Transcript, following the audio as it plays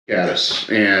Caddis,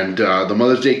 and the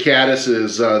Mother's Day Caddis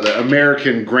is the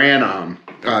American Granom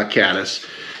Caddis.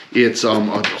 It's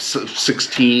a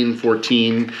 16,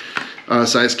 14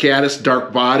 size caddis,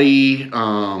 dark body.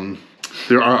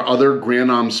 There are other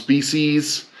Granom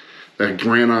species.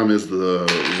 Granom is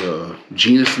the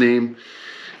genus name.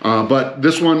 But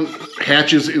this one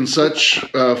hatches in such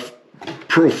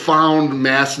profound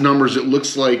mass numbers. It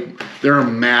looks like there are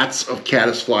mats of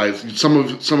caddis flies. Some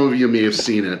of you may have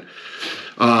seen it.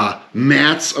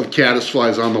 Mats of caddis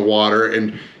flies on the water,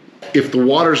 and if the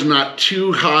water's not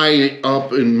too high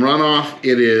up in runoff,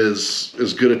 it is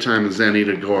as good a time as any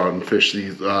to go out and fish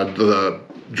these the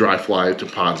dry fly to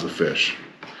pods of fish.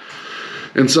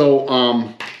 And so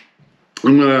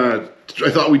I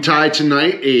thought we'd tie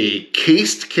tonight a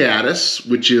cased caddis,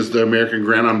 which is the American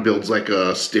Granom, builds like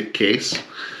a stick case.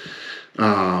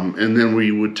 And then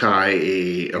we would tie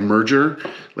a emerger,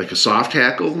 like a soft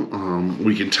hackle.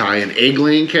 We can tie an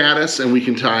egg-laying caddis, and we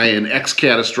can tie an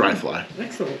X-caddis dry fly.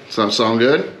 Excellent. Sound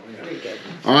good? Very good.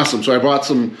 Awesome. So I bought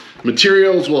some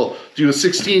materials. We'll do a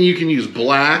 16. You can use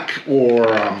black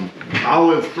or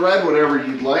olive thread, whatever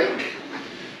you'd like.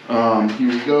 Here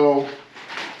we go.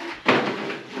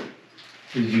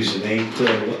 You use an 8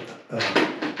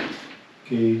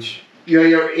 gauge. Yeah,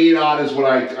 8/0 is what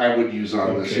I would use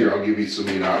on this. Here, I'll give you some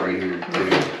 8/0 right here.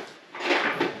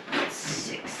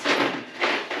 6.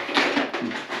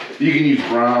 You can use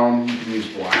brown, you can use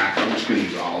black. I'm just gonna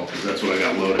use olive because that's what I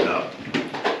got loaded up.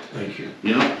 Thank you.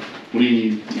 Yeah. What do you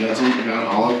need? You got something? You got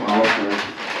olive,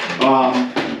 right?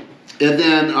 And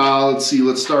then let's see.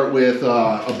 Let's start with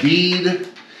a bead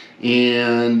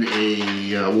and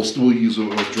a. We'll use a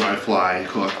dry fly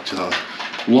hooked,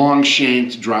 long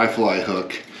shanked dry fly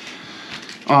hook.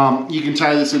 You can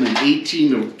tie this in an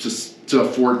 18 to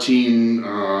 14.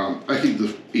 I think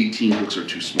the 18 hooks are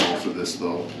too small for this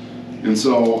though. And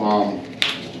so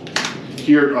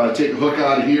here, take a hook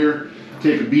out of here,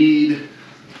 take a bead,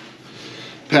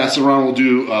 pass it around. We'll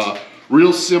do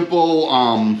real simple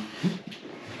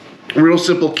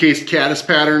cased caddis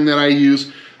pattern that I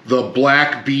use. The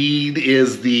black bead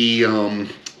is the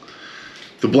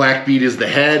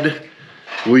head.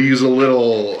 We'll use a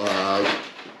little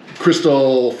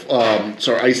crystal,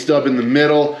 ice dub in the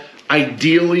middle.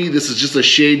 Ideally, this is just a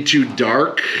shade too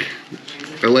dark.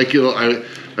 I like it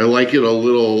a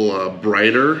little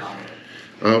brighter.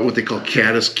 What they call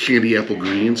caddis candy apple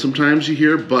green sometimes you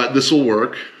hear, but this will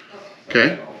work.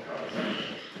 Okay?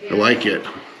 I like it.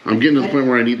 I'm getting to the point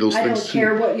where I need those things too. I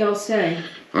don't care what y'all say.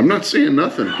 I'm not saying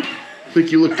nothing. I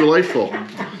think you look delightful.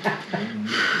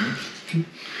 And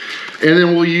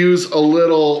then we'll use a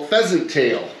little pheasant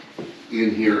tail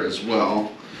in here as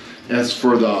well as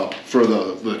for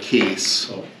the case.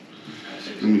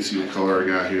 Let me see what color I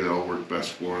got here that'll work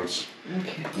best for us.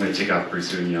 Okay. I'm going to take off pretty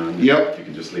soon, Jan. Yep. If you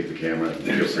can just leave the camera,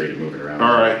 feel free to move it around.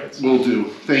 All right, we'll do.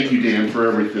 Thank you, Dan, for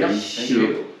everything. Yep. Thank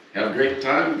you. Have a great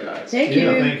time, guys. Thank you.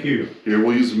 Yeah, thank you. Here,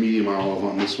 we'll use a medium olive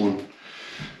on this one.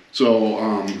 So,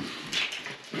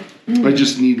 I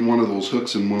just need one of those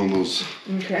hooks and one of those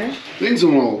things,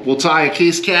 and we'll tie a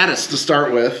case caddis to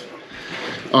start with.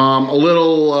 A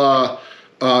little,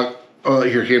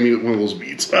 here, hand me one of those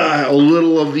beads. A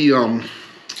little of the,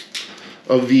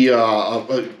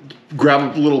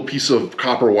 grab a little piece of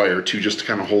copper wire too, just to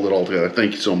kind of hold it all together.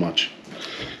 Thank you so much.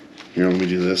 Here, let me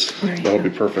do this. That'll be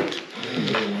perfect.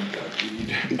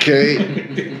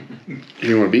 Okay.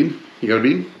 You want a bead? You got a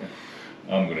bead?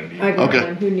 I'm gonna need. I got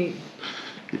one. Who need?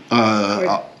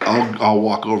 I'll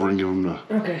walk over and give him the.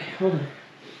 Okay, hold on.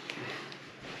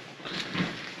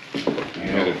 I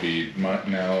had a bead.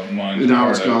 Now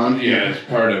it's gone. Yeah, it's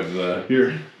part of the.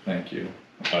 Here. Thank you.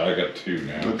 I got 2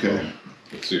 now. Okay. So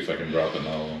let's see if I can drop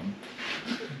another one.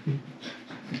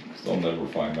 I'll never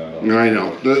find that out. I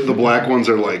know. The black ones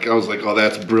are like, I was like, oh,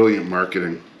 that's brilliant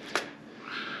marketing.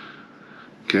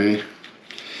 Okay.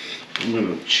 I'm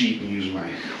going to cheat and use my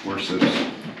forceps.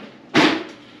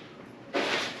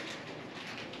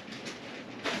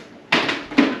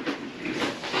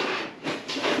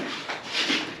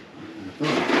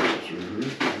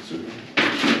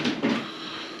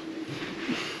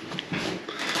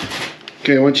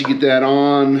 Okay, once you get that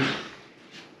on,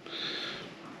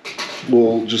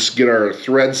 we'll just get our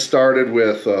thread started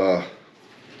with some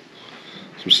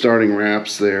starting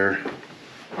wraps there.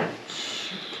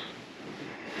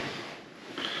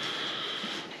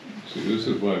 See, this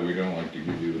is why we don't like to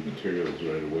give you the materials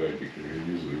right away, because you're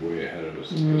usually way ahead of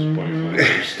us at this point.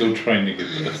 We're still trying to get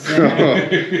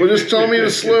this. Well, just tell me to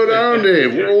slow down,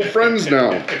 Dave. We're old friends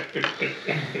now.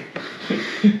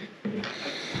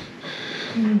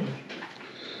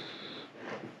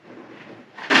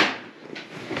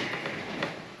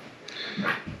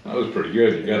 That was pretty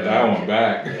good. You got that one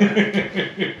back.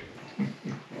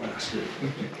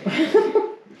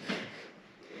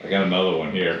 I got another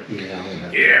one here.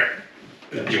 Yeah. Here.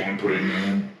 Do you want to put it in your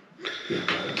hand?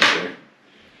 Okay.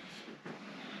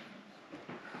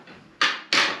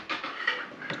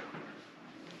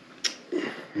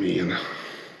 Man.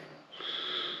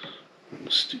 I'm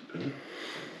stupid.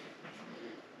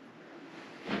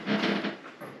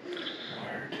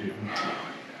 Wire two.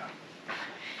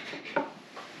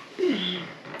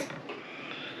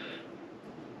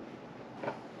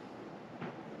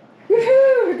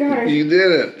 Woohoo! I got her. You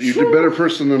did it. You're a better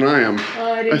person than I am.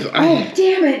 Oh, I didn't. I- Oh,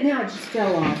 damn it! Now it just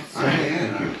fell off. I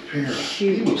had a pair of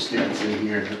Shoot. hemostats in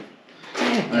here that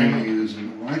I Damn. use,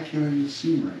 and why can't I even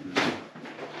see them right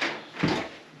now?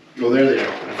 Oh, there they are.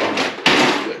 I found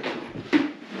them.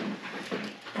 Good.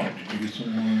 Oh, did you get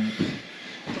some more?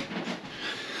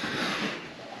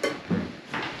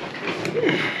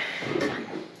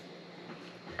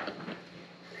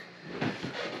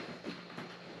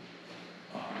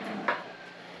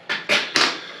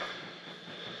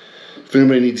 If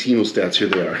anybody needs hemostats, here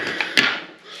they are.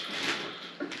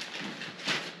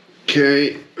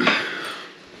 Okay.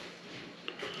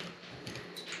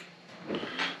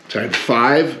 Tied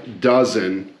 5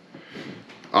 dozen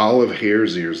olive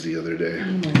hare's ears the other day. Oh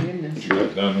my goodness. You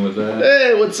got done with that?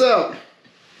 Hey, what's up?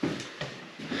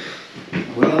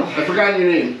 Well, I forgot your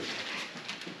name.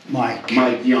 Mike.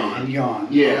 Jan. Jan.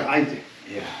 Yeah.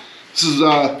 Yeah. This is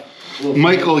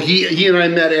Michael. He and I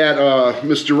met at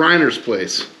Mr. Reiner's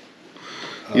place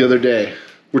the other day.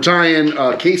 We're tying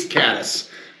case caddis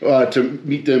to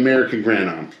meet the American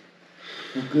Granon.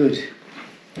 Well, good.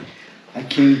 I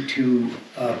came to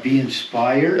be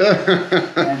inspired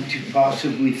and to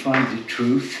possibly find the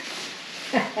truth.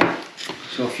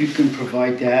 So if you can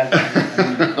provide that.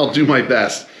 I'll do my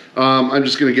best. I'm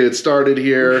just gonna get it started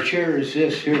here. Which chair is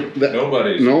this here?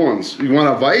 Nobody's. No one's. You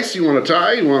want a vise? You want a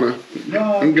tie? You want to?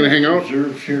 No, I'm gonna hang out.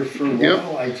 Reserved here for a while. Yep.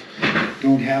 I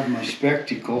don't have my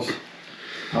spectacles.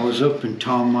 I was up in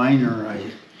Tom Minor. I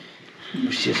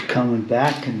was just coming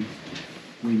back and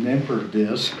remembered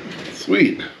this.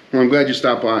 Sweet. Well, I'm glad you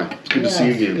stopped by. It's good to see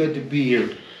you It's again. good to be here.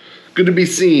 Good to be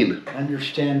seen. I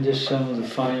understand this some of the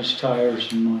finest tires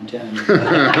in Montana.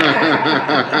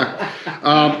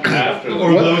 After the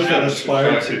Or those that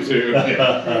aspire to.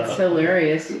 That's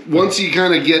hilarious. Once you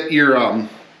kind of get your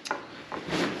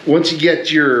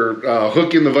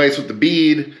hook in the vise with the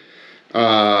bead,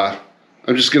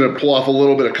 I'm just gonna pull off a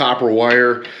little bit of copper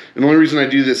wire. And the only reason I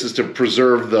do this is to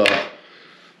preserve the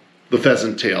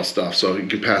pheasant tail stuff, so you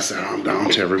can pass that on down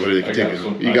to everybody that I can got take it.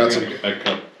 some. You got some. I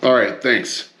cut. All right,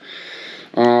 thanks.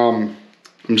 I'm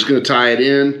just gonna tie it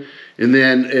in, and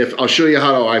then I'll show you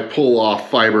how I pull off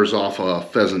fibers off a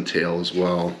pheasant tail as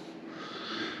well.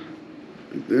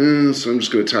 Like this. So I'm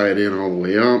just gonna tie it in all the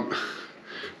way up.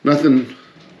 Nothing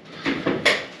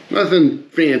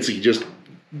fancy. Just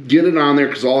get it on there,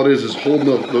 because all it is holding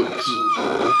the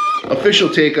a fish will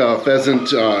take a pheasant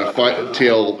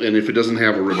tail, and if it doesn't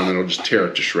have a ribbon, it'll just tear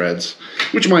it to shreds,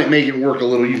 which might make it work a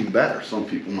little even better, some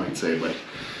people might say. But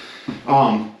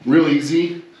real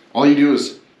easy. All you do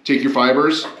is take your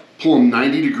fibers, pull them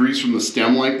 90 degrees from the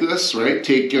stem like this, right?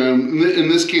 Take, in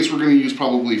this case, we're going to use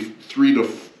probably 3 to,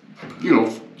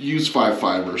 use 5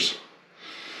 fibers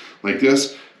like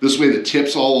this. This way the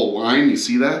tips all align, you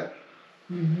see that?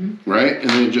 Mm-hmm. Right? And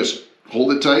then just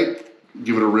hold it tight,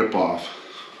 give it a rip off,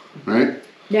 right?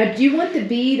 Now, do you want the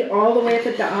bead all the way up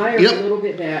at the eye or Yep. a little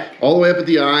bit back? All the way up at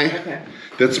the eye. Okay.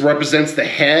 That represents the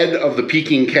head of the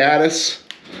peking caddis.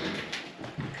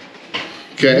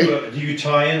 Okay. Do you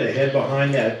tie in the head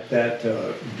behind that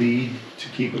bead to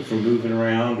keep it from moving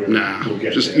around? Or Nah, we'll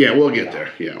get just there? yeah, we'll get there.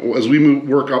 Yeah, as we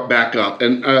work up, back up,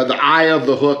 and the eye of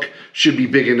the hook should be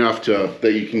big enough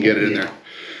that you can get it in there.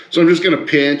 So I'm just gonna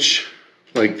pinch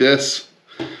like this.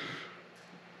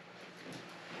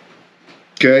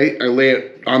 Okay, I lay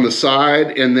it on the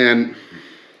side, and then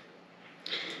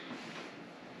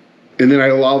I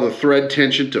allow the thread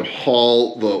tension to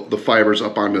haul the fibers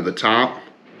up onto the top.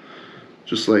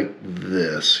 Just like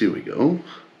this. Here we go.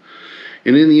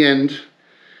 And in the end,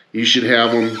 you should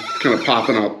have them kind of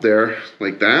popping up there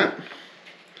like that.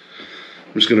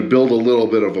 I'm just going to build a little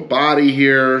bit of a body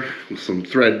here with some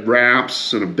thread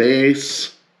wraps and a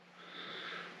base.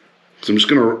 So I'm just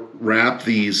going to wrap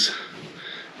these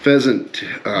pheasant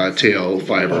tail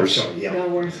fibers. Oh, sorry, yeah. No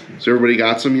worries. So everybody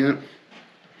got some yet?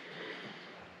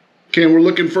 Okay, and we're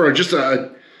looking for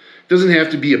doesn't have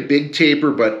to be a big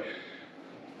taper, but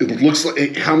it looks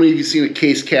like, how many of you seen a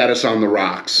case caddis on the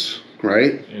rocks,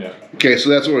 right? Yeah. Okay, so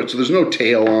that's what, so there's no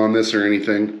tail on this or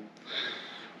anything.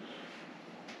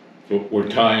 We're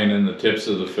tying in the tips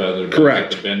of the feather. Back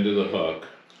Correct. At the bend of the hook.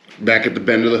 Back at the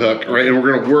bend of the hook, right? And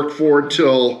we're gonna work forward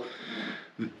till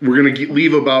we're gonna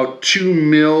leave about 2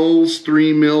 mils,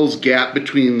 3 mils gap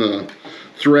between the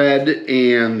thread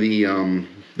and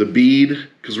the bead,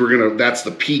 because that's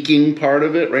the peeking part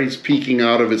of it, right? He's peeking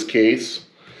out of his case.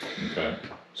 Okay.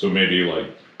 So maybe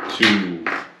like 2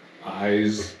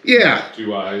 eyes. Yeah.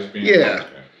 2 eyes being. Yeah.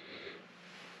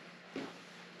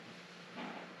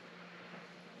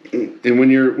 Okay. And when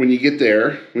you get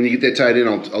that tied in,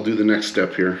 I'll do the next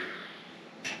step here.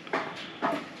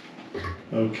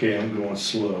 Okay, I'm going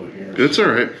slow here. It's all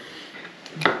right.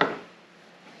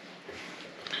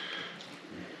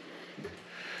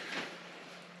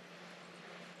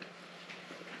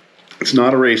 It's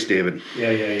not a race, David.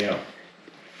 Yeah.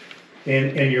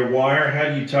 And your wire, how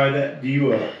do you tie that? Do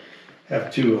you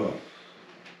have to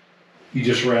you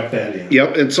just wrap that in?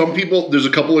 Yep, and some people, there's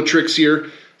a couple of tricks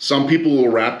here. Some people will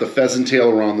wrap the pheasant tail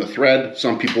around the thread.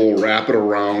 Some people will wrap it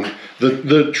around.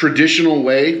 The traditional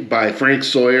way by Frank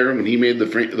Sawyer, when he made the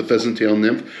pheasant tail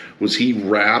nymph, was he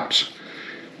wrapped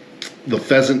the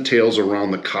pheasant tails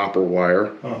around the copper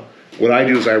wire. Huh. What I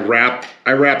do is I wrap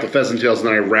the pheasant tails and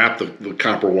then I wrap the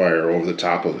copper wire over the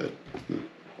top of it.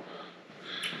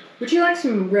 Would you like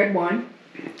some red wine?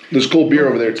 There's cold beer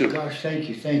over there too. Gosh, thank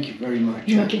you very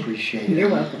much. I Okay. appreciate it. You're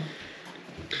welcome.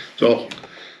 So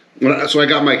I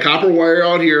got my copper wire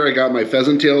out here. I got my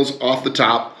pheasant tails off the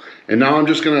top, and now I'm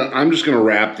just gonna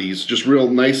wrap these just real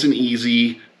nice and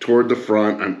easy toward the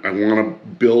front. I want to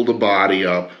build a body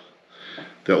up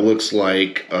that looks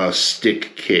like a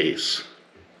stick case.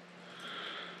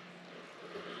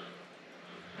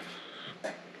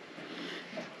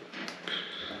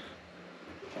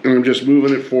 And I'm just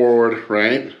moving it forward,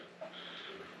 right?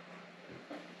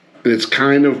 And it's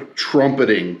kind of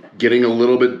trumpeting, getting a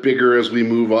little bit bigger as we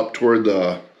move up toward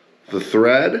the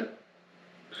thread.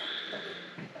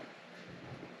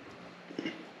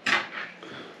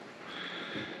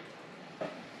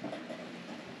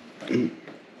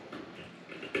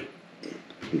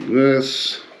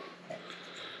 This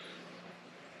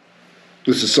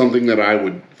is something that I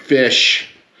would fish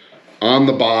on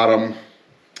the bottom,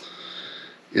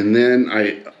 and then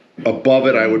above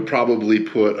it I would probably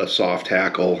put a soft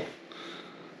hackle,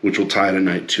 which will tie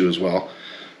tonight too as well.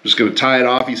 I'm just going to tie it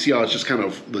off. You see how it's just kind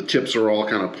of, the tips are all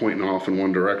kind of pointing off in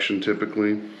one direction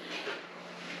typically.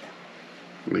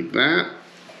 Like that.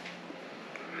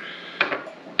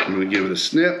 I'm going to give it a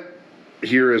snip.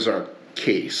 Here is our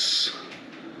case.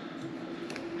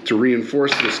 To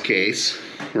reinforce this case,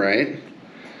 right,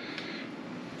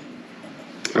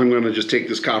 I'm going to just take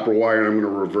this copper wire and I'm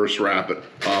going to reverse wrap it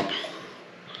up.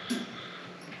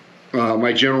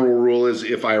 My general rule is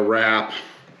if I wrap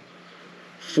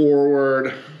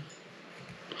forward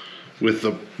with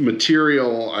the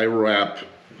material, I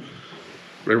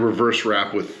reverse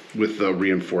wrap with the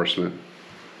reinforcement.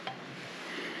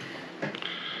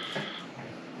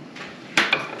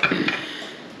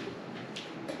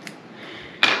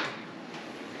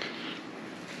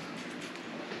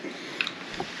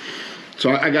 So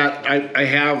I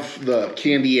have the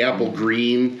candy apple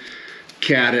green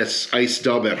Caddis ice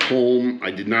dub at home. I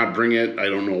did not bring it. I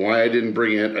don't know why I didn't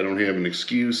bring it. I don't have an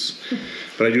excuse.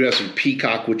 But I do have some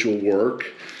peacock, which will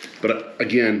work. But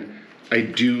again, I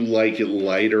do like it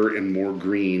lighter and more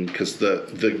green because the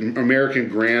American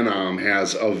Granum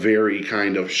has a very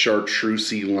kind of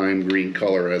chartreusey lime green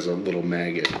color as a little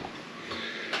maggot.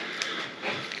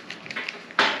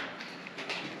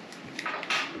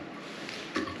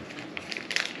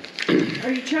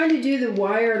 Are you trying to do the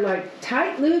wire like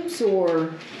tight loops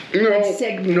or No, like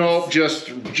segments? no,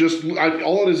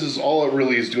 all it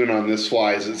really is doing on this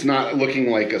fly is it's not looking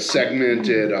like a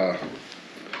segmented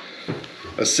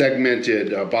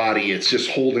body. It's just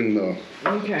holding the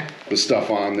stuff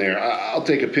on there. I'll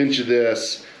take a pinch of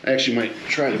this. I actually might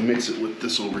try to mix it with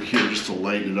this over here just to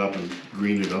lighten it up and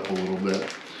green it up a little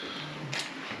bit.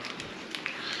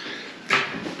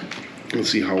 Let's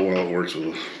see how well it works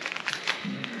with it.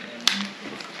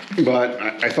 But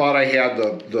I thought I had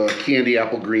the candy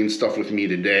apple green stuff with me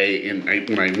today, and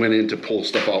when I went in to pull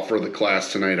stuff out for the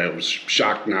class tonight, I was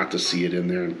shocked not to see it in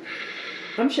there.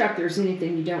 I'm shocked there's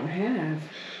anything you don't have.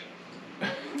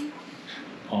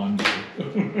 On.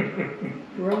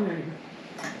 Right.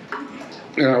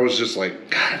 And I was just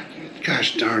like,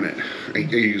 gosh darn it. I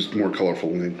used more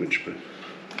colorful language, but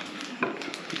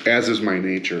as is my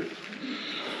nature.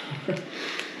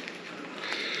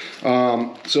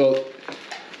 So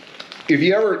if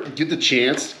you ever get the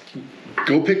chance,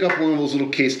 go pick up one of those little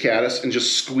case caddis and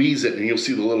just squeeze it, and you'll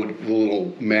see the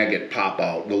little maggot pop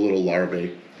out, the little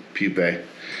larvae, pupae,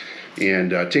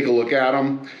 and take a look at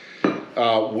them.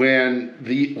 when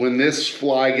this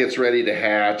fly gets ready to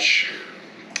hatch,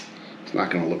 it's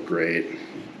not going to look great.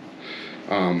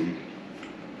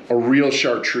 A real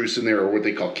chartreuse in there, or what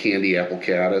they call candy apple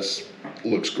caddis,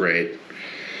 looks great.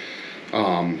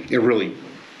 It really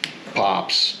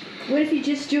pops. What if you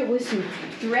just do it with some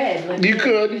thread? Like You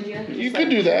could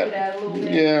do It that. out a little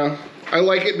bit? Yeah, I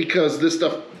like it because this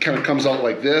stuff kind of comes out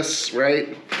like this,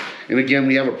 right? And again,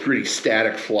 we have a pretty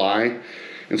static fly,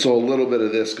 and so a little bit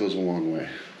of this goes a long way,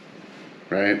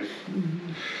 right?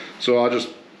 Mm-hmm. So I'll just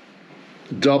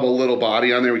dub a little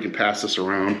body on there. We can pass this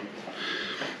around.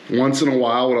 Once in a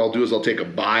while, what I'll do is I'll take a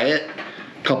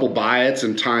couple biots,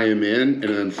 and tie them in,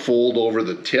 and then fold over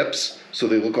the tips so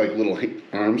they look like little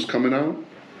arms coming out,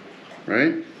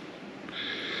 right?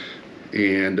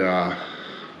 And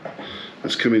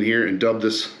let's come in here and dub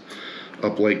this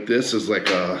up like this, as like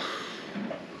a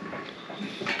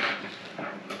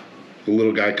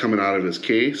little guy coming out of his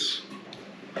case.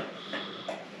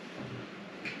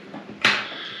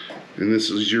 And this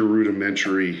is your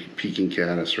rudimentary Peking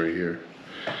caddis right here.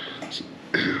 So,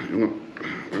 I'm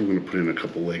going to put in a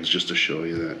couple legs just to show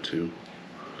you that too.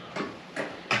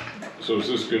 So is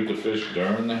this good to fish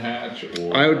during the hatch?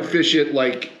 Or I would fish it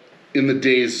like in the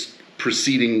days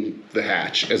preceding the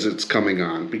hatch as it's coming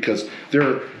on, because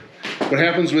what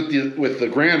happens with the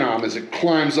Granom is it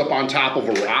climbs up on top of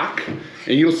a rock,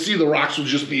 and you'll see the rocks will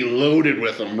just be loaded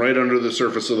with them right under the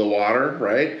surface of the water,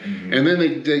 right? Mm-hmm. And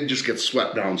then they just get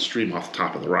swept downstream off the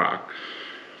top of the rock.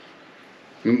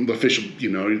 And the fish,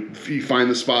 if you find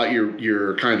the spot,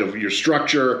 your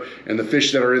structure, and the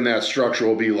fish that are in that structure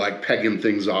will be like pegging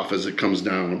things off as it comes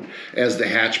down. As the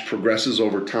hatch progresses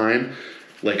over time,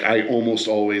 like I almost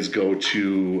always go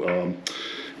to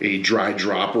a dry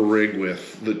dropper rig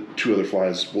with the two other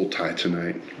flies we'll tie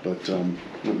tonight. But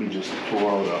let me just pull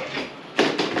out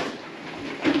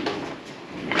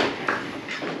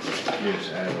You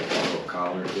just add a little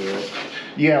collar to it.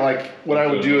 Yeah, like what I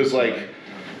would do is like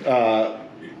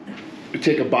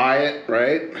take a biot,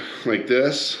 right, like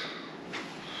this,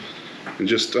 and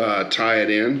just tie it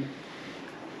in.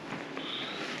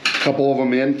 A couple of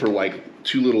them in for like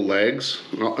 2 little legs,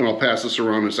 and I'll pass this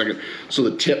around in a second. So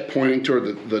the tip pointing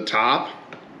toward the top,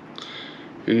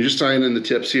 and you're just tying in the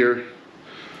tips here.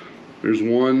 There's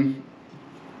one.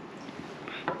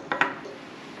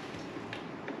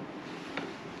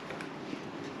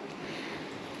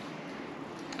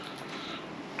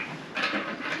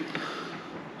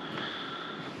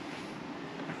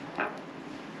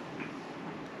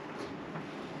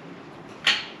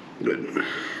 Good.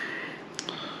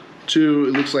 2,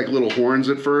 it looks like little horns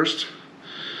at first,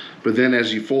 but then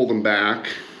as you fold them back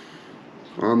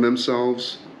on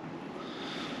themselves,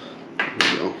 there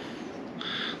we go,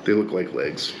 they look like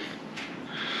legs.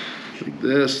 Like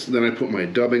this. Then I put my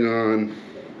dubbing on.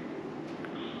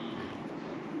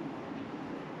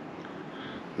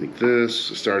 Like this.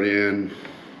 Start in.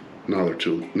 Now they're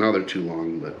too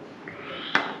long, but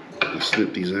I'll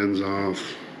snip these ends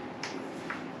off.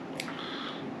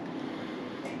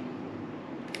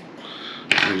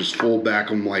 I just fold back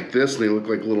them like this, and they look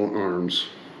like little arms.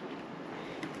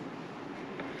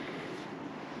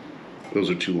 Those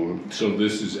are too long. So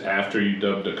this is after you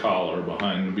dub the collar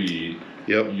behind the bead.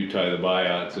 Yep. You tie the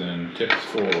biots in, tips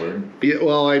forward. Yeah.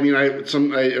 Well, I mean, I'm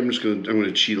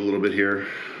gonna cheat a little bit here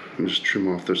and just trim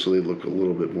off there so they look a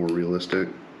little bit more realistic.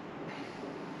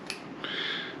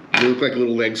 They look like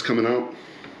little legs coming out.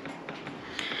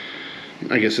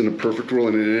 I guess in a perfect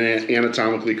world, in an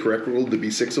anatomically correct world, there'd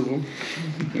be 6 of them,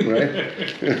 right?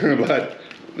 But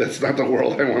that's not the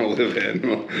world I want to live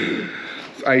in.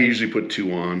 I usually put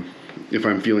 2 on. If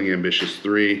I'm feeling ambitious,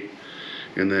 3,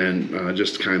 and then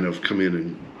just kind of come in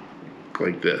and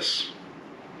like this.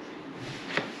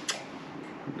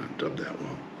 Not dub that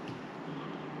well.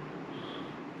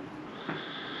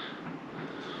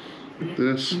 Like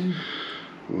this.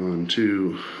 1,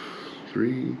 2,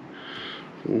 3,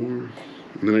 4.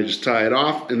 And then I just tie it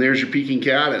off, and there's your Peking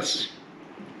caddis.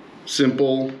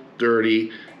 Simple,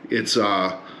 dirty. It's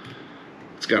got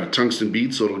a tungsten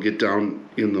bead, so it'll get down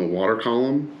in the water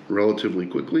column relatively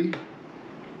quickly.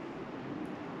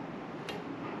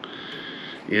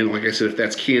 And like I said, if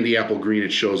that's candy apple green,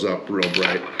 it shows up real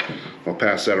bright. I'll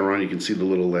pass that around. You can see the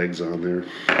little legs on there.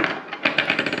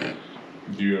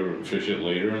 Do you ever fish it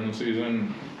later in the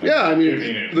season? Yeah, I mean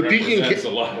the represents a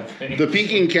lot of things. The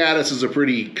Peking caddis is a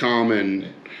pretty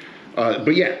common, but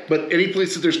any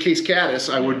place that there's case caddis,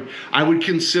 I would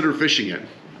consider fishing it.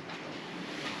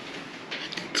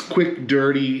 It's quick,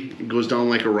 dirty, it goes down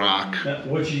like a rock. Now,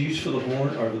 what you use for the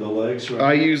horn or the legs? Right?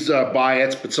 I use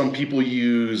biots, but some people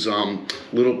use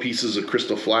little pieces of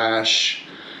crystal flash.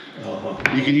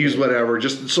 You can use whatever,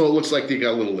 just so it looks like they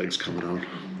got little legs coming out.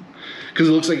 Because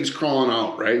it looks like he's crawling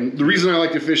out, right? And the reason I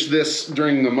like to fish this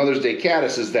during the Mother's Day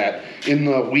Caddis is that in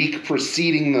the week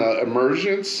preceding the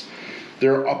emergence,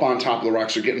 they're up on top of the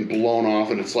rocks, they're getting blown off,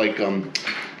 and it's like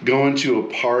going to a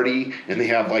party and they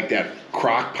have like that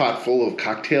crock pot full of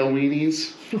cocktail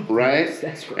weenies, right?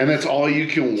 That's great. And that's all you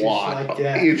can Just want. like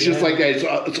that, It's just yeah. like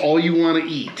that. It's all you want to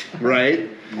eat, right?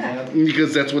 Yeah.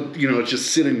 Because that's what, it's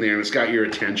just sitting there and it's got your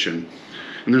attention.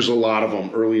 And there's a lot of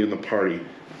them early in the party.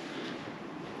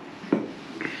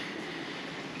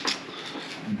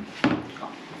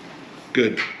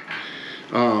 Good.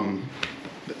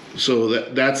 So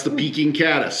that's the Peking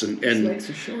caddis, and His legs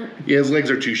are short. yeah, his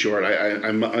legs are too short.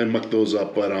 I mucked those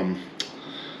up, but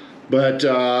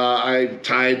I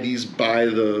tied these by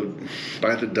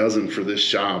the dozen for this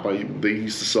shop. They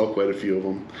used to sell quite a few of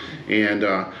them, and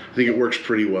I think it works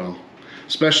pretty well.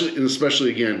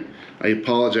 Especially again, I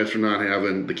apologize for not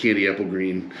having the candy apple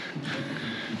green.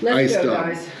 Let's Iced go, up.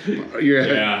 guys.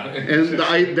 Yeah. And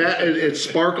it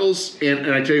sparkles,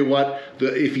 and I tell you what,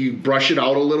 if you brush it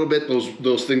out a little bit,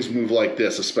 those things move like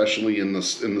this, especially in the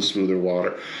smoother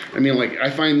water. I mean, like I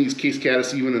find these case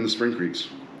caddis even in the spring creeks,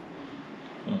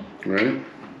 right?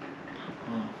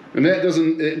 And that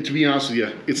doesn't, to be honest with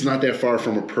you, it's not that far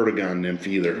from a perdigon nymph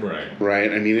either.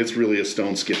 Right? I mean, it's really a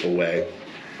stone skip away.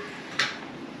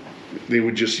 They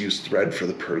would just use thread for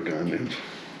the perdigon nymph.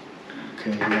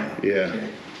 Okay, yeah. Yeah. Okay.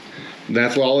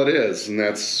 That's all it is, and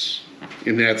that's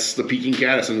the Peking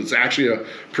caddis, and it's actually a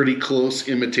pretty close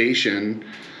imitation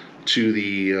to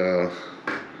the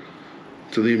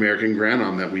American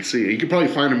granom that we see. You can probably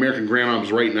find American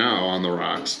granoms right now on the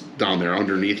rocks down there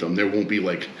underneath them. There won't be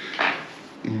like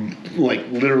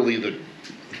literally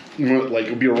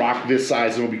it'll be a rock this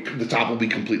size, and the top will be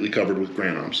completely covered with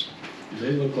granoms.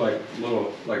 They look like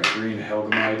little, like green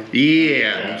helgamite.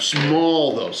 Yeah,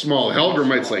 small though, small.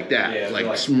 Helgramite's like that, Yeah, like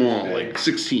like small, big. like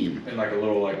 16. In like a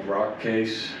little like rock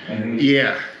case. underneath.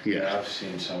 Yeah. I've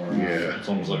seen some around. Yeah. It's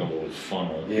almost like a little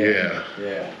funnel. Yeah.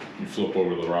 Yeah. You flip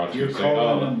over the rocks You're and say, calling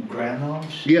oh, them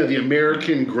granoms? Yeah, the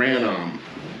American granom.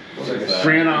 what is that?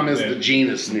 Granom is That the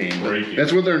genus name. breaking.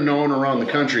 That's what they're known around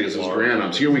the country as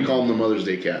granoms. Here we call them the Mother's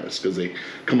Day caddis because they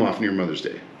come off near Mother's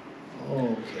Day.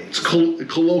 Oh, okay. It's a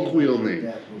colloquial name.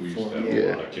 That We used before, to have yeah.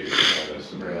 a lot of case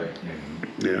caddis in Really?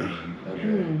 Yeah.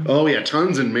 Okay. Oh yeah,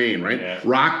 tons in Maine, right? Yeah.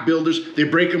 Rock builders, they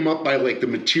break them up by like the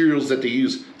materials that they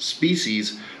use.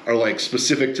 Species are like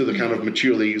specific to the kind of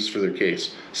material they use for their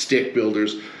case. Stick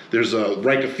builders. There's a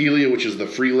Rhycophilia, which is the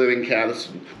free living caddis,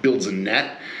 builds a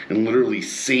net and literally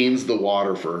seins the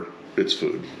water for its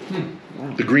food.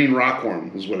 The green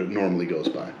rockhorn is what it normally goes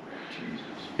by.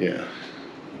 Yeah.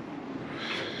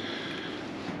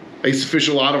 I used to fish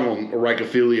a lot of them,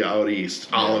 Rhycophilia out east,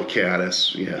 olive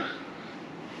caddis, yeah.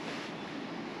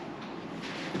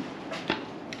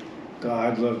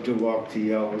 God, I'd love to walk to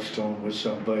Yellowstone with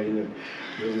somebody that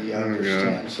really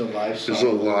understands the lifestyle. There's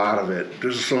a lot of it.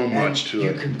 There's so much to You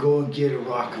it. can go and get a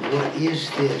rock. What is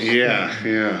this? Yeah,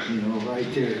 yeah. You know, right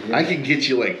there. Yeah. I can get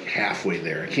you like halfway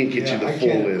there. I can't get you the I full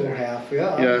can't way go there. half.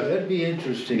 Yeah, Yeah. that'd be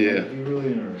interesting. Yeah. I'd be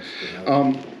really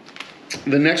interested.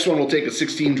 The next one, we'll take a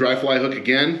 16 dry fly hook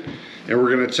again, and we're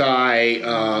gonna tie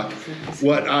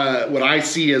what I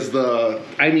see as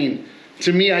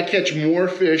to me, I catch more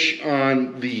fish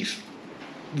on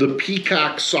the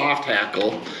peacock soft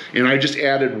hackle, and I just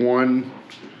added one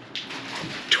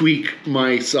tweak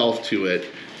myself to it,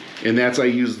 and that's I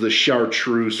use the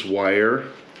chartreuse wire.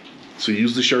 So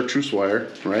use the chartreuse wire,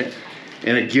 right?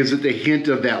 And it gives it the hint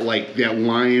of that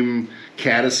lime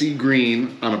caddisy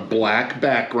green on a black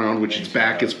background, which its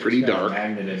back is pretty It's got a dark.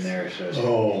 magnet in there, so it's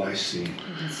Oh, I see.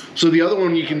 So the other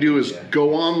one you can do is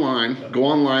go online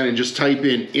and just type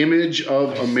in image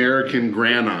of American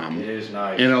granom, it is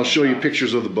nice. and I'll show you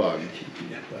pictures of the bug.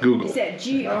 Google. Is that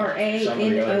Some of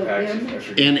the other packs, GRANOM? if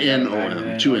you're N-N-O-M, putting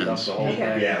magnet in, 2 dump N's. the whole Okay.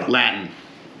 thing. Yeah. Latin.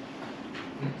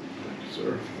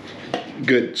 Sir,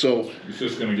 Good. So is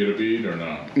this gonna get a bead or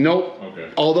not? nope. Okay.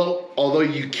 Although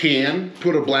you can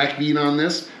put a black bead on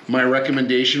this, my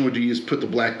recommendation would be is put the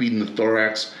black bead in the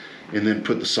thorax and then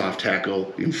put the soft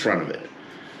hackle in front of it.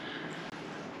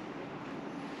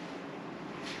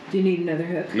 Do you need another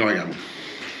hook? No, I got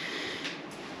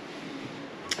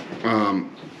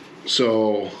them.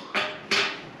 So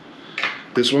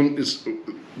this one is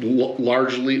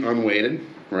largely unweighted,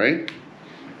 right?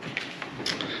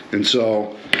 And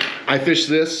so I fish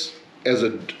this as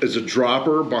a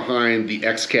dropper behind the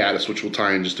X Caddis, which we'll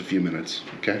tie in just a few minutes.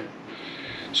 Okay,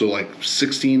 so like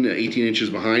 16 to 18 inches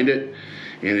behind it,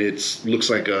 and it looks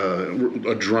like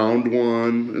a drowned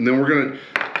one. And then we're gonna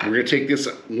We're gonna take this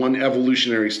one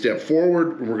evolutionary step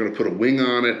forward, and we're gonna put a wing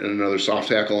on it and another soft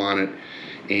tackle on it,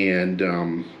 and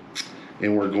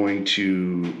we're going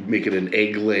to make it an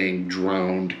egg-laying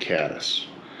drowned caddis.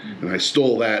 And I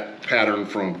stole that pattern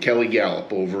from Kelly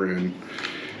Gallup over in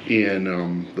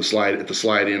the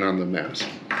slide in on the Mass.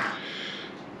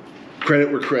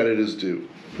 Credit where credit is due,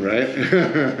 right?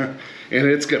 And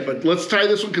it's good. But let's tie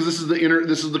this one because this is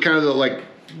the kind of the like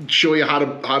show you how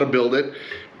to build it.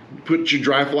 Put your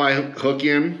dry fly hook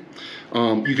in.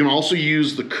 You can also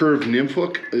use the curved nymph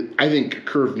hook. I think a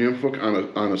curved nymph hook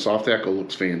on a soft tackle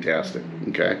looks fantastic.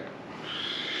 Okay.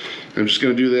 I'm just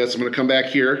going to do this. I'm going to come back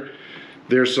here.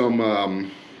 There's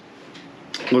some.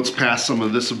 Let's pass some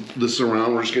of this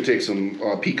around. We're just going to take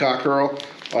some peacock herl,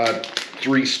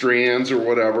 3 strands or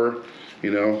whatever.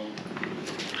 You know.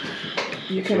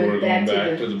 You're So we're going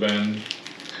back to the bend.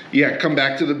 Yeah, come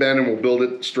back to the bend and we'll build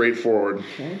it straight forward.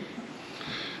 Okay.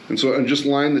 And just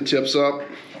line the tips up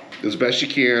as best you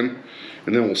can,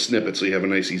 and then we'll snip it so you have a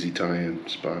nice easy tie-in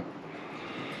spot.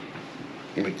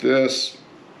 Like this.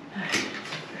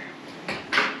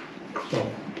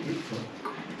 So,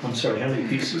 I'm sorry, how many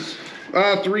pieces?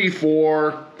 3,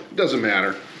 4, doesn't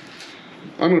matter.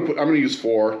 I'm gonna use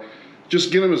 4.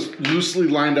 Just get them as loosely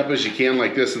lined up as you can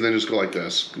like this, and then just go like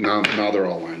this. Now they're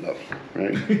all lined up,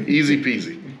 right? Easy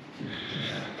peasy.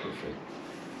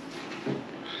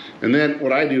 And then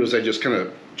what I do is I just kind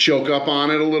of choke up on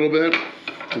it a little bit.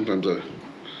 Sometimes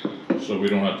So we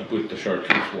don't have to put the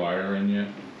chartreuse wire in yet?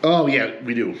 Oh yeah,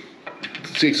 we do.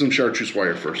 Take some chartreuse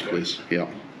wire first, please. Yeah.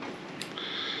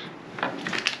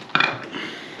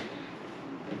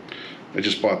 I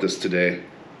just bought this today.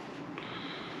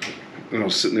 And I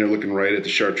was sitting there looking right at the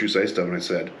chartreuse ice tub and I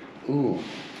said, ooh,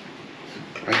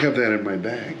 I have that in my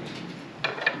bag.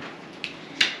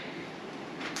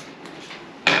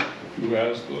 Who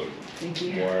has the Thank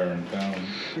you. wire in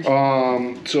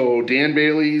town? So Dan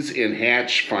Bailey's and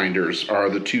Hatch Finders are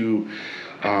the 2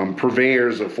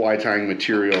 purveyors of fly tying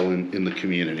material in the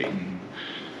community.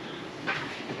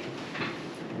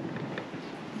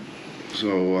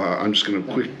 So I'm just going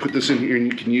to put this in here, and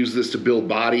you can use this to build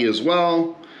body as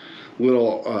well.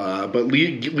 But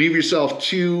leave yourself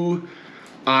 2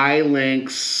 eye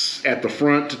lengths at the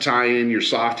front to tie in your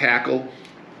soft tackle.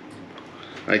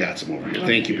 I got some over here.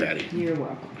 Thank you, Patty. You're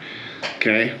welcome.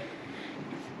 Okay.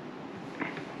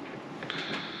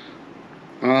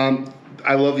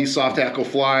 I love these soft tackle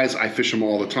flies. I fish them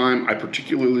all the time. I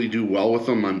particularly do well with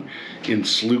them in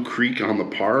Slough Creek on the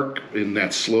park in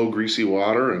that slow, greasy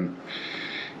water, and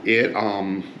it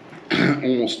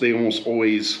they almost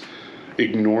always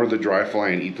ignore the dry fly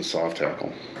and eat the soft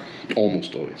tackle.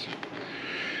 Almost always.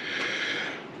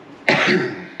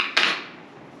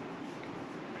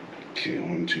 Okay,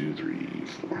 1, 2, 3,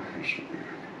 4.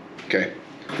 Okay,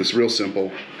 this is real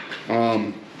simple.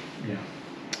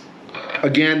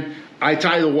 Again, I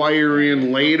tie the wire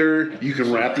in later. You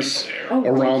can wrap this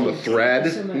around the thread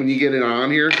when you get it on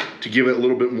here to give it a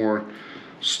little bit more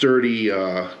sturdy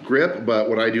grip. But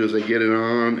what I do is I get it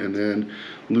on and then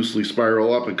loosely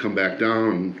spiral up and come back down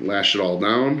and lash it all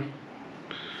down.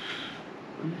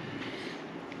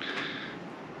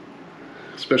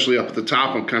 Especially up at the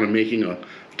top, I'm kind of making a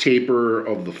taper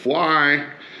of the fly.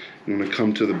 I'm going to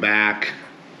come to the back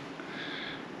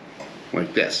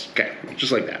like this. Okay,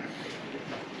 just like that.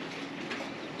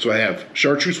 So I have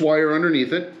chartreuse wire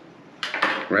underneath it,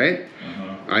 right?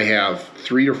 I have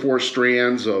 3 or 4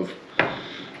 strands of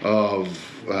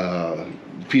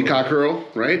peacock herl,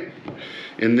 right?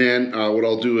 And then what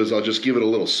I'll do is I'll just give it a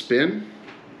little spin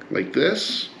like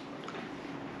this.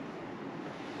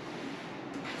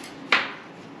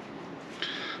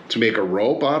 To make a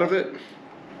rope out of it.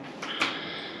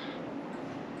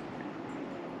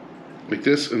 Like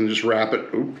this, and just wrap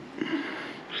it. Oop.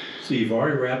 So you've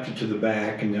already wrapped it to the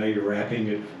back, and now you're wrapping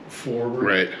it forward.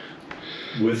 Right.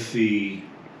 With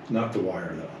not the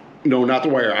wire though. No, not the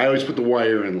wire. I always put the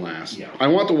wire in last. Yeah. I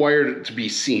want the wire to be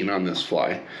seen on this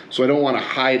fly, so I don't want to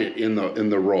hide it in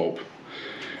the rope.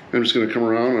 I'm just going to come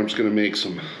around. I'm just going to make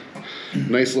some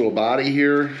nice little body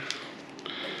here.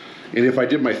 And if I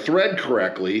did my thread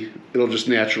correctly, it'll just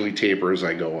naturally taper as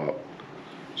I go up.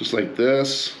 Just like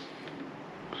this.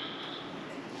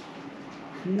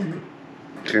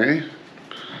 Okay.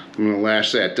 I'm going to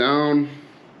lash that down.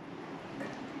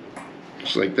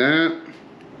 Just like that.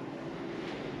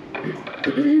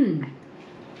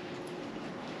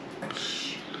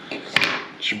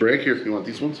 Should break here if you want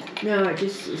these ones. No, it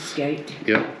just escaped.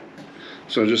 Yep.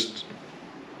 So just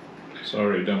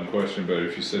Sorry, dumb question, but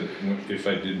if you said, if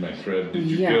I did my thread, did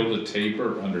you Yeah. build a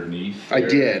taper underneath? I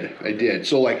there? did.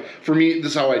 So like for me, this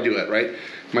is how I do it, right?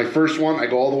 My first one, I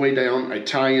go all the way down, I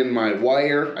tie in my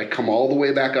wire, I come all the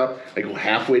way back up, I go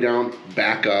halfway down,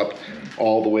 back up,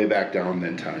 all the way back down,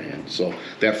 then tie in. So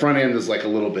that front end is like a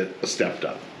little bit stepped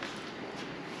up.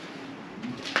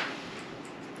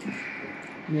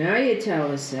 Now you tell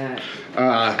us that.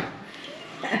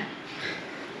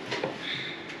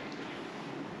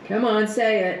 Come on,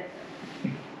 say it.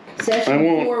 I Session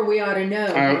won't. 4, we ought to know.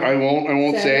 I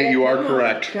won't say it. You are Come on,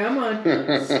 correct. Come on.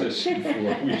 Session 4,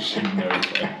 we should know by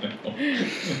now.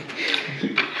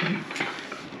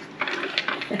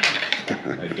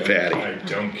 Fatty. I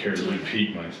don't care to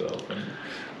repeat myself.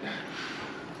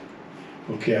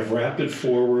 Okay, I've wrapped it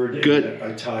forward. Good.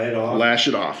 And I tie it off. Lash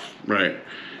it off, right.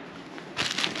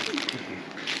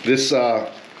 This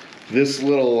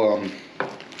little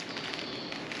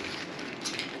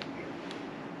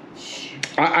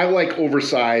I like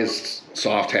oversized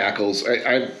soft hackles.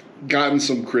 I've gotten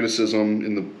some criticism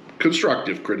in the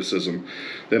constructive criticism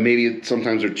that maybe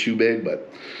sometimes they're too big,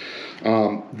 but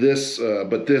this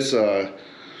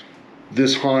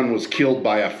Hun was killed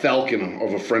by a falcon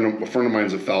of a friend of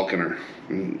mine's a falconer,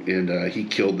 and he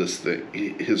killed this thing.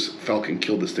 His falcon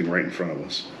killed this thing right in front of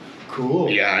us.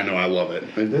 Cool. Yeah, I know, I love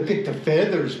it. Look at the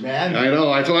feathers, man. I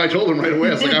know. I told him right away.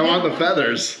 I was like, I want the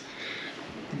feathers.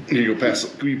 Here you go.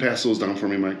 Can you pass those down for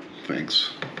me, Mike?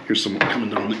 Thanks. Here's some coming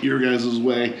down your guys'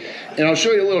 way. And I'll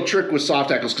show you a little trick with soft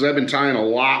hackles because I've been tying a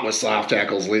lot with soft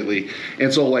hackles lately.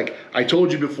 And so, like I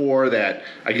told you before, that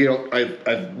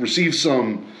I've received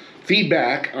some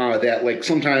feedback that like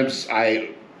sometimes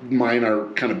mine are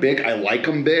kind of big. I like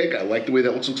them big. I like the way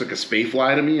that looks like a spay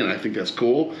fly to me, and I think that's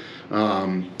cool.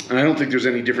 And I don't think there's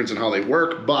any difference in how they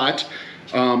work, but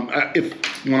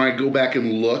when I go back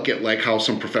and look at like how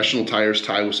some professional tyers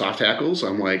tie with soft hackles,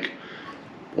 I'm like,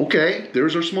 okay,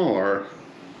 theirs are smaller.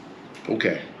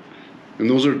 Okay. And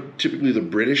those are typically the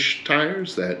British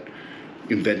tyers that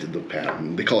invented the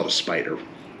pattern. They call it a spider.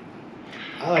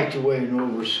 I like the way an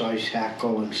oversized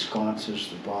hackle ensconces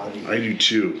the body. I do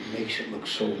too. It makes it look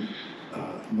so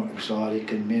more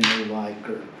exotic and minnow-like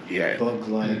or Yeah.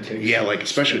 bug-like. Yeah, like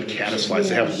especially with caddis flies,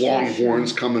 they have long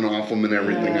horns coming off them and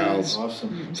everything else.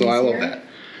 Awesome. So I love that.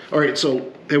 All right,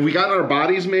 so have we got our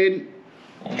bodies made?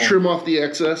 Trim off the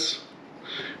excess,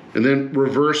 and then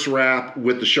reverse wrap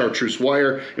with the chartreuse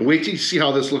wire, and wait till you see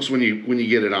how this looks when you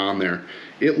get it on there.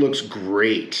 It looks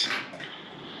great.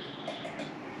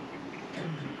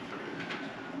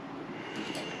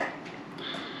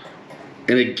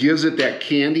 And it gives it that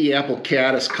candy apple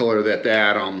caddis color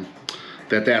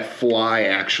that fly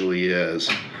actually is.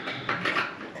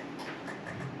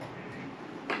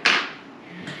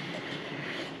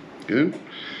 Good.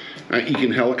 You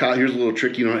can helicopter. Here's a little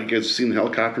trick. You know, you guys seen the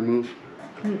helicopter move?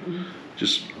 Mm-mm.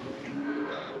 Just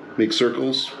make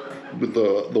circles with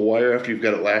the wire after you've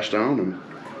got it lashed down, and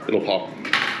it'll pop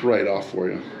right off for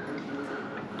you.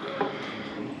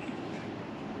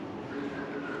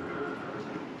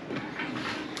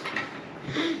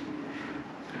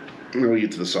 Now we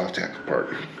get to the soft tackle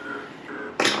part.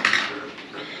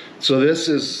 So this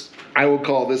is, I would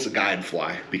call this a guide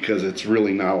fly because it's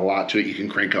really not a lot to it. You can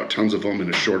crank out tons of them in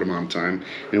a short amount of time,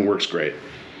 and it works great.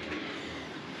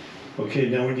 Okay,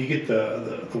 now when you get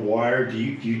the wire, do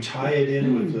you tie it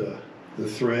in with the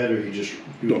thread, or you just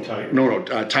do it tight? No,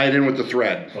 tie it in with the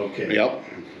thread. Okay. Yep.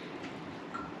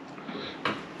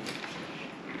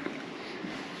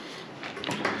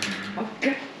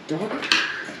 Okay, dog.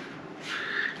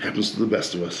 Happens to the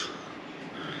best of us.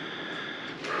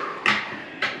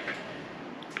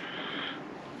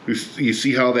 You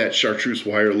see how that chartreuse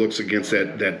wire looks against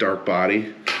that dark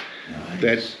body?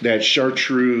 Nice. That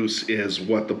chartreuse is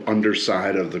what the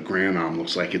underside of the granom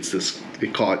looks like. It's this, they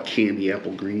call it candy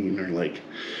apple green, or like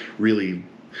really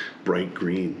bright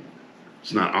green.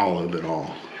 It's not olive at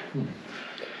all.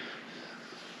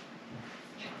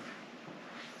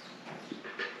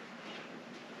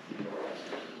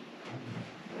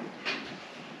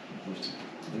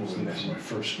 That's my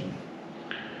first one.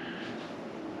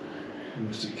 I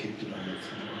must have kicked it on the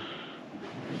floor.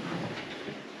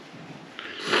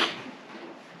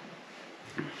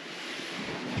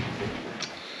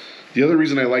 The other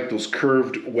reason I like those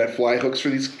curved wet fly hooks for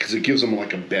these, because it gives them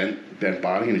like a bent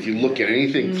body, and if you look at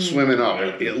anything swimming up,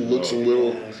 it looks a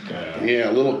little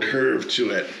curved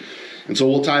to it. And so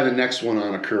we'll tie the next one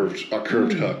on a curved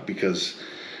hook, because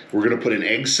we're gonna put an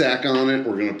egg sac on it,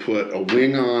 we're gonna put a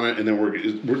wing on it, and then we're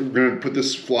gonna put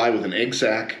this fly with an egg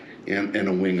sac and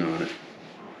a wing on it.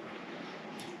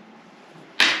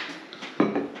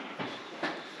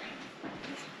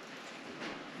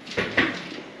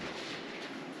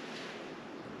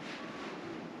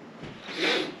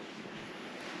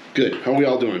 Good. How are we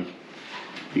all doing?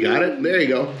 You got it? There you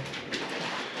go.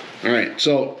 All right.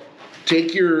 So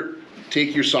take your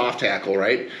soft tackle,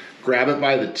 right? Grab it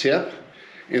by the tip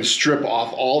and strip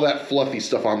off all that fluffy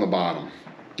stuff on the bottom.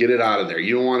 Get it out of there.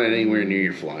 You don't want it anywhere near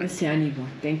your fly. Let's see, I need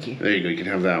one. Thank you. There you go. You can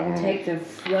have that one. Take the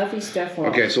fluffy stuff off.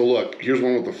 Okay, so look. Here's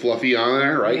one with the fluffy on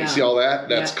there, right? Yeah. You see all that?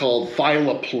 That's Yeah. called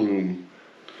phyloplume.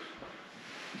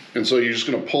 And so you're just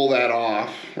going to pull that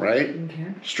off, right? Okay.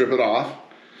 Strip it off.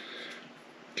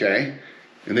 Okay.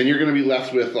 And then you're going to be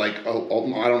left with like, I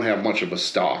don't have much of a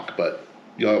stalk, but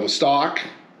you'll have a stalk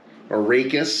or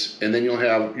rachis, and then you'll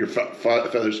have your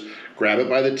feathers. Grab it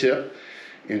by the tip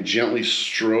and gently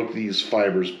stroke these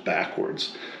fibers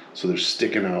backwards so they're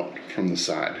sticking out from the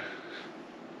side.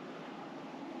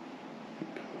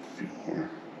 A few more.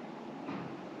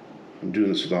 I'm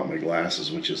doing this without my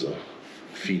glasses, which is a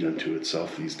feat unto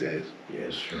itself these days.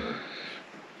 Yes, sir.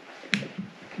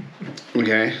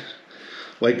 Okay.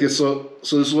 Like this, so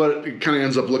this is what it kind of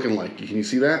ends up looking like. Can you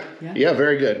see that? Yeah. Yeah,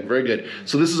 very good, very good.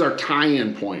 So this is our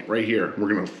tie-in point right here.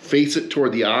 We're gonna face it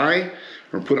toward the eye,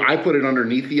 or I put it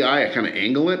underneath the eye. I kind of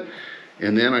angle it,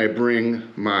 and then I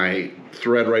bring my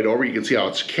thread right over. You can see how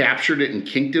it's captured it and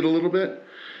kinked it a little bit.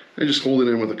 I just hold it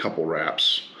in with a couple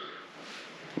wraps,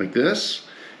 like this.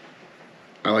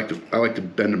 I like to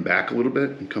bend them back a little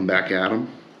bit and come back at them,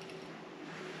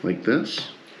 like this.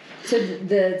 So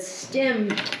the stem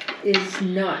is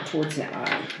not towards the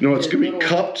eye. No, it's The going to be little-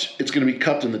 cupped. It's going to be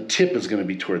cupped, and the tip is going to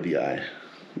be toward the eye.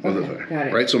 Okay, got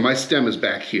it. Right. So my stem is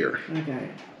back here. I got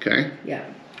it. Okay. Yeah.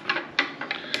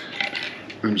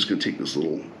 I'm just going to take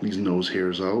these nose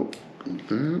hairs out, like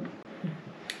that,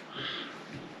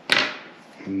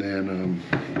 and then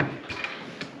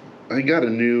I got a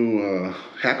new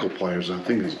hackle pliers. I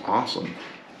think is awesome.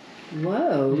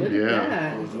 Whoa, look Yeah. at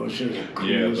that. Oh, those are the Yeah, the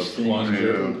coolest things.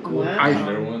 plunger. Wow.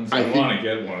 Plunger ones. I I think- want to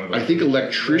get one of those. I think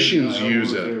electricians I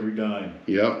use almost it. every dime.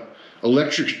 Yep.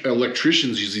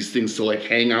 Electricians use these things to like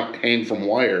hang from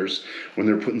wires when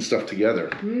they're putting stuff together.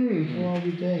 Well,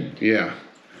 we did. Yeah.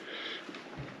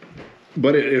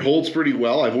 But it holds pretty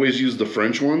well. I've always used the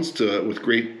French ones with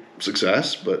great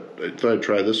success, but I thought I'd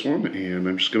try this one, and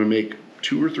I'm just gonna make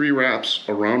 2 or 3 wraps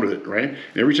around it, right? And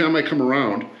every time I come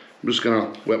around, I'm just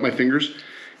gonna wet my fingers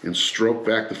and stroke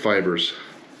back the fibers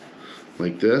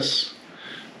like this.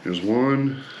 Here's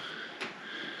 1.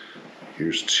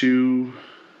 Here's 2.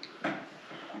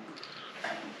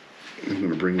 I'm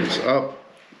gonna bring this up,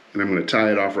 and I'm gonna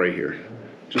tie it off right here,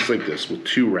 just like this, with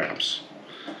 2 wraps.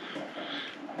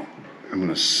 I'm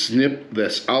gonna snip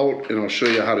this out, and I'll show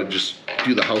you how to just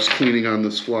do the house cleaning on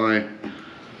this fly.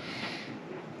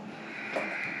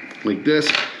 Like this.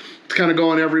 It's kind of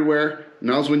going everywhere.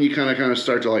 Now's when you kind of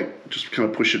start to like just kind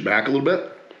of push it back a little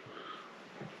bit.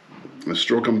 I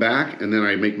stroke them back, and then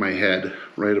I make my head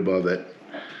right above it.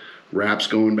 Wraps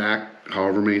going back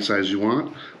however many sizes you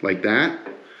want, like that.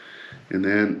 And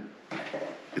then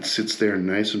it sits there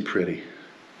nice and pretty.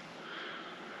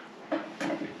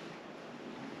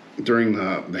 During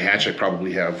the hatch, I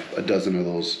probably have a dozen of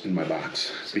those in my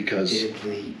box because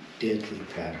Deadly, deadly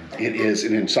pattern. it is,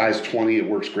 and in size 20, it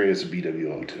works great as a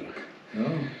BWO too.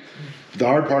 Oh, The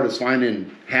hard part is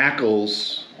finding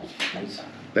hackles that's,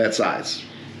 that size.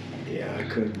 yeah, I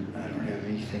couldn't. I don't have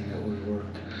anything that would work.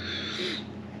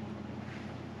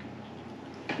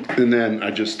 And then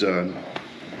I'm just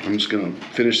gonna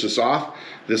finish this off.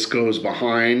 This goes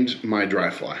behind my dry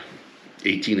fly,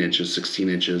 18 inches, 16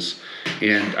 inches.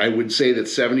 And I would say that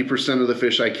 70% of the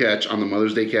fish I catch on the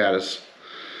Mother's Day Caddis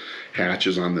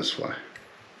hatches on this fly.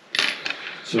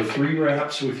 So 3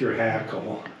 wraps with your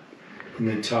hackle, and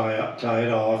then tie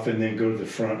it off, and then go to the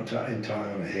front and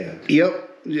tie on the head. Yep.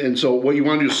 And so what you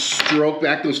want to do is stroke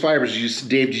back those fibers.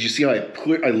 Dave, did you see how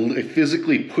I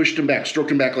physically pushed them back, stroked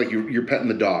them back like you're petting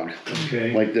the dog,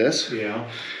 Okay. like this? Yeah.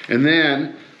 And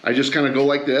then I just kind of go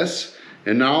like this,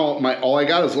 and now all I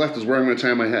got is left is where I'm going to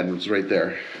tie my head, and it's right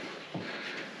there.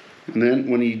 And then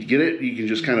when you get it, you can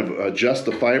just kind of adjust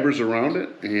the fibers around it,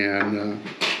 and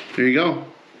there you go.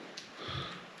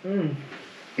 And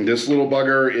this little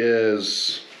bugger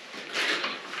is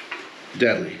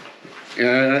deadly. And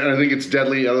I think it's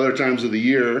deadly at other times of the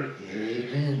year,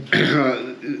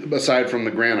 Amen. aside from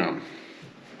the granum.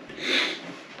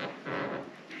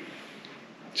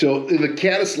 So in the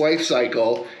caddis life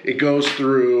cycle, it goes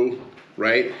through,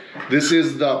 right? This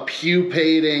is the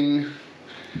pupating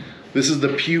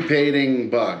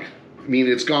bug. I mean,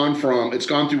 it's gone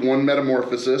through one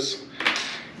metamorphosis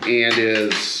and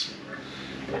is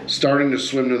starting to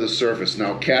swim to the surface.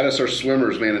 Now, caddis are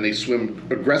swimmers, man, and they swim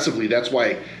aggressively. That's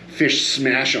why fish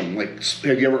smash them. Like,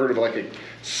 have you ever heard of like a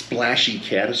splashy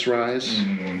caddis rise?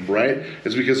 Mm-hmm. Right?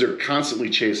 It's because they're constantly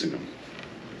chasing them.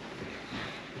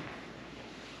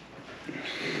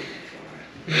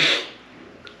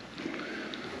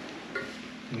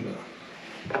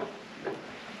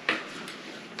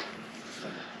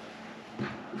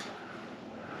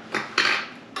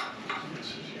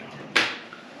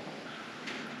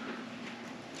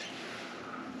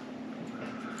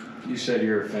 You said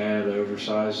you're a fan of the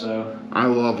oversized though? I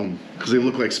love them because they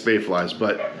look like spay flies,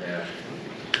 but Yeah.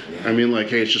 I mean, like,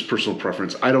 hey, it's just personal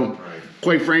preference. I don't,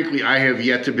 quite frankly, I have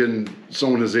yet to been,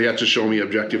 someone has yet to show me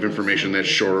objective information that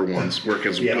shorter ones work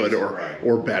as Yes, good right.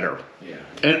 or better. Yeah.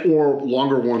 And, or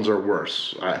longer ones are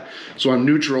worse. So I'm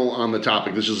neutral on the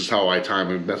topic. This is just how I time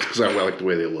them. That's because I like the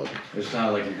way they look. It's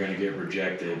not like you're gonna get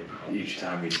rejected each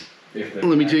time if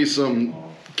Let me tell you something.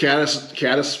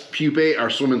 Caddis pupae are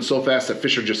swimming so fast that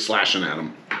fish are just slashing at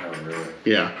them. Oh, really?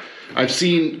 Yeah, I've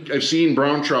seen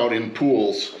brown trout in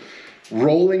pools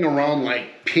rolling around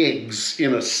like pigs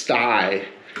in a sty,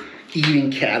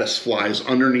 eating caddis flies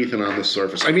underneath and on the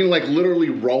surface. I mean, like literally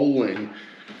rolling.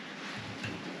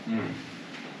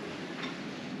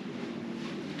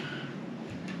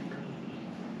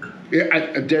 Yeah,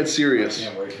 I'm dead serious.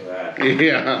 Can't wait for that.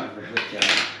 Yeah.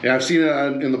 Yeah, I've seen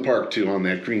it in the park too on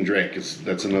that green drake.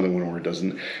 That's another one where it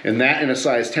doesn't. And that in a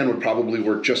size 10 would probably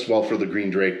work just well for the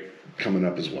green drake coming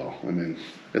up as well. I mean,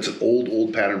 it's an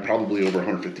old pattern, probably over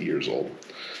 150 years old.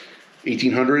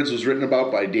 1800s was written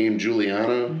about by Dame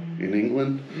Juliana in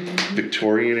England.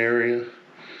 Victorian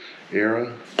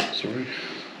era. Sorry.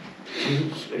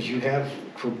 Do you have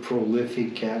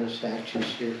prolific caddis hatches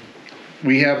here?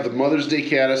 We have the Mother's Day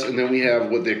caddis, and then we have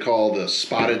what they call the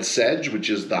spotted sedge, which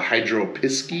is the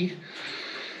hydropisci.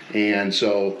 And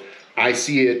so I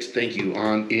see it, thank you,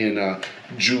 in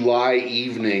July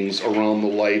evenings around the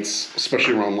lights,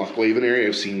 especially around Loch Laven area.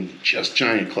 I've seen just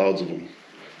giant clouds of them.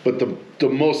 But the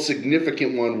most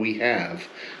significant one we have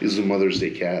is the Mother's Day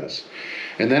caddis.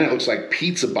 And then it looks like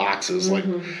pizza boxes, like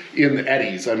in the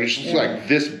eddies. I mean, it looks like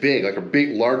this big, like a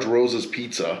big, large Rose's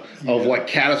pizza of like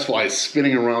caddis flies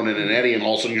spinning around in an eddy, and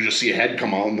all of a sudden you just see a head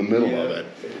come out in the middle of it.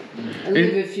 I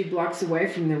live a few blocks away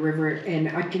from the river, and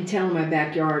I can tell in my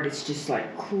backyard it's just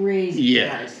like crazy.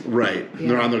 Yeah, guys. right. Yeah.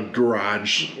 They're on the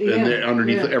garage, Yeah, and they're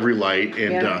underneath yeah. every light,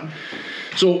 and Yeah.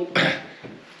 so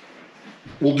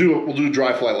we'll do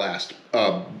dry fly last.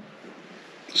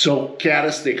 So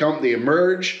caddis, they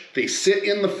emerge, they sit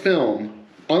in the film,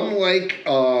 unlike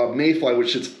mayfly,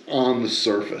 which sits on the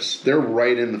surface. They're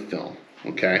right in the film,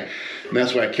 okay? And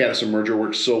that's why a caddis emerger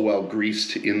works so well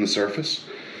greased in the surface.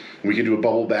 We can do a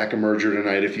bubble back emerger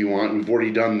tonight if you want. We've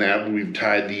already done that. We've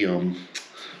tied the,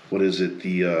 what is it,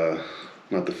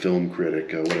 not the film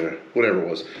critic, whatever it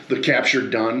was. The capture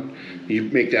done. You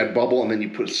make that bubble, and then you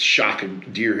put a shock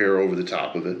of deer hair over the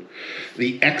top of it.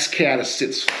 The X caddis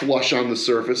sits flush on the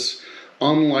surface,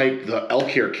 unlike the elk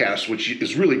hair caddis, which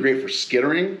is really great for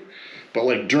skittering. But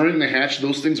like during the hatch,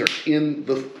 those things are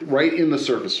right in the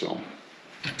surface film.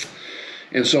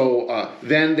 And so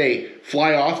then they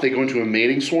fly off. They go into a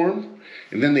mating swarm.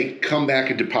 And then they come back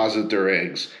and deposit their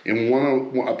eggs. And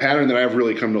a pattern that I've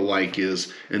really come to like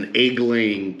is an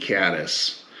egg-laying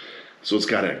caddis. So it's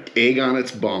got an egg on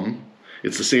its bum.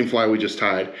 It's the same fly we just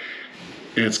tied.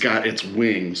 And it's got its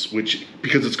wings, which,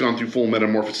 because it's gone through full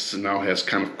metamorphosis, it now has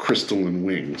kind of crystalline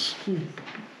wings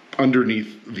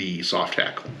underneath the soft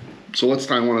hackle. So let's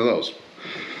tie one of those.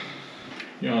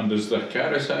 Jan, does the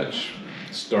caddis hatch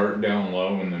start down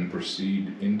low and then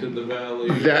proceed into the valley?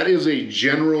 That is a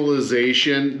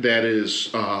generalization that is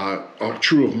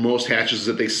true of most hatches,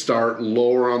 that they start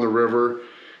lower on the river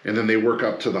and then they work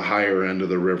up to the higher end of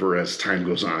the river as time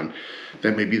goes on.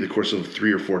 That may be the course of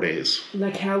 3 or 4 days.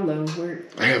 Like how low? Where?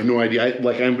 I have no idea.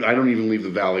 I don't even leave the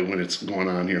valley when it's going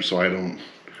on here, so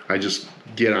I just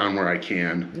get on where I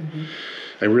can.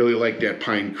 I really like that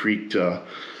Pine Creek to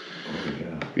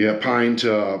Pine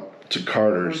to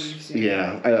Carter's.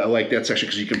 Yeah, I like that section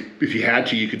because if you had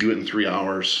to, you could do it in 3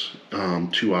 hours,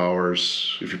 2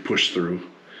 hours if you push through,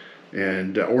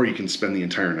 and or you can spend the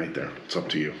entire night there. It's up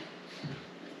to you.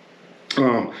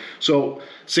 So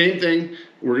same thing.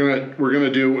 We're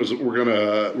gonna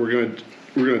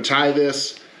tie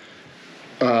this.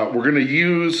 We're gonna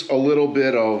use a little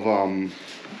bit of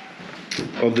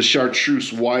the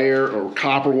chartreuse wire or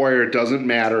copper wire. It doesn't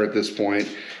matter at this point.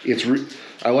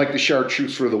 I like the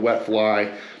chartreuse for the wet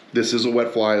fly. This is a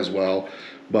wet fly as well,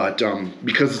 but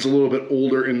because it's a little bit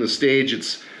older in the stage,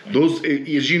 it's those.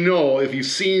 As you know, if you've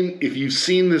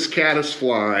seen this caddis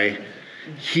fly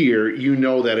here, you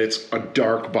know that it's a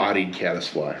dark-bodied caddis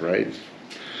fly, right?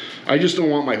 I just don't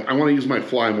want I want to use my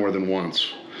fly more than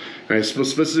once. And I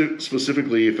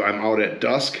specifically if I'm out at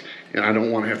dusk and I don't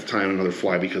want to have to tie on another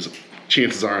fly because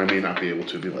chances are I may not be able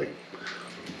to be like,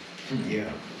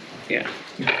 Yeah. yeah.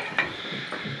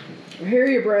 I hear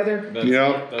you, brother. That's,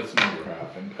 Yeah. that's never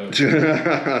happened.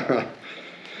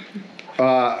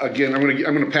 Again,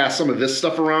 I'm gonna pass some of this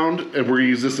stuff around, and we're gonna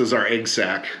use this as our egg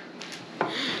sac.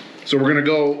 So we're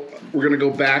gonna go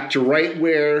back to right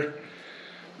where.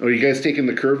 Are you guys taking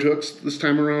the curved hooks this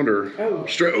time around, or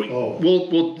straight? Oh.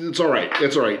 Well, it's all right.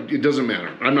 It's all right. It doesn't matter.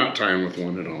 I'm not tying with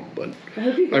one at all, but I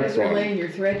hope you guys are brought laying your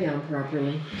thread down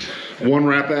properly. one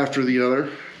wrap after the other.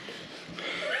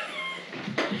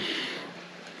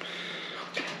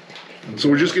 So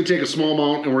we're just gonna take a small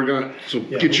amount, and we're gonna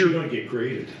Yeah, get you're your gonna get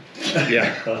graded.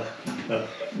 yeah.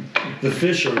 The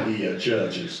fish are the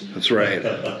judges. That's right.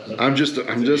 I'm just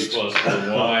Plus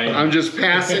the wine. I'm just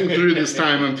passing through this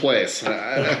time and place.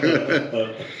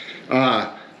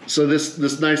 So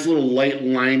this nice little light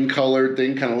lime colored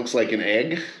thing kind of looks like an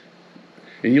egg.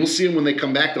 And you'll see them when they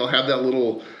come back, they'll have that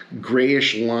little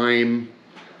grayish lime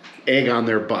egg on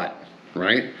their butt,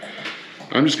 right?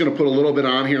 I'm just gonna put a little bit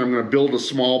on here. I'm gonna build a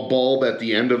small bulb at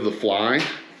the end of the fly,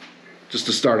 just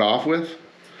to start off with.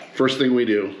 First thing we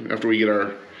do after we get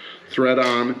our thread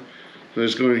on, I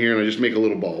just go in here and I just make a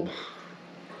little bulb.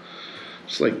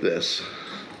 Just like this.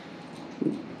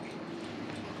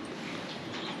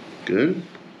 Good.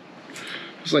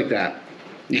 Just like that.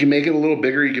 You can make it a little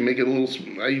bigger, you can make it a little,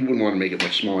 you wouldn't want to make it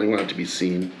much smaller, you want it to be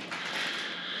seen.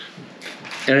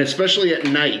 And especially at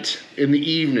night, in the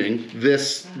evening,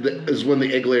 this is when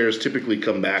the egg layers typically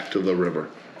come back to the river.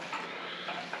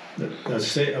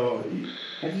 Say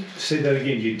that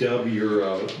again. You dub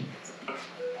your.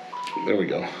 There we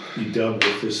go. You dub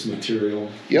with this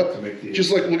material. Yep. To make the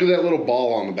Just like, look at that little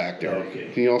ball on the back there.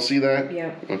 Okay. Can you all see that?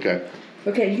 Yeah. Okay.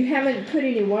 Okay, you haven't put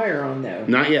any wire on though.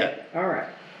 Not yet. All right.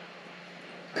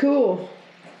 Cool.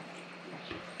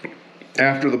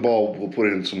 After the bulb, we'll put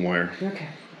in some wire. Okay.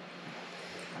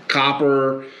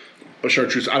 Copper, a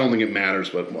chartreuse, I don't think it matters,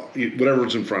 but well,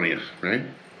 whatever's in front of you, right?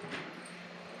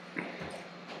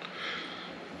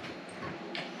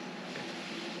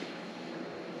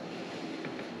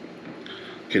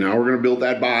 Okay, now we're gonna build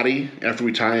that body. After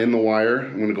we tie in the wire,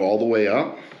 I'm gonna go all the way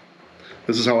up.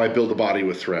 This is how I build the body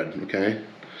with thread, okay?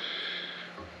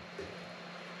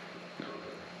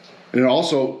 And it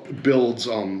also builds,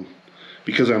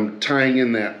 because I'm tying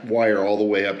in that wire all the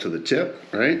way up to the tip,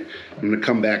 right? I'm gonna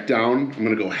come back down, I'm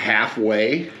gonna go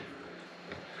halfway.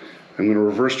 I'm gonna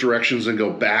reverse directions and go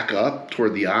back up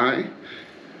toward the eye.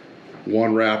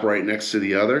 One wrap right next to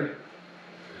the other.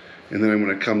 And then I'm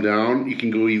gonna come down. You can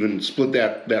go even split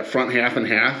that front half in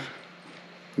half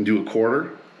and do a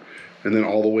quarter. And then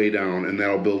all the way down, and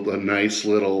that'll build a nice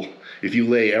little, if you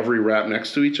lay every wrap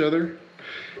next to each other,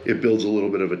 it builds a little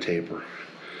bit of a taper.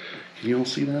 Can you all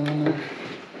see that on there?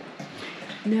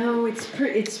 No, it's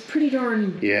pretty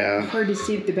darn Yeah. hard to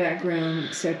see with the background,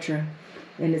 etc.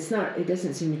 And it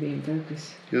doesn't seem to be in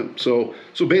focus. Yep. So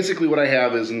basically what I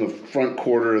have is in the front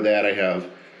quarter of that I have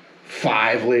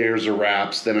 5 layers of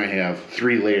wraps, then I have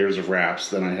 3 layers of wraps,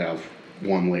 then I have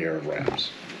 1 layer of wraps.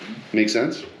 Make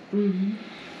sense? Mm-hmm.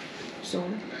 So.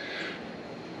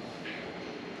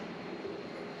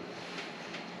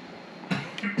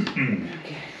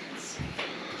 Okay. Let's see.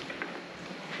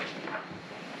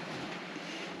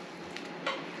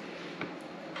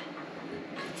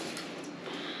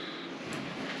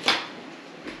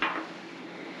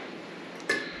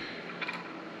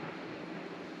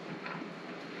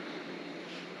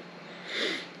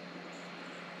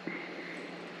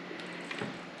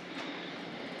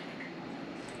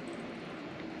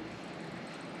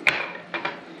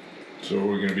 So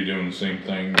we're going to be doing the same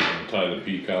thing, and tie the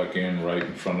peacock in right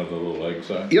in front of the little egg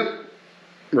sac? Yep.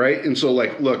 Right? And so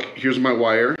like, look, here's my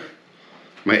wire,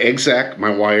 my egg sac, my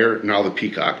wire, now the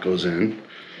peacock goes in.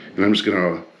 And I'm just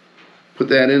gonna put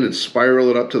that in and spiral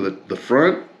it up to the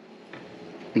front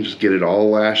and just get it all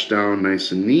lashed down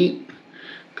nice and neat.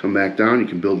 Come back down, you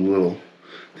can build a little,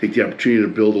 take the opportunity to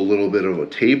build a little bit of a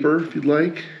taper if you'd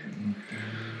like,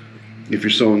 if you're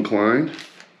so inclined.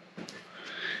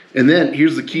 And then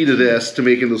here's the key to this, to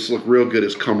making this look real good,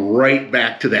 is come right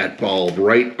back to that bulb,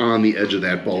 right on the edge of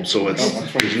that bulb, so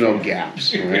there's no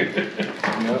gaps, right?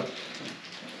 Yep.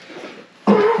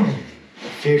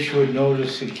 Fish would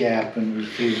notice a gap and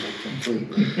refuse it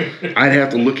completely. I'd have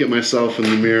to look at myself in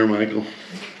the mirror, Michael.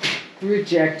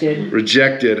 Rejected.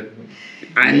 Rejected.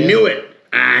 I knew it.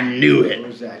 I knew it.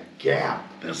 There's that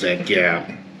gap. There's that gap.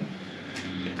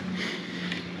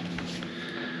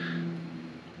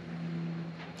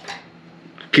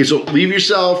 Okay, so leave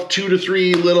yourself 2 to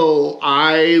 3 little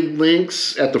eye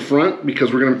links at the front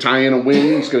because we're going to tie in a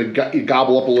wing. It's going to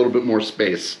gobble up a little bit more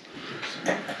space.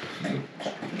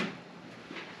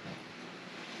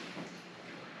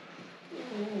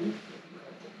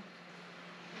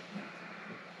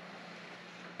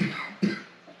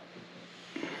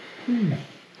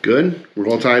 Good? We're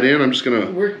all tied in? I'm just going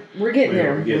to... We're getting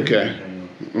there. Okay.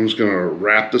 I'm just going to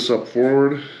wrap this up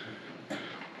forward.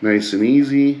 Nice and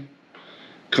easy.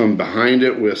 Come behind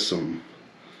it with some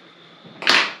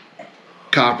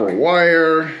copper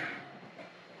wire.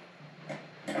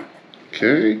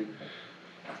 Okay.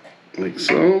 Like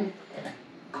so.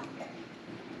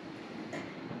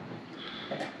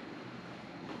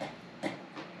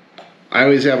 I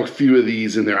always have a few of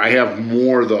these in there. I have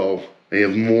more though. I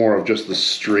have more of just the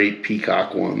straight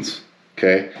peacock ones.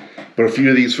 Okay. But a few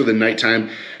of these for the nighttime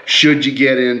should you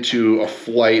get into a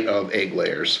flight of egg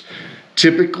layers.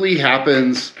 Typically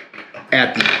happens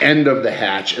at the end of the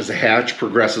hatch as the hatch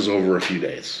progresses over a few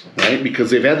days, right? Because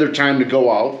they've had their time to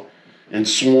go out and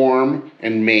swarm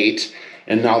and mate,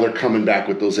 and now they're coming back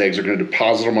with those eggs. They're going to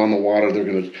deposit them on the water. They're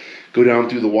going to go down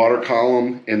through the water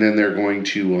column, and then they're going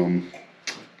to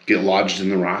get lodged in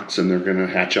the rocks, and they're going to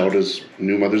hatch out as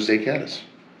new Mother's Day caddis.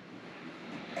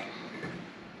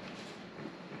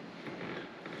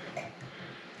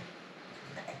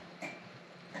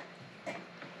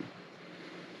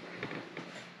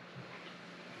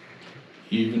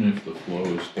 Even if the flow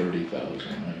is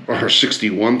 30,000, right? Or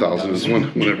 61,000 is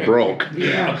when it broke.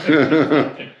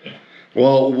 Yeah.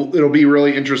 Well, it'll be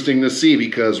really interesting to see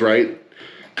because, right,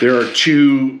 there are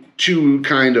two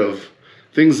kind of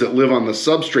things that live on the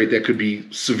substrate that could be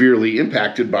severely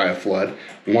impacted by a flood.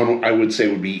 One I would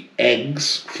say would be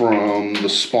eggs from the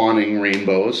spawning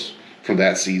rainbows from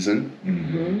that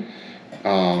season.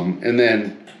 Mm-hmm. And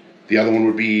then the other one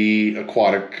would be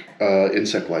aquatic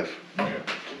insect life.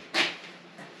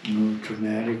 No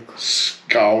dramatic.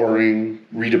 Scouring,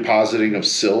 redepositing of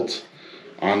silt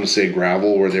onto, say,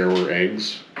 gravel where there were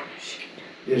eggs.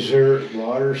 Is there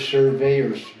water survey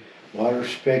or water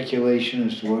speculation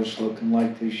as to what it's looking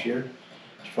like this year,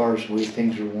 as far as the way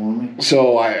things are warming?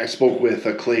 So I spoke with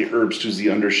Clay Herbst, who's the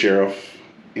undersheriff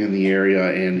in the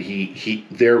area, and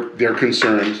they're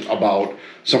concerned about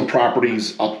some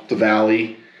properties up the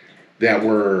valley that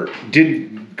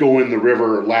didn't go in the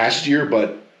river last year,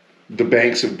 but the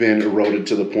banks have been eroded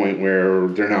to the point where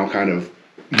they're now kind of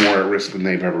more at risk than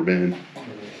they've ever been.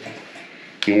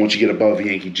 You know, once you get above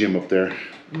Yankee Jim up there.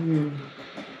 Mm.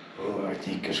 Oh, I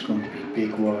think it's going to be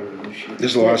big water this year.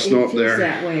 There's a lot of snow up It there. feels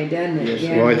that way, doesn't it? Yes.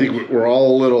 Yeah. Well, I think we're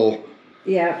all a little...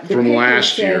 Yeah, the from paper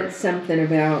last said year. something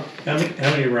about How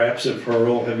many wraps of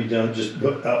pearl have you done just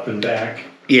up and back?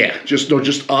 Yeah, just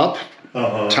up,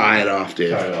 Uh-huh. tie it off,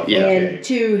 Dave. Tie it off. Yeah. Okay. and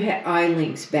 2 eye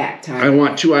links back tied. I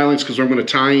want 2 islands because I'm going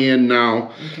to tie in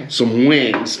now Okay. some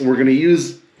wings. We're going to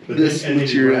use But this then, and then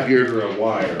you material wrap here. your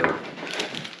wire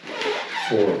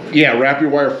forward. Yeah, wrap your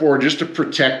wire forward just to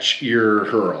protect your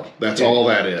hurl. That's all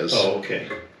that is. Oh, okay.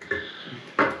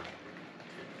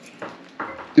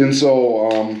 And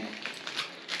so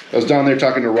I was down there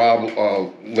talking to Rob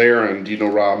Laren. Do you know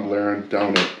Rob Laren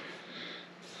down at?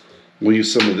 We'll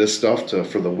use some of this stuff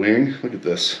for the wing. Look at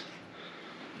this.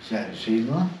 Is that a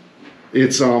Zebra?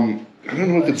 It's I don't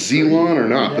know if it's Zelon or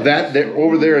not, but that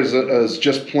over there is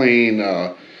just plain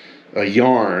a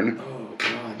yarn. Oh,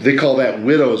 God. They call that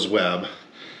widow's web.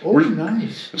 Oh,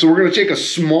 nice. So we're going to take a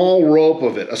small rope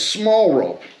of it, a small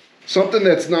rope, something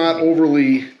that's not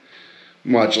overly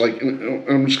much. Like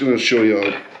I'm just going to show you.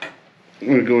 I'm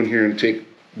going to go in here and take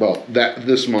about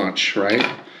this much, right?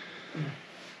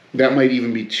 That might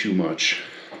even be too much.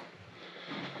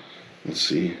 Let's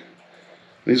see.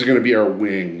 These are going to be our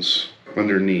wings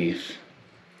underneath.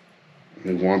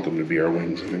 We want them to be our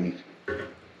wings underneath.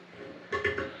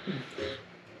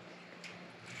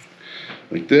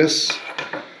 Like this.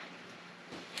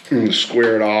 I'm going to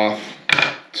square it off.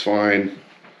 It's fine.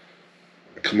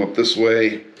 Come up this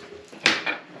way.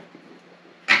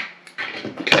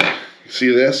 Okay.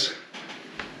 See this?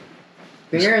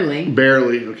 Barely.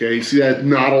 Barely. Okay. You see that?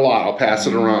 Not a lot. I'll pass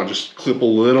it around. Just clip a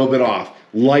little bit off.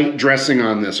 Light dressing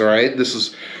on this, all right? This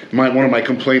is one of my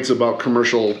complaints about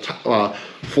commercial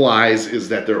flies is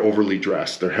that they're overly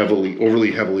dressed. They're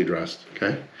overly heavily dressed,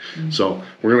 okay? Mm-hmm. So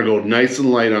we're going to go nice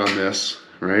and light on this,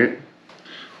 right?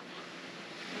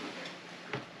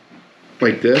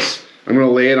 Like this. I'm going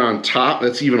to lay it on top.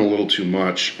 That's even a little too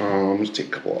much. Let's take a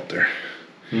couple out there.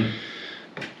 I'm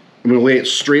going to lay it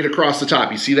straight across the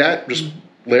top. You see that? Just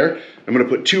layer. I'm going to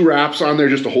put 2 wraps on there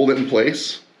just to hold it in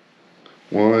place.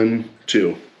 1,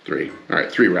 2, 3. All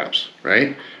right, 3 wraps,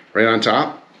 right? Right on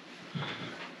top.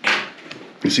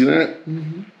 You see that?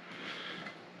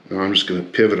 Now I'm just going to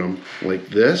pivot them like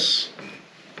this.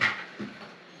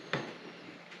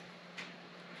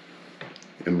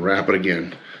 And wrap it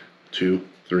again. 2,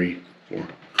 3, 4.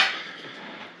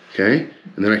 Okay?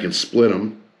 And then I can split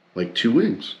them like 2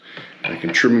 wings. I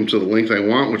can trim them to the length I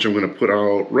want, which I'm going to put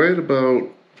out right about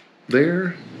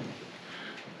there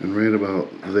and right about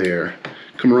there.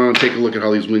 Come around and take a look at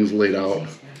how these wings laid out.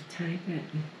 Tiny bit.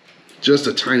 Just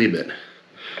a tiny bit.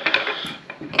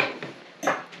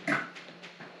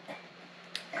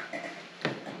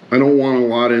 I don't want a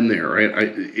lot in there, right?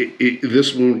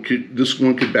 This one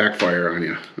could backfire on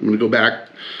you. I'm going to go back.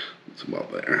 It's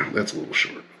about there. That's a little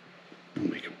short. We'll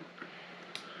make it work.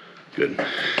 Good.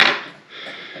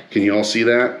 Can you all see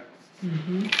that?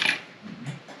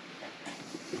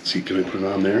 Let's see. Can I put it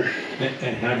on there?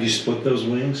 And how do you split those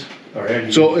wings? Or how do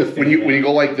you So when you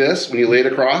go like this, when you lay it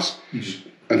across, you just,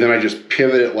 and then I just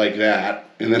pivot it like that,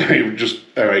 and then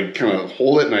I kind of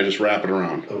hold it and I just wrap it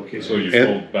around. okay. So you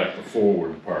And- fold back the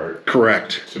forward part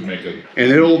Correct. to make it.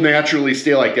 And it'll naturally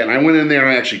stay like that. And I went in there and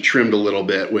I actually trimmed a little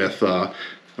bit with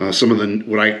some of the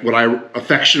what I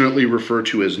affectionately refer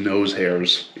to as nose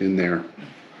hairs in there.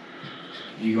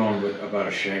 You going with about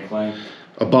a shank length?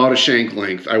 About a shank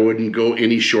length. I wouldn't go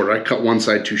any shorter. I cut one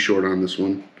side too short on this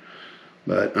one,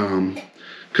 but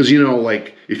because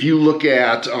like if you look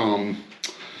at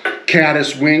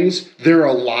caddis wings, they're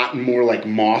a lot more like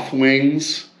moth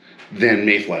wings than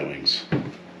mayfly wings.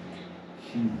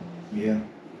 Yeah.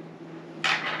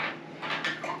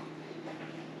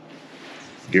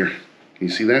 Here, can you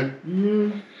see that?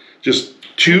 Just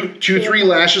two, 3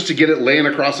 lashes to get it laying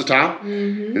across the top,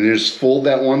 and then just fold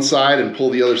that one side and pull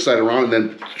the other side around, and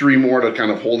then 3 more to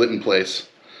kind of hold it in place.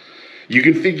 You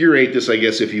can figure 8 this, I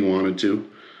guess, if you wanted to.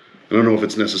 I don't know if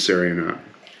it's necessary or not.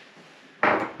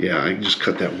 Yeah, I just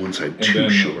cut that one side too then the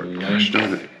short. Gosh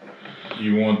darn it.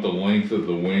 You want the length of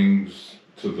the wings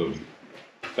to the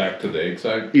back to the egg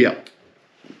side? Yeah.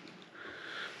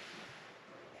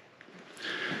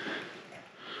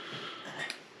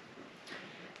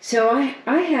 So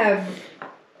I have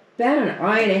about an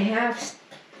eye and a half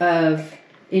of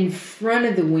in front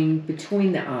of the wing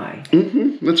between the eye.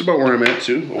 That's about where I'm at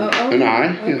too. Oh, okay, An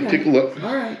eye. Yeah, okay. take a look.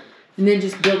 All right. And then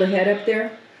just build a head up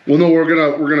there. Well, no, we're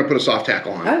gonna put a soft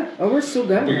tackle on. Oh, we're still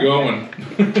going. We're going.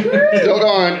 Still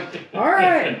going. All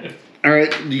right. All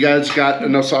right, you guys got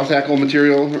enough soft tackle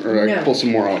material, or I No. can pull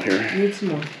some more out here. Need some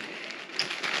more.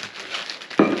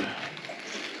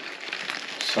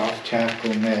 Soft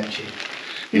tackle magic.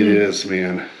 It is,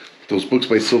 man. Those books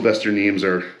by Sylvester Neames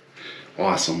are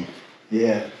awesome.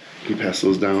 Yeah. Can you pass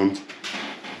those down?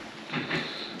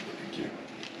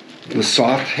 The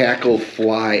Soft Tackle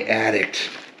Fly Addict.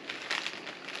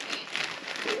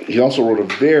 He also wrote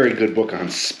a very good book on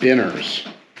spinners.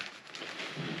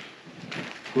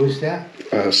 Who's that?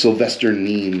 Sylvester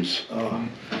Neames. Oh,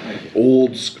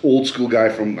 Old school guy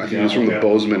from, I think he's from the Yeah.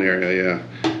 Bozeman area,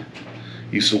 yeah.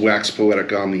 Used to wax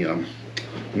poetic on the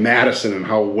Madison and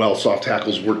how well soft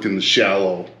tackles worked in the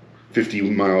shallow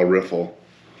 50-mile riffle.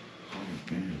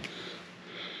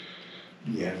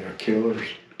 yeah, they're killers.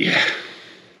 Yeah.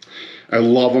 I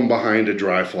love them behind a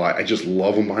dry fly. I just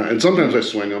love them behind. And sometimes I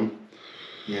swing them.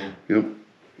 Yeah. Yep.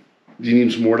 Do you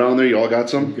need some more down there? You all got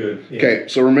some? Good. Yeah. Okay,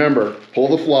 so remember, pull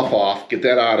the fluff off, get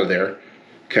that out of there.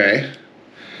 Okay?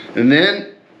 And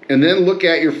then look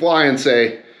at your fly and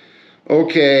say,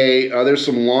 okay, there's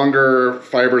some longer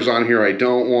fibers on here I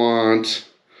don't want.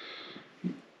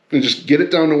 And just get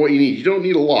it down to what you need. You don't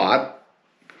need a lot,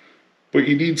 but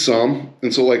you need some.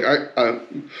 And so like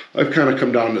I've kind of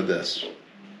come down to this.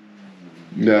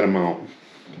 That amount.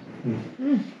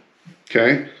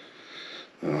 Okay?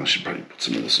 I should probably put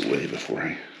some of this away before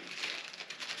I...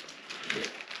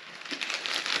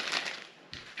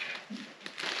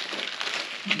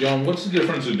 John, what's the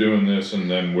difference of doing this and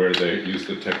then where they use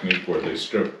the technique where they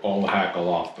strip all the hackle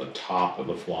off the top of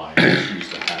the fly and just use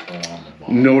the hackle on the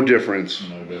bottom? No difference.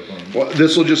 No difference. Well,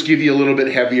 this will just give you a little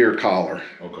bit heavier collar,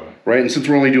 Okay. right? And since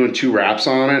we're only doing 2 wraps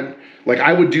on it, like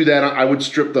I would do that. I would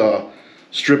strip the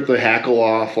hackle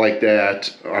off like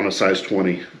that on a size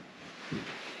 20.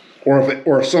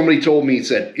 Or if somebody told me,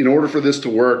 said, in order for this to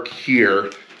work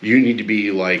here, you need to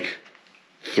be like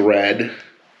thread,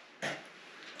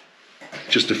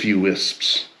 just a few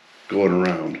wisps going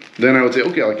around. Then I would say,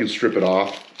 okay, I can strip it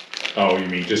off. Oh, you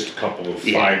mean just a couple of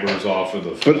Yeah. fibers off of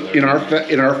the... But in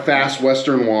our fast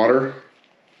western water,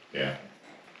 Yeah.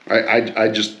 I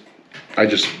just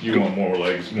You want more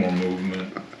legs, more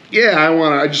movement. yeah,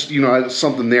 I just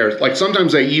something there. Like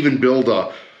sometimes I even build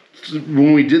a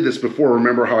when we did this before,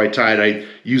 remember how I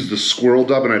used the squirrel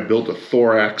dub and I built a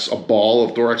ball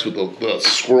of thorax with the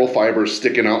squirrel fibers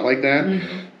sticking out like that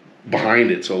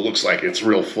behind it, so it looks like it's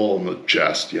real full in the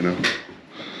chest, you know.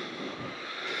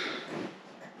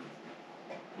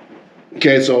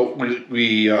 Okay, so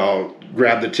we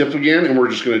grab the tip again, and we're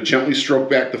just going to gently stroke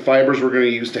back the fibers we're going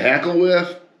to use to hackle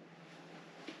with.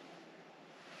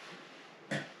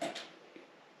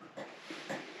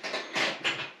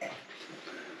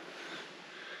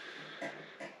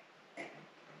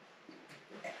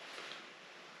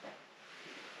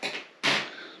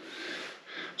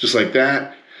 Just like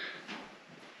that.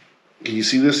 Can you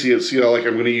see this? See how like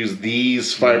I'm going to use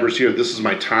these fibers here. This is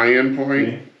my tie-in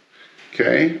point.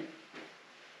 Okay.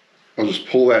 I'll just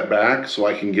pull that back so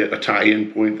I can get a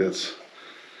tie-in point that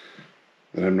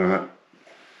I'm not.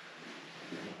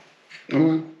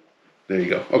 Oh, there you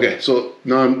go. Okay, so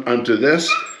now I'm onto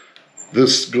this.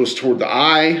 This goes toward the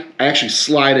eye. I actually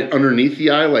slide it underneath the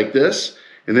eye like this,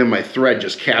 and then my thread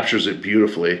just captures it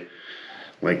beautifully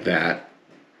like that.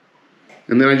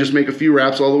 And then I just make a few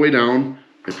wraps all the way down.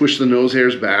 I push the nose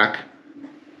hairs back.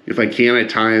 If I can, I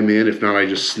tie them in. If not, I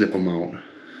just snip them out.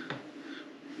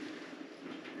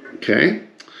 Okay.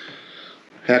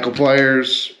 Hackle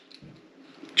pliers,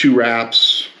 2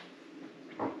 wraps.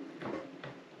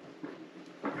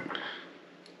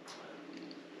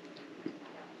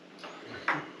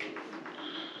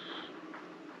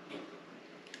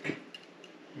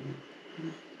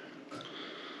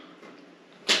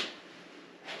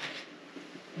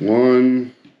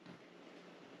 One.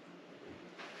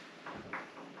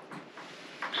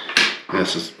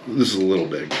 This is a little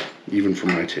big, even for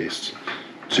my taste.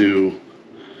 2.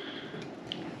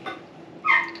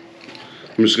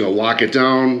 I'm just going to lock it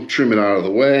down, trim it out of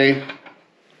the way.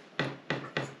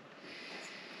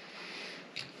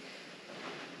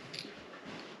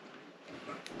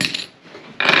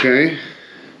 Okay.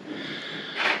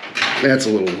 That's a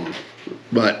little long.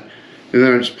 And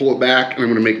then I just pull it back, and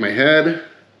I'm going to make my head.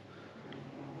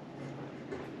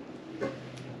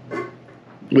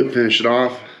 Finish it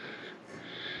off.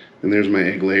 And there's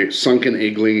my sunken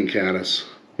egg-laying caddis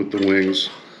with the wings.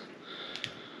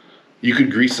 You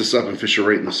could grease this up and fish it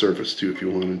right in the surface too if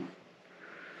you wanted.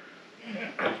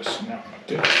 I just snapped my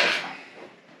tip off.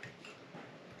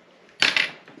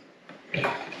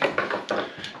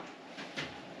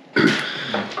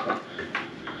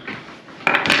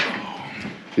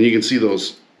 And you can see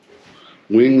those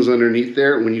wings underneath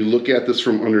there. When you look at this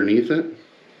from underneath it,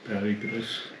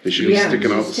 they should be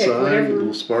sticking out the side, a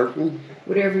little sparkle.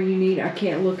 Whatever you need, I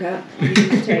can't look up. You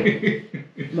just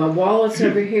take my wallet's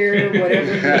over here,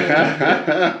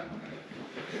 whatever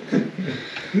you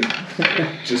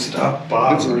need. Just stop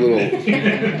bothering. That's a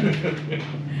little.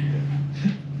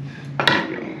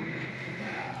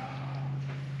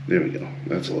 There we go.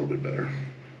 That's a little bit better.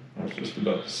 I was just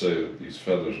about to say that these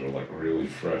feathers are like really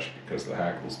fresh because the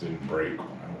hackles didn't break when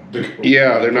I went to go.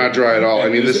 Yeah, they're not dry at all. I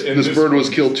mean, this bird was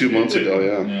killed 2 months ago,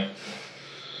 yeah.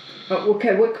 Oh,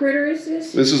 okay, what critter is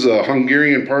this? This is a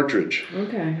Hungarian partridge.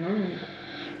 Okay, all right.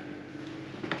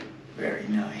 Very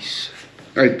nice.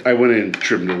 I went in and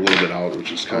trimmed it a little bit out,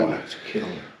 which is kind That's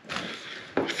killer.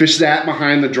 of... Fish that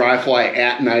behind the dry fly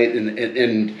at night.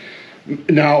 And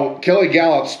now, Kelly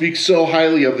Gallup speaks so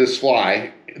highly of this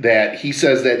fly that he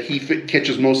says that he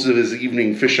catches most of his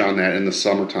evening fish on that in the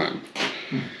summertime.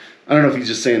 I don't know if he's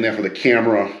just saying that for the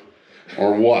camera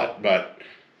or what, but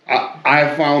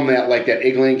I found that like that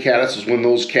egg-laying caddis is when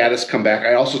those caddis come back.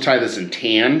 I also tie this in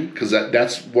tan because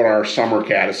that's what our summer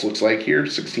caddis looks like here,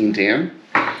 16 tan.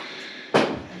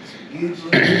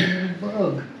 Beautiful little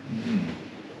bug.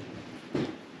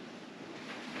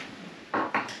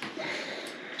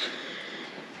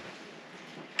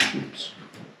 Oops.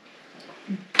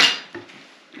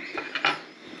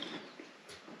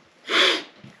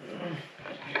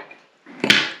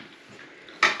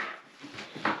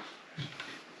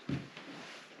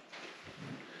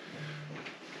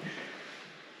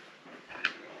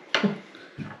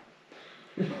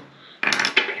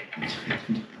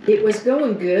 It was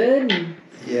going good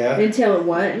Yeah. until it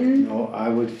wasn't. No, I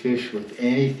would fish with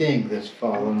anything that's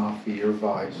fallen off of your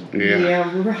vise.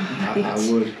 Yeah. Right.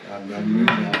 I would. I mean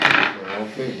that.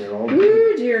 They're all Ooh,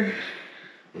 good. dear.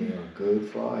 They are good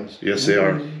flies. Yes, they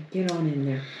are. Get on in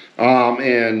there.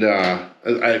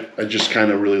 I just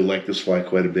kind of really like this fly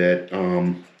quite a bit.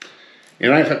 And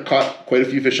I've caught quite a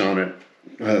few fish on it,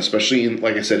 especially in,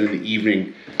 like I said, in the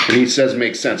evening. And he says it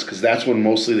makes sense because that's when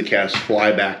mostly the cats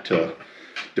fly back to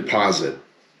deposit.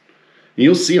 And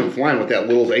you'll see them flying with that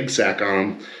little egg sac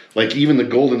on them. Like even the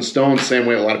golden stone, same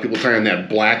way a lot of people tie on that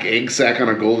black egg sac on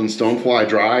a golden stone fly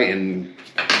dry, and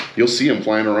You'll see them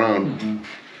flying around.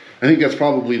 I think that's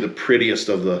probably the prettiest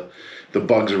of the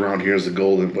bugs around here is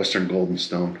the western golden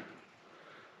stone.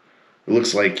 It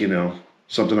looks like, you know,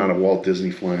 something out of Walt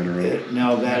Disney flying around.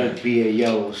 Now that'd be a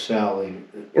yellow Sally.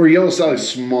 Or yellow Sally's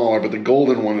smaller, but the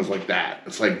golden one is like that.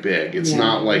 It's like big. It's Yeah,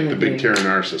 not like the really big big.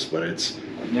 Pteronarcis, but it's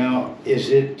Now, is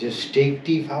it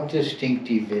distinctive? How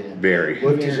distinctive is it? very.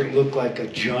 What does it look like? A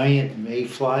giant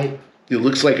mayfly? It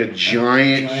looks like a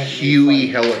giant Giant Huey mayfly.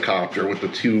 helicopter with the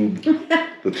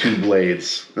two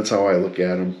blades. That's how I look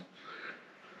at them.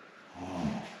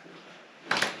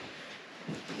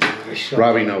 I saw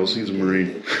Robbie that. knows, he's a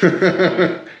Marine.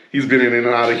 He's been in and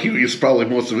out of Huey's probably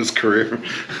most of his career.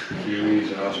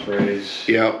 Kiwis, ospreys.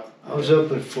 Yep, I was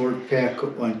up at Fort Peck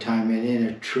at one time, and in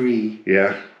a tree,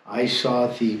 yeah. I saw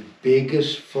the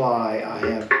biggest fly I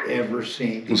have ever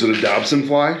seen. Was it a Dobson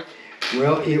fly?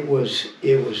 Well, it was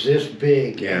this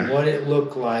big, and Yeah. what it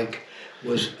looked like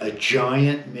was a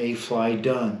giant mayfly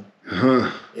dun.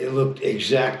 Huh. It looked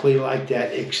exactly like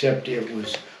that, except it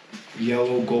was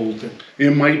yellow golden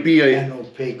It might be a, and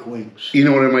opaque wings. you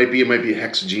know what it might be? It might be a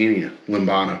Hexagenia,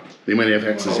 limbana. They might have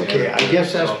hexes. Okay, I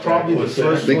guess that's probably the What's that?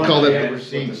 first They one call I've it- ever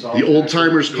seen. The old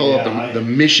timers call Yeah, it the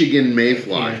Michigan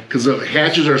mayfly because the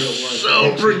hatches are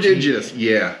so prodigious.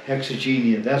 Yeah,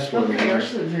 Hexagenia, that's what Okay, it ours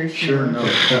was. look very Sure similar.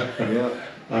 enough. Yeah.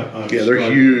 I'm yeah, they're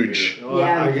struggling huge. here. No,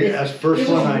 Yeah, that's the first it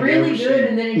one was I've really ever good, and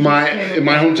seen. then it just came In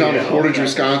my apart. hometown of Yeah. Portage,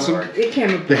 Wisconsin, It came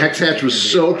apart. the hex hatch was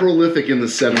so prolific in the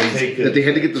 70s Take that they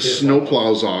had to get the tip snow off.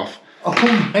 plows off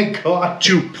Oh my God.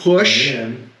 to push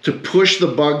And to push the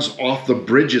bugs off the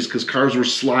bridges because cars were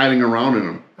sliding around in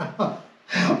them.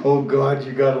 Oh God,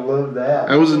 you gotta love that.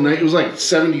 I was it was like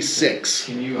 76.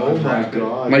 Can you Oh my unwrap it?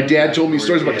 God. My dad told me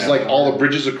stories about because like all the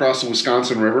bridges across the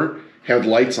Wisconsin River had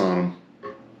lights on them,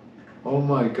 Oh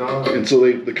my God. and so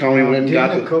the county went and Didn't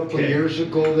got a the. couple of years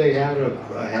ago they had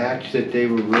a hatch that they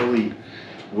were really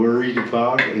worried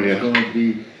about. It was Yeah. gonna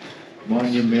be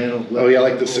monumental. Oh yeah,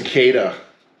 like the cicada.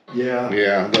 Yeah.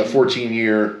 Yeah, the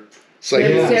 14-year Yeah,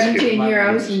 Yeah. 17 year,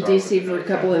 I was in DC for a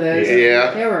couple of those.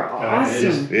 Yeah. They were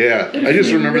awesome. Yeah, It was I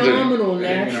just remember the phenomenal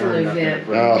natural event.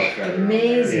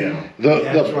 Amazing. the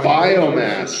That's right.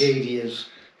 biomass. Cicadas.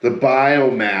 The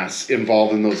biomass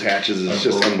involved in those hatches is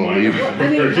just unbelievable. I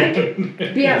mean, I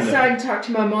could be outside and talk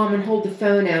to my mom and hold the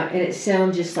phone out, and it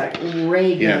sounds just like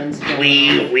ray Yeah. guns going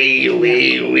Wee wee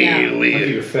wee wee Yeah. I need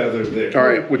wee. a feather there. All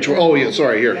right, which one? Oh yeah,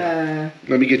 sorry. on. Here,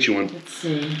 let me get you one. Let's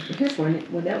see. Here's one.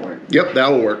 Would that work? Yep,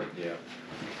 that'll work. Yeah.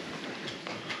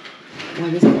 Well,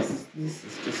 this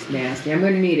is just nasty. I'm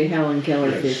going to need a Helen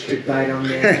Keller fish to bite on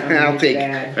this. I mean, I'll it's take.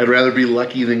 bad. I'd rather be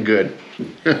lucky than good.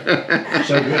 So go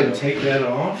ahead and take that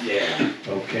off? Yeah.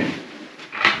 Okay.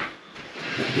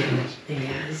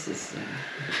 Yeah, this is.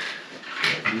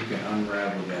 You can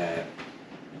unravel that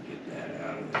and get that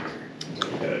out of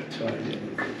there. Got it tied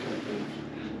in.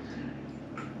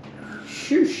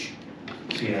 Shoosh.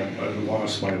 See, I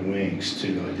lost my wings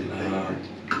too. I did that.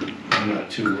 I'm not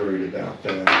too worried about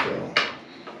that though.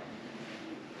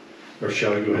 Or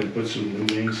shall I go ahead and put some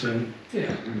new wings in?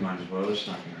 Yeah, we might as well. It's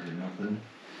not gonna hurt nothing.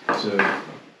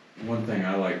 So, one thing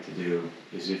I like to do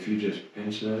is if you just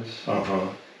pinch this Uh-huh.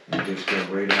 and just go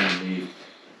right underneath,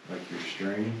 like your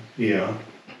string. Yeah.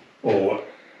 Oh,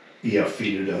 yeah,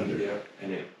 feed it under. Yep.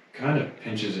 And it kind of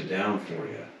pinches it down for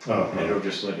you. And Uh-huh. it'll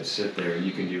just let it sit there.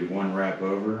 You can do one wrap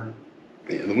over,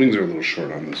 Yeah, the wings are a little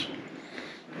short on this one.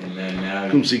 and then now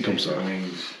Come you see, take come the saw.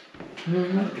 wings.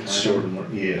 Mhm. It's sort of,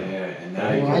 Yeah, yeah. and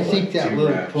now you Well, I can think put that two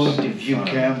little wraps point of in view front.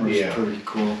 camera is Yeah. pretty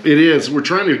cool. It is. We're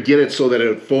trying to get it so that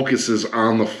it focuses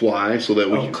on the fly, so that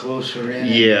we Oh, can. closer in.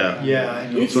 Yeah. Yeah,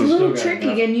 I know. It's So a it's little still got tricky,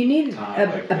 enough and you need time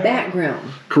like a that. background.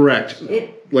 Correct.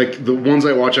 It Like the ones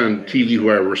I watch on TV, who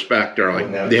I respect, are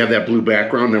like they have that blue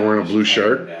background. They're wearing a blue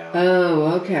shirt.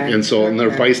 Oh, okay. And so, and their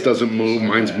Okay. Vise doesn't move.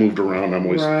 Mine's moved around. I'm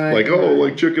always Right, like, oh, right.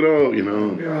 like check it out, you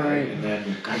know. Right. And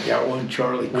then I got one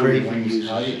Charlie Craven uses.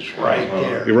 It's right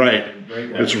there. You're right.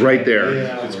 It's right there.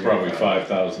 Yeah. It's probably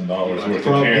 $5,000 worth of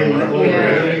Probably. camera. Oh, Yeah.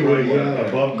 anyway, yeah.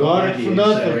 Above Got it body for is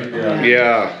nothing. Yeah.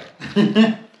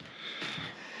 Yeah.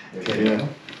 Yeah.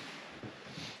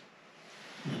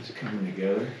 it's coming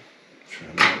together.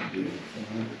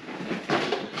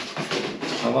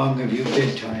 How long have you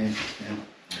been tying?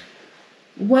 Yeah.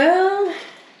 Well,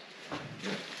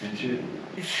 Pinch it.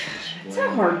 it's a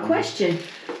hard question.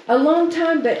 A long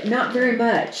time, but not very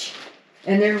much.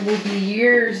 And there will be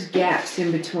years gaps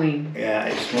in between. Yeah,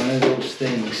 it's one of those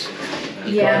things.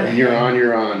 Yeah. And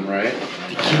you're on, right?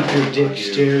 Keep your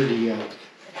dexterity up.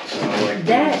 So I like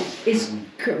That these. is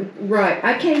right.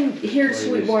 I came here to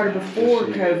Sweetwater before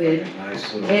COVID,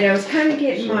 Nice little. and I was kind of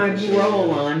getting my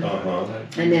roll on, Uh-huh.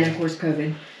 and then of course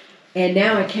COVID. And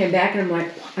now I came back and I'm like,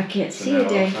 I can't So see now a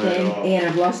dang I'll tie it thing, off. and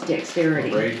I've lost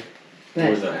dexterity. Right But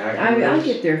where the hanger I'll is,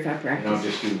 get there if I and I'll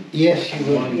practice. just do Yes, you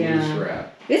will. one Yeah. loose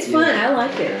wrap. It's fun. I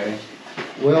like it. Okay.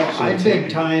 Well, So I've been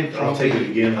tying I'll probably, take it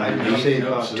again. I'd say Nope,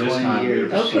 about so this 20 time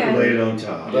years. you're- Okay. Lay it on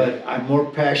top. But I'm more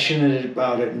passionate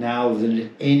about it now than at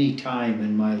any time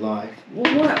in my life.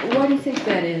 Well, what do you think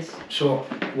that is? So,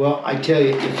 well, I tell you,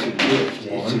 it's a gift.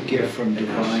 It's a gift from And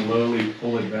now divine. slowly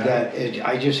pull it back. That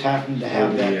I just happen to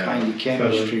have that Yeah. kind of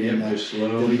chemistry. Yep, And just the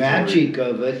slowly magic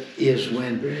of it is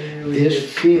when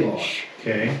this fish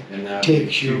Okay. And now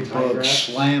takes you your do tight bug, wraps.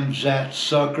 slams that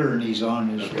sucker, and he's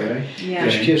on his way. Okay. Yeah.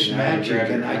 It's just Now magic, grab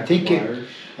your and I back think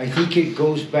wires. it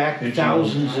goes back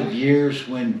thousands of years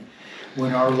when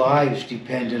our lives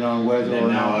depended on whether And or then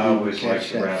now I not we would always like catch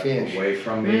to that wrap fish. away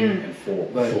from me Mm. and full.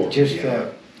 But just Yeah.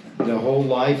 the whole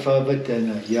life of it,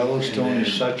 and Yellowstone And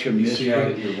is then such a you see how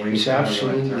mystery. your wings It's kinda like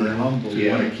absolutely turn? humble.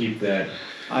 You wanna keep that,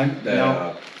 I'm that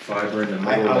now. fiber in the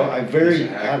I, middle. I, I that very piece of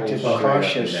have to hackle straight up and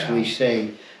cautiously down. say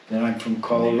that I'm from kinda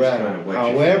Colorado. wedge it.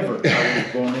 However, I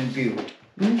was born in Butte.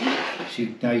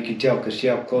 See, now you can tell, cause see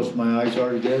how close my eyes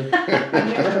are together? I've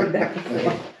never heard that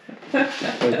before.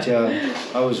 But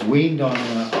I was weaned on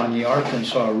the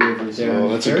Arkansas River there. Oh,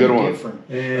 and that's it's a very good one. different.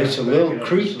 And It's a back little it up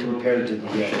creek just a little compared to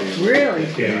bit. the others. Really?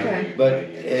 Yeah. Okay. But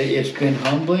it's been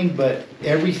humbling, but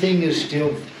everything is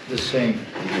still the same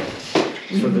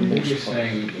for the You're most just part.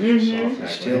 saying Mhm. soft hack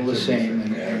Still like the it's same,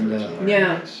 different and, average line.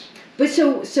 Yeah.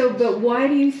 But why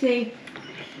do you think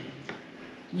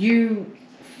you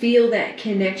feel that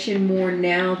connection more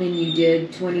now than you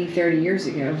did 20, 30 years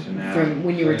ago So now from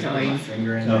when you were put my tying?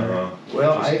 finger in there. Uh-huh.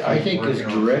 Well, Just I keep think it's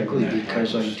working on directly keeping that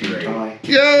because I hackle do straight. tie.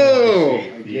 Yo!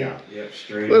 Yeah. Yep,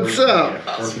 straight. What's over, up?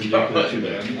 Perpendicular to the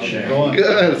How's it shaft. going?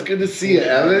 Good. It's good to see you,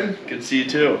 Evan. Good to see you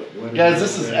too. Guys,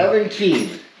 this is Evan Keene.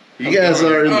 You guys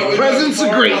are in the presence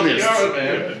of greatness.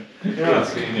 Man. Yeah.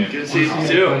 Good to see you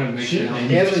too. Evan Keene,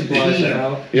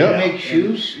 you Yep. make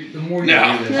shoes? The more you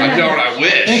No, do this, I don't. I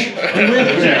wish.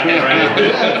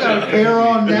 I've got a pair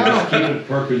on now. keep it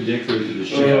perpendicular to the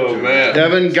shaft. Oh man.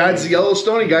 Evan guides the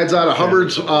Yellowstone. He guides out of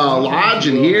Hubbard's Lodge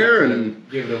and here, and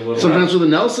Give it a little, sometimes with the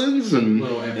Nelsons. And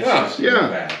little emphasis Yeah. in the Yeah.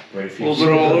 back. But if you Little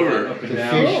bit all over. Up and The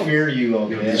down, fish fear you on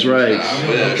that. that's right. I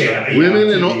wish. Okay. Women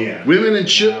Yeah. and women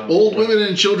and old women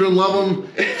and children love them.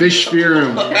 Fish fear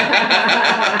them.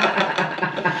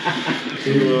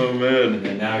 Oh man. and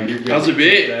then now you're good. How's it to be?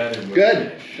 keep that and we're Good.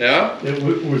 finished.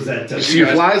 Yeah. Was that You see your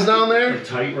flies down a there?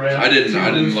 tight wrap? I didn't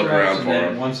Loose look wraps, around and for then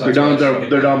them. once I They're down. start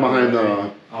They're down getting behind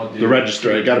it, I'll do the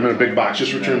register. I got them in a big box.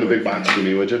 Just return the big box to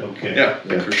me, would you? Okay.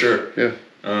 Yeah, for sure. Yeah.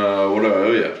 What do I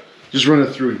owe you? Just run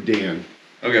it through Dan.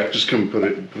 Okay. Just come put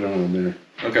it on there.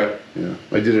 Okay. Yeah,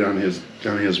 I did it on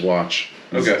his watch.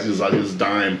 Okay. His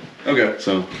dime. Okay.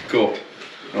 So Cool.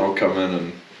 I'll come in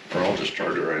and, or I'll just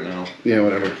charge it right now. yeah,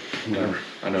 whatever.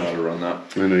 I know how to run that.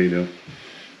 I know you do.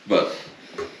 But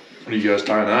what are you guys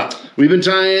tying up? We've been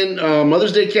tying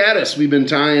Mother's Day caddis. We've been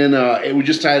tying. We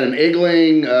just tied an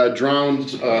egg-laying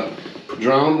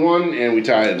drowned one, and we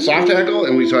tied a soft tackle,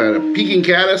 and we tied a peking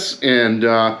caddis. And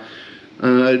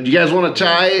do you guys want to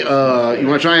tie? You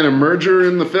want to try an emerger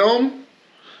in the film?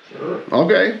 Sure.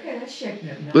 Okay. Okay, let's check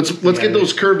that. Let's get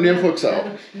those curved nymph hooks out.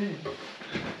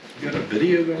 You got a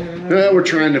video going on there? We're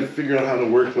trying to figure out how to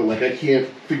work, but like I can't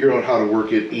figure out how to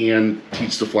work it and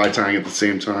teach the fly tying at the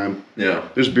same time. Yeah.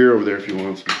 There's beer over there if you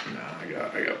want some. Nah,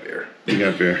 I got beer. You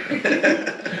got beer.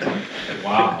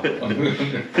 Wow.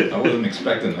 I wasn't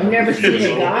expecting that. I've never seen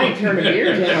a guy turn a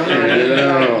beer down. I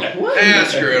know. What? Ah,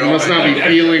 screw it. You must not be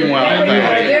feeling well.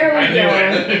 There we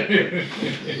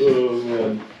go. Oh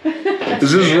man.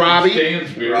 This is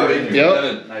Robbie. Robbie.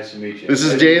 Yep. Nice to meet you. This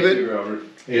is Nice to meet David. you,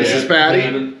 Robert. This is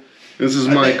Patty. This is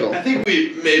Michael. I think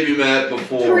we maybe met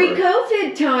before.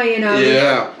 Pre-COVID tying on.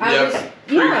 Yeah. I Yep. was-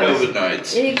 yeah. Pre-COVID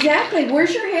nights. Exactly.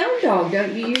 Where's your hound dog?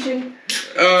 Don't you usually?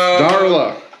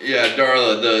 Darla. Yeah,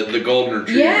 Darla, the golden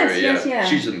retriever. Yes, yeah. yes, yeah.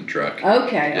 She's in the truck.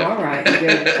 Okay. Yeah. All right.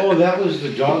 Good. Oh, that was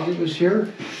the dog that was here?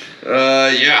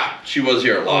 Yeah, she was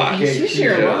here a lot. Okay, She's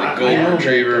here a Yeah, lot. the golden Yeah.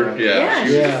 retriever. Yeah, Yeah.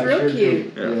 she's Yeah, real sure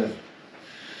cute. do. Yeah.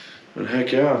 But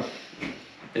heck yeah.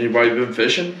 Anybody been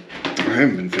fishing? I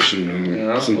haven't been fishing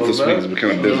Yeah, since what this about? week's been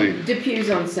kind of busy. Depews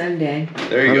on Sunday.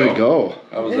 There How'd you it go?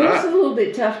 How was It was a that? little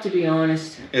bit tough, to be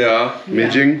honest. Yeah. Yeah.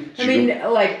 Midging? I mean,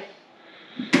 like,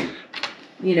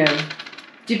 you know,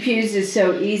 Depews is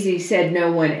so easy, said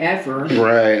no one ever.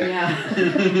 Right,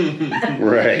 Yeah.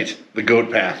 right. The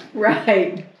goat path.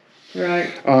 Right. Right.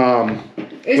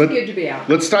 It's Let- good to be out.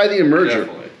 Let's tie the emerger.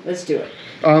 Definitely. Let's do it.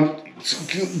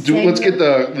 Let's get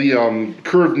the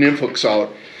curved nymph hooks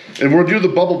out. And we'll do the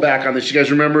bubble back on this. You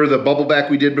guys remember the bubble back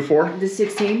we did before? The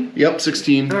 16? Yep,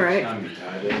 16. All right. Time to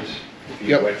tie this. if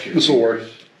you Yep, wet your this'll work.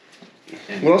 fingers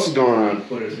and What else is going on?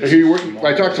 put it I hear you work, small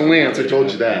I talked to Lance, I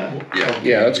told you amount that. Yeah.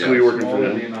 Yeah, that's cool, you're working smaller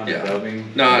for the them. amount Yeah. of dubbing,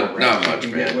 Not the more much, rest you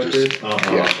can man, get with just- it, the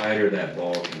Yeah. tighter that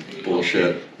ball can be.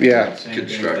 Bullshit. Yeah, Same thing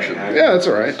with Construction. the Yeah, that's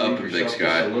all right. Up in Big yourself Sky.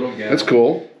 just a little gap. that's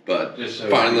cool. But Just so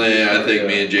finally, you I start think to-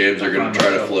 me and James are gonna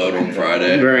try to float on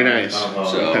Friday. Very nice.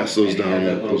 So, Pass those And you have down.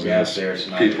 that little those gap guys. there,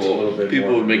 so now it's a little bit People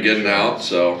more have been getting reassuring. out,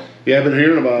 so Yeah, I've been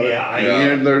hearing about it. Yeah, I-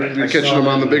 Yeah, they're I catching saw them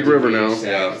on that the big on river TV now.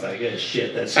 set. Yeah. It's like, yeah,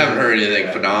 shit, that's. haven't heard anything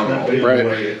Not phenomenal, big Right.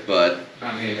 way. but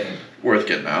I mean, worth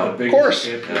getting the out. biggest course.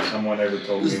 tip that someone ever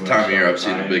told me. This is the when time of year I've started seen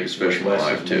the flying biggest was fish in my less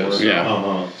life, is too, more. so- Yeah.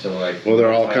 Uh-huh. So like. Well,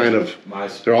 they're all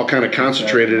kind of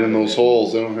concentrated in those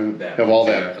holes. They don't have all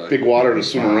that Exactly. big water to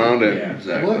swim around in. Yeah.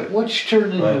 Exactly. What's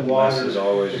turning the But less water is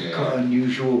always the more.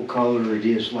 unusual color it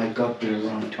is, like up there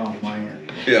around Tom Minor?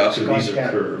 Yeah. So these are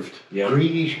curved. Yep.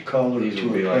 Greenish color These will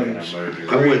to be a like an place.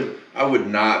 emerger. I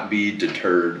would not be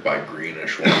deterred by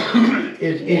greenish water.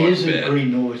 It One isn't bit.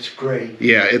 green, no, it's gray.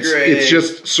 Yeah, it's Great.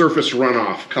 just surface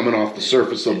runoff coming off the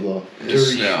surface of the It's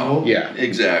Dirty snow. snow. yeah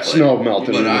Exactly. snow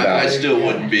melting But in the I valley. still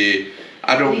wouldn't be.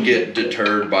 I don't get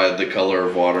deterred by the color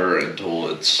of water until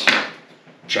it's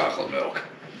chocolate milk.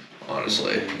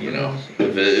 Honestly, you know,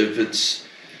 if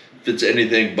it's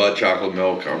anything but chocolate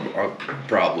milk, I'm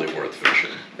probably worth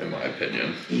fishing, in my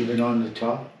opinion. Even on the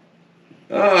top.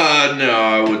 No,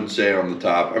 I wouldn't say on the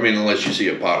top. I mean, unless you see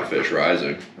a pot of fish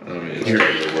rising. I mean, it's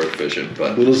totally worth fishing.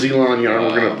 But Little Zelon yarn.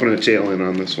 We're gonna put a tail in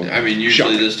on this one. I mean,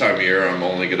 usually Shuck. this time of year, I'm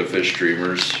only gonna fish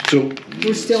streamers, So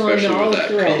We're still on especially the with olive that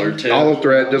thread. colored tint. olive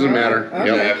thread doesn't matter. Okay.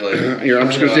 Yep. Exactly. Here, I'm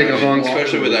just gonna take a hunk.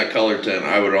 Especially with that color tint,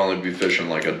 I would only be fishing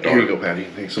like a Here you go, dark Patty.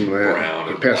 Take some of that. brown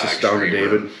and Pass this black down to streamer.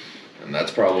 David. And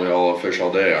that's probably all I'll fish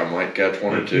all day. I might catch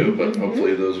one or two, but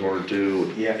hopefully those one or two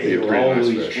would Yeah, be a it'll pretty nice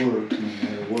always fish. work no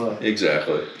matter what.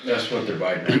 Exactly. That's what they're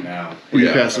biting right now. Will you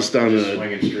Yeah. pass this down Just to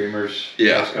swinging streamers.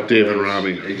 Yeah. last couple David days. and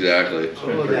Robbie? Exactly. It's been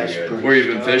Oh, pretty that's good. pretty Where you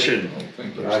been stuff. fishing?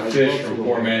 I fished from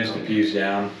Poor Man's to Pews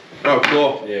Down. Oh,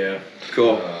 cool. Yeah.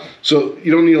 Cool. So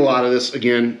you don't need a lot of this.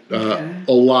 Again, Okay.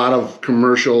 a lot of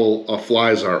commercial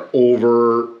flies are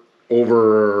over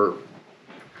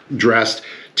dressed.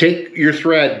 Take your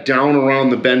thread down around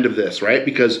the bend of this, right?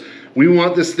 Because we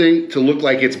want this thing to look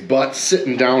like its butt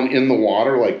sitting down in the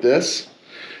water like this.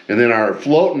 And then our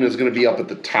floating is going to be up at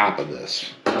the top of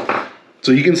this.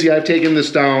 So you can see I've taken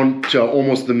this down to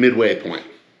almost the midway point.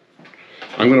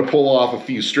 I'm going to pull off a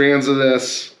few strands of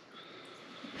this.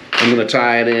 I'm going to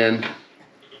tie it in.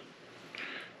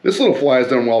 This little fly has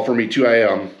done well for me too.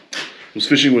 I was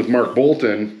fishing with Mark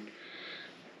Bolton.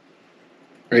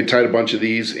 I tied a bunch of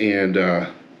these and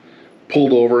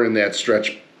pulled over in that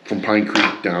stretch from Pine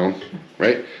Creek down,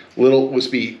 right? Little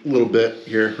wispy little bit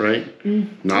here, right?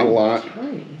 Not a lot.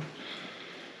 Tiny.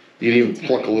 You can even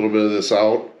pluck a little bit of this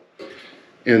out.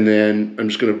 And then I'm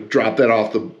just gonna drop that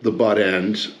off the butt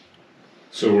end.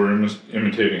 So we're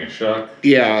imitating a shuck.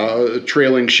 Yeah, a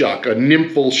trailing shuck, a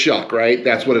nymphal shuck, right?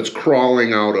 That's what it's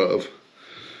crawling out of.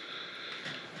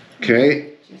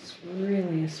 Okay, Just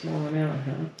really a small amount,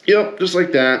 huh? yep, just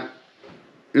like that.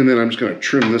 And then I'm just gonna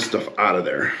trim this stuff out of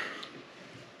there.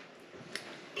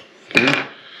 Okay.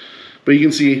 But you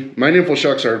can see my nymphal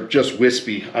shucks are just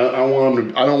wispy. I want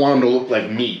them to, I don't want them to look like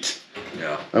meat.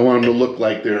 Yeah. I want them to look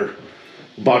like they're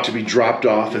about to be dropped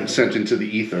off and sent into the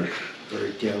ether.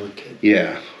 Very delicate.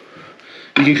 Yeah.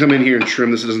 You can come in here and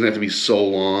trim this. It doesn't have to be so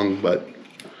long, but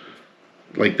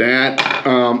like that.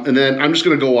 And then I'm just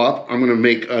going to go up. I'm going to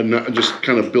make just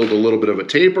kind of build a little bit of a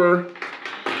taper.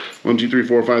 1, 2, 3,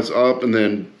 4, 5 up, and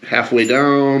then halfway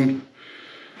down,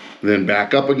 then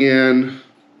back up again,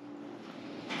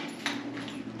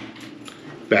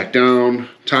 back down,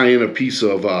 tie in a piece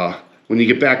of, when you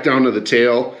get back down to the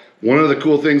tail, one of the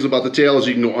cool things about the tail is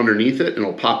you can go underneath it and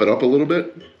it'll pop it up a little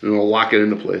bit and it'll lock it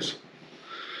into place.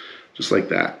 Just like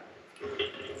that.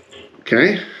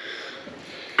 Okay.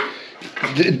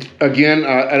 Again,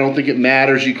 I don't think it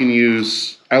matters. You can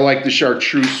use, I like the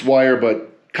chartreuse wire, but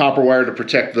copper wire to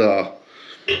protect the,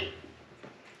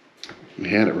 I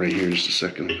had it right here just a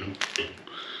second ago.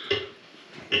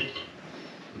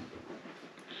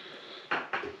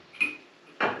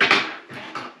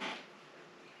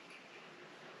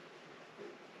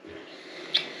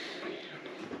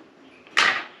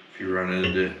 If you run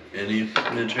into any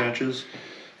midge hatches.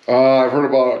 I've heard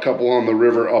about a couple on the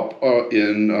river up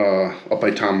up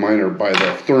by Tom Minor by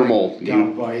the thermal.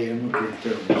 Down by Immigrant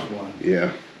there was one.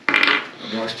 Yeah, I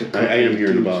watched a couple I am of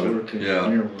hearing dudes about it. working Yeah.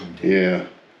 there one day. yeah,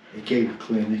 They gave a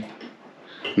clinic.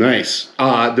 nice.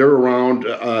 They're around.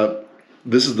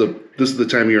 This is the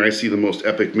time of year I see the most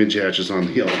epic midge hatches on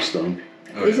the Yellowstone.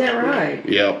 Oh, Is yeah. that right?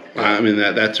 Yep. I mean,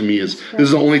 that to me is, this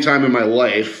is the only time in my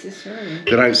life Is this right?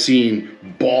 that I've seen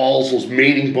balls, those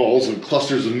mating balls and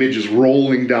clusters of midges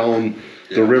rolling down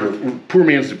the Yeah. river. Poor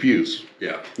man's Depews.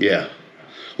 Yeah. Yeah.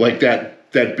 Like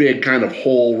that big kind of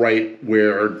hole right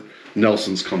where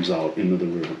Nelson's comes out into the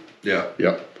river. Yeah.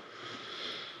 Yep.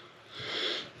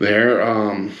 There.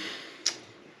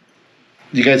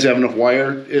 You guys have enough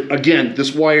wire? Again,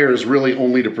 this wire is really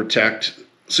only to protect,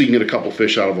 so you can get a couple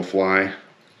fish out of a fly.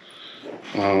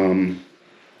 And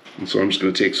so I'm just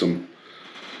going to take some.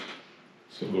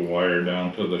 So the wire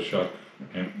down to the shuck.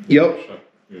 And Yep. The shuck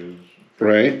is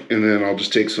Right, and then I'll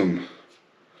just take some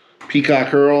peacock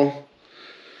herl.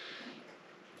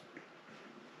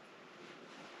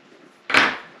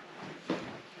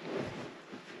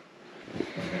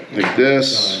 Like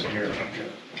this. Here, okay.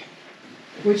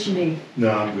 What you need? No,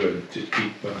 I'm good. Just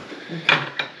keep.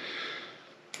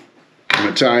 I'm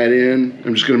gonna tie it in.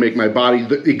 I'm just gonna make my body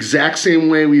the exact same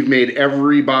way we've made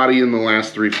every body in the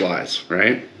last 3 flies,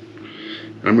 right?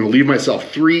 I'm gonna leave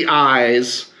myself 3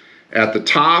 eyes at the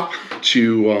top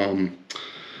to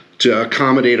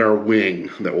accommodate our wing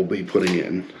that we'll be putting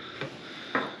in.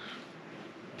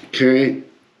 Okay.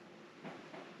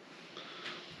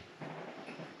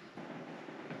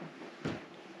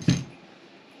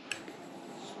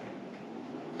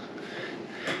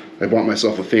 I bought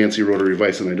myself a fancy rotary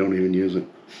vise and I don't even use it.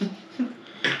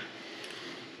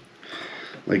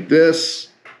 Like this.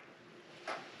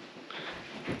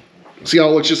 See how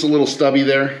it looks just a little stubby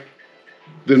there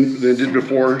than it did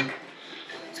before?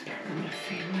 It's part of my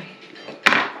family.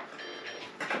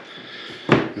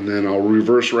 And then I'll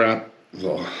reverse wrap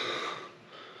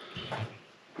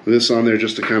this on there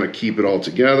just to kind of keep it all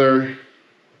together.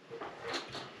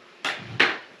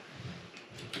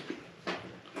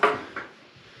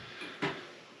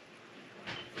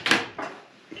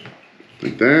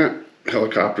 Like that.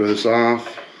 Helicopter this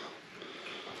off.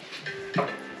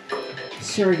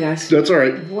 Sorry, guys. That's all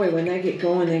right. Boy, when they get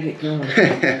going, they get going.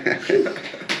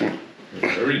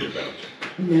 worried about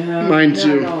you. No, Mine not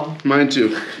too. at all. Mine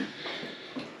too.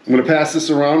 I'm gonna pass this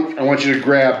around. I want you to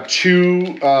grab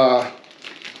two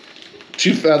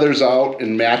feathers out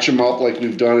and match them up like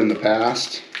we've done in the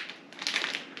past.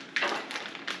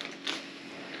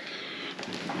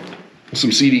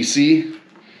 Some CDC.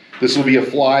 This will be a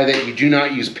fly that you do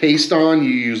not use paste on. You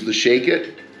use the shake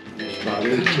it. It's about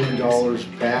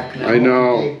 $18 back now. I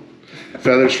know.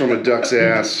 Feathers from a duck's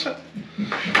ass.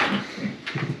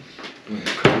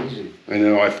 Crazy. I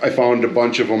know. I found a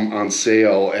bunch of them on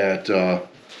sale at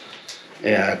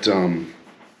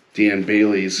Dan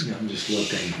Bailey's. I'm just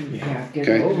looking. Yeah, get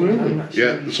Okay. over it. I'm not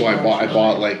sure. Yeah, so I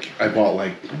bought like I'm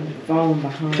falling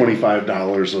behind.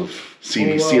 $25 of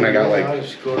CDC, and I got I like,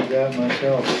 scored that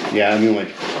myself. yeah, I mean like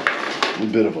a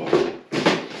bit of a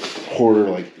hoarder,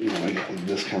 like, you know, I got like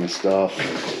this kind of stuff.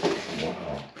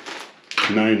 Wow.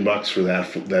 $9 for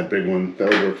that big one. That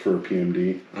would work for a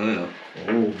PMD. Oh yeah.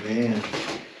 Oh, man.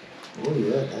 Oh,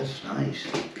 yeah, that's nice.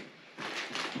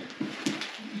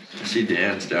 I see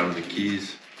Dan's down in the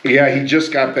Keys. Yeah, he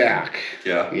just got back.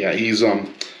 Yeah. Yeah, he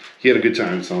had a good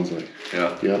time. It sounds like.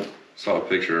 Yeah. Yep. Saw a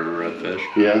picture of a redfish.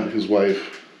 Yeah, his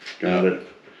wife got it.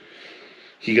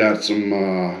 He got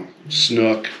some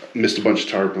snook. Missed a bunch of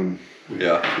tarpon.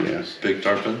 Yeah. Yeah. Big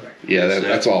tarpon. Yeah,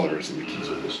 that's all there is in the Keys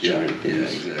of this Yeah. giant. Yeah.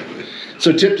 Exactly.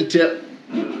 So tip to tip.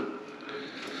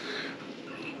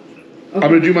 Okay. I'm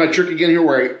gonna do my trick again here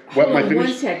where I wet Hold my on fingers.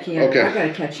 1 second. Okay. I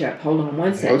gotta catch up. Hold on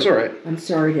 1 second. That's all right. I'm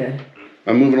sorry to.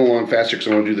 I'm moving along faster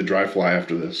because I want to do the dry fly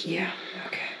after this. Yeah.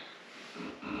 Okay.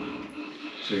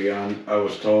 So Jan, I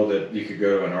was told that you could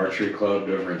go to an archery club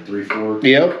over in Three Forks,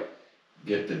 Yep.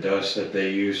 get the dust that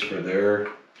they use for their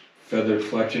feathered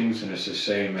fletchings, and it's the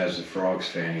same as the frog's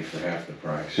fanny for half the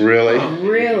price. Really? Huh. You can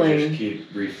Really? just keep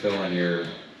refilling your.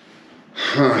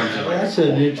 That's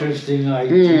an interesting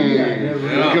idea. I never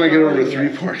We're gonna get over to Three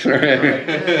Forks. All right.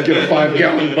 Get a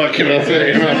 5-gallon bucket. I'll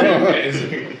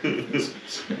say.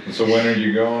 So when are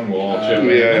you going? We'll all chip in.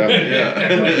 Yeah.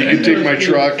 Yeah. You can take my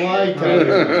truck. Fly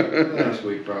time. Next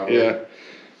week probably. Yeah.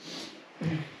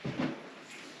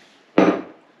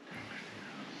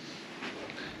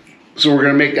 So we're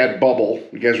gonna make that bubble.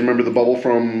 You guys remember the bubble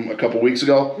from a couple weeks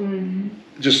ago? Mm-hmm.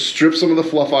 Just strip some of the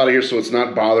fluff out of here so it's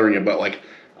not bothering you. But like,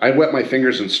 I wet my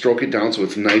fingers and stroke it down so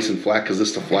it's nice and flat because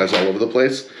this stuff flies all over the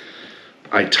place.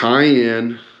 I tie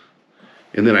in,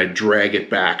 and then I drag it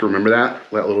back. Remember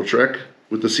that little trick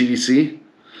with the CDC?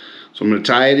 So I'm gonna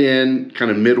tie it in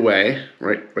kind of midway,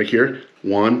 right here.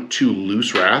 1, 2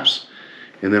 loose wraps,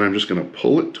 and then I'm just gonna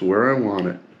pull it to where I want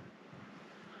it,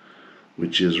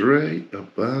 which is right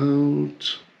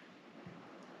about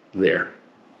there.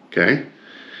 Okay?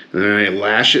 And then I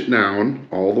lash it down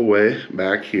all the way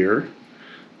back here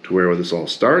to where this all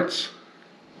starts.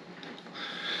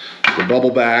 The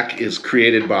bubble back is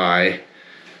created by,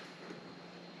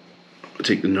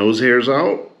 take the nose hairs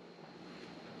out,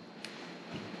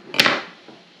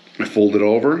 I fold it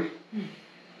over,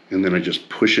 and then I just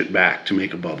push it back to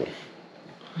make a bubble.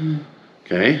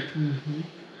 Okay?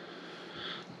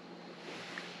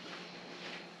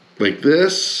 Like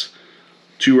this,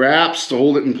 2 wraps to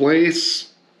hold it in place.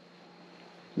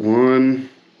 1,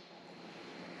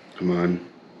 come on,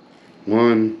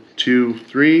 1, 2,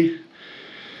 3.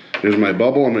 Here's my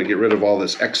bubble. I'm gonna get rid of all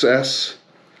this excess.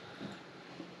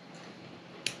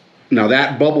 Now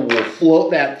that bubble will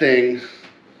float that thing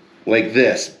like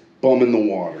this, bum in the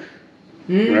water,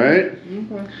 right?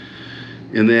 Okay.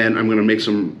 And then I'm gonna make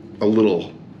I'm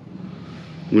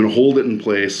gonna hold it in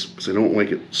place because I don't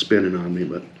like it spinning on me,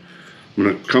 but I'm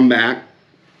gonna come back,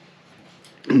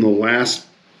 and the last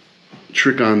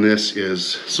trick on this is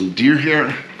some deer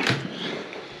hair.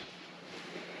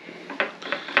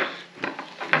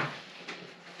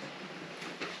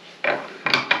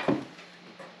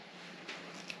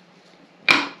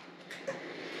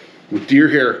 With deer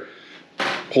hair,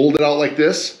 hold it out like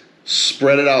this,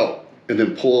 spread it out, and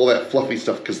then pull all that fluffy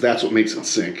stuff because that's what makes it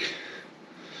sink.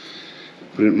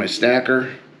 Put it in my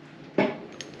stacker.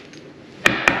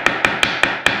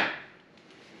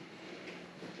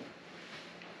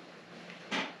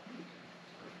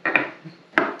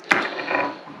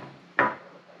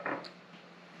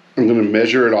 I'm going to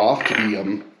measure it off to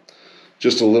be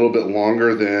just a little bit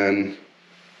longer than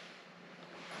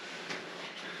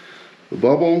the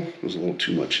bubble. There's a little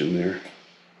too much in there.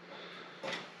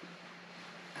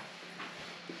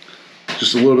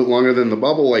 Just a little bit longer than the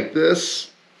bubble, like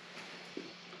this.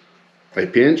 I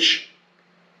pinch.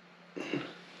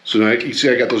 So now you see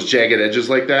I got those jagged edges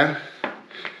like that.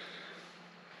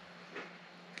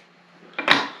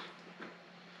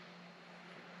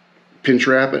 Pinch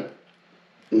wrap it.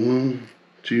 1,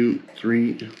 2,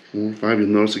 3, 4, 5. You'll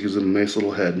notice it gives it a nice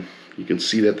little head. You can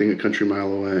see that thing a country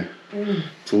mile away.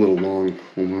 It's a little long.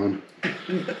 Hold on.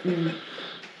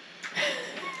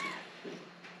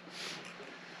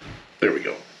 There we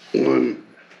go. 1,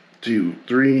 2,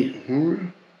 3,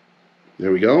 4.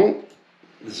 There we go.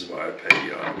 This is why I pay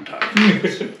you on time.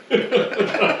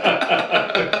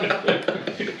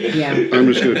 Yeah.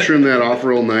 I'm just going to trim that off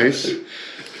real nice.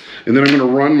 And then I'm going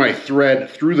to run my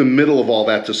thread through the middle of all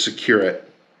that to secure it.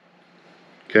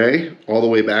 Okay? All the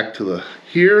way back to the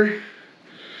here.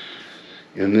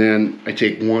 And then I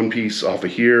take one piece off of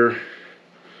here.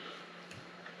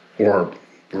 Or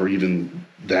even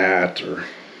that, or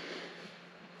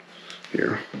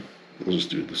here. We'll just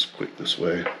do this quick this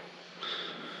way.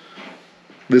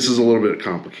 This is a little bit of a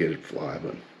complicated fly,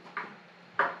 but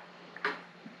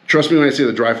trust me when I say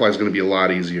the dry fly is going to be a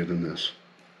lot easier than this.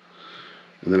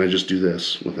 And then I just do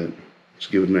this with it.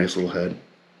 Just give it a nice little head.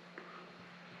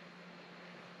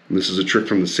 And this is a trick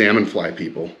from the salmon fly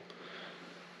people.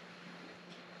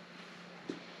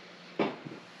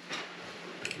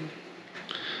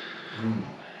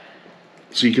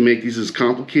 So you can make these as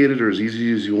complicated or as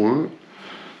easy as you want.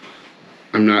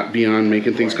 I'm not beyond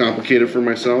making things complicated for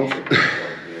myself.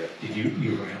 Did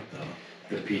you ramp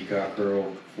the peacock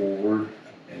curl forward,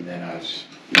 and then I was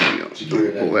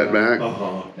Pull that back.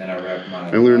 then I wrapped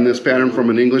mine. I learned this pattern from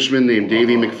an Englishman named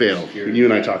Davy McPhail. You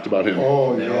and I talked about him.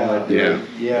 Oh, Then all I yeah. did Yeah.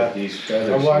 with Yeah. These I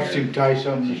feathers watched here, him tie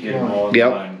something to this get them morning. all in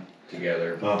Yep. line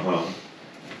together.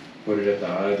 Put it at the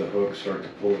eye of the hook, start to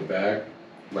pull it back,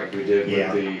 like we did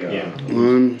Yeah, with the. yeah.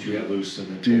 1, Get loose and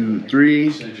then 2, 3.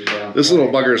 cinch it down. This little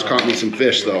bugger has caught me some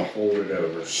fish, though. Fold it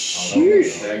over.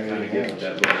 Sheesh. That kind of gives it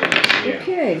that little.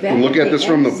 Okay, back And look at this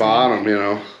from the exit. bottom, you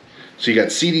know. So you got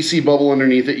CDC bubble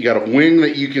underneath it. You got a wing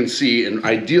that you can see, and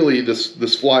ideally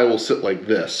this fly will sit like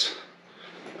this.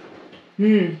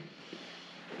 And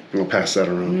I'll pass that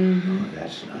around. Oh,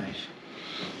 that's nice.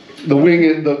 The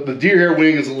wing, the deer hair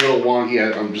wing is a little wonky.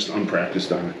 I'm just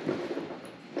unpracticed on it.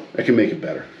 I can make it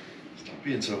better. Stop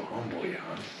being so humble, Jan.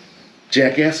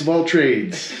 Jackass of all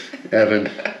trades, Evan.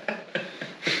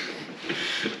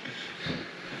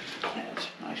 That's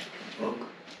a nice book.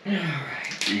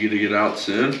 You gonna get out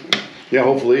soon? Yeah,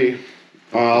 hopefully.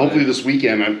 Hopefully this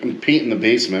weekend. I'm painting the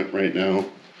basement right now.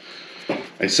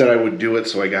 I said I would do it,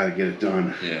 so I got to get it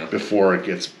done before it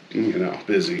gets,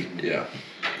 busy. Yeah.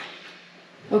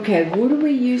 Okay, what are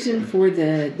we using for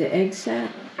the egg sac?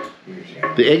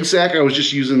 The egg sac I was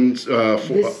just using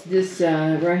This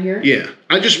right here? Yeah,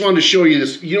 I just wanted to show you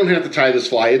this. You don't have to tie this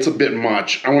fly. It's a bit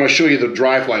much. I want to show you the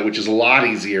dry fly, which is a lot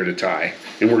easier to tie.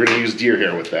 And we're going to use deer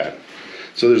hair with that.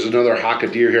 So there's another hock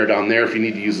of deer hair down there if you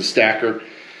need to use a stacker.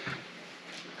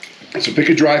 So pick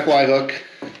a dry fly hook,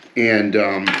 and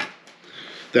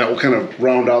that will kind of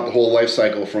round out the whole life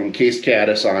cycle from cased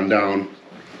caddis on down.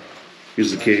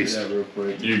 Here's the case. Yeah, real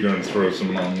quick. You're gonna throw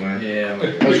some on there? Yeah.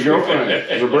 How's your girlfriend? It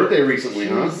was her birthday recently,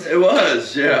 huh? It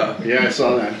was, yeah. Yeah, I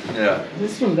saw that. Yeah.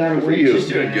 This one got Good for away. you. She's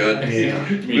doing good. Yeah.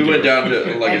 We went down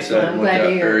to, like I said, Excellent. Glad to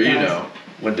hear it,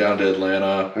 went down to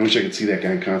Atlanta. I wish I could see that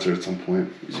guy in concert at some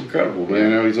point. He's incredible, Yeah, I man.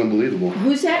 know, he's unbelievable.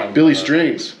 Who's that? Billy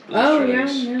Strings. Oh, yeah,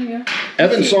 Strings. yeah.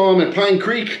 Evan saw him at Pine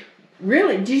Creek.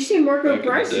 Really? Did you see Margot Back in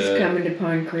the Price is day. coming to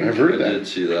Pine Creek? I've I heard that. did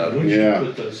see that. When did Yeah. you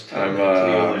put those I'm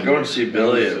together? going to see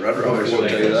Billy at Red Rocks. I'll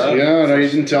tell you that. Yeah, no, you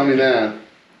didn't tell me that.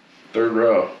 Third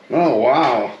row. Oh,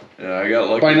 wow. Yeah, I got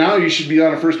lucky. By now, you should be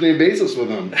on a first name basis with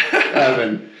him,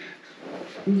 Evan.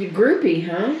 You groupie,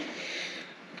 huh?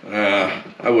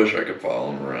 I wish I could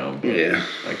follow him around, but Yeah.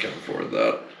 I can't afford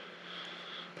that.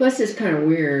 Plus, it's kind of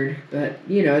weird, but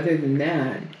other than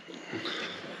that,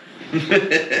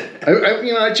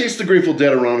 I chased the Grateful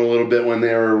Dead around a little bit when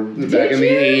they were back in the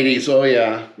you? 80s. Oh,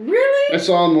 yeah. I really?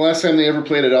 saw them the last time they ever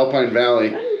played at Alpine Valley.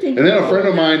 I didn't think. And then you a friend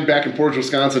of were. mine back in Portage,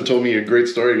 Wisconsin told me a great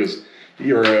story. He goes,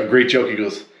 or a great joke. He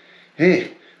goes,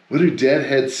 hey, what do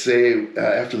deadheads say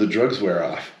after the drugs wear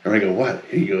off? And I go, what?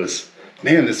 He goes,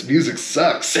 man, this music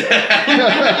sucks. Is that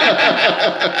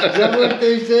what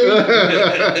they say?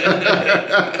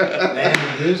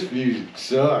 Man, this music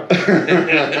sucks.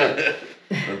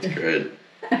 That's great.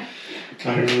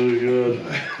 Really good.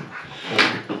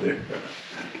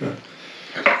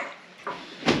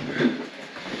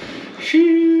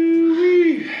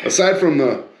 Aside from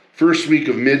the first week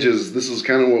of midges, this is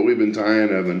kind of what we've been tying,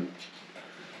 Evan.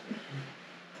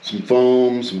 Some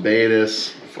foam, some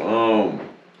betas. Foam.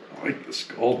 I like this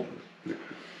golden.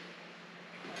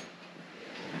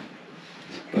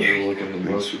 Better looking than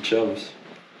most of Chubb's.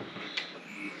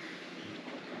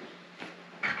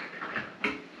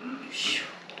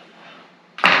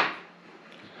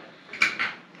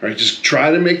 All right, just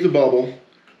try to make the bubble,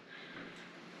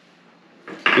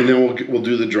 and then we'll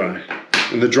do the dry.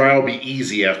 And the dry will be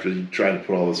easy after you try to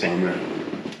put all this on there.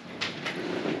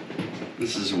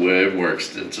 This is way more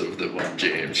extensive than what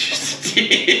James used to do.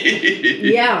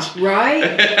 Yeah,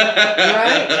 right?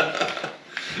 Right?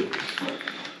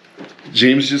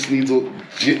 James just needs a.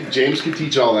 James can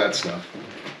teach all that stuff.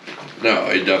 No,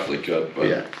 I definitely could, but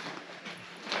Yeah.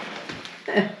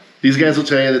 These guys will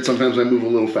tell you that sometimes I move a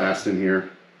little fast in here.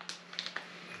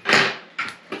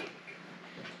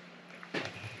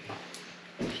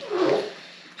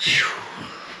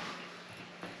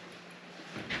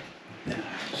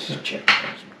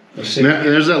 And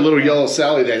there's that little yellow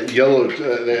Sally, that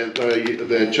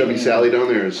chubby Sally down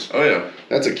there is. oh yeah,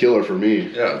 That's a killer for me.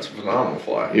 yeah, it's a phenomenal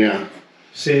fly. Yeah.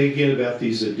 Say again about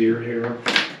these deer hair.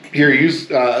 Here, use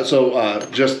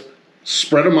just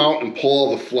spread them out and pull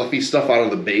all the fluffy stuff out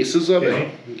of the bases of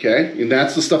it. Okay, and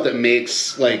that's the stuff that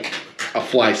makes like a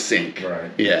fly sink.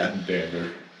 Right. Yeah.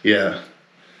 Dander. Yeah.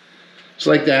 Just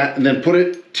like that, and then put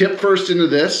it tip first into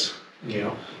this.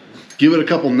 Yeah. Give it a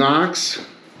couple knocks.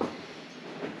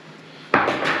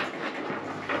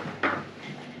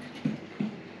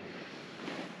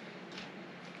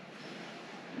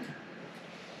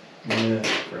 Yeah.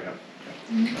 Crap.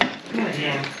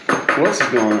 What else is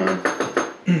going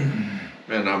on?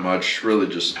 Man, not much. Really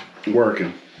just,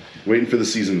 Working. Waiting for the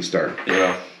season to start.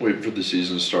 yeah, waiting for the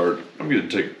season to start. I'm going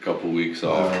to take a couple weeks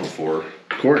off before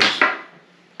Of course.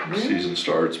 the season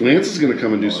starts. Lance is going to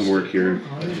come and do some work here.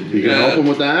 You can help him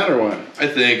with that or what? I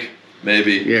think,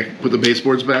 maybe, Yeah, put the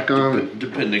baseboards back on.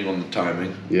 depending on the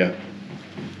timing. Yeah.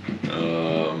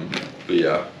 But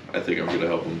yeah, I think I'm going to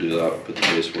help him do that, put the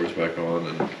baseboards back on,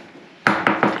 and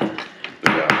but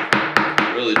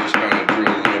yeah, really just kind of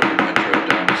drooling over my trip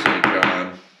down to St.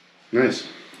 John Nice.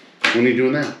 When are you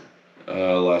doing that?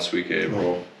 last week,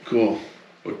 April. Cool.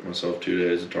 Booked myself 2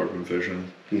 days of tarpon fishing.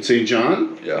 In St.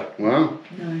 John? Yeah. Wow.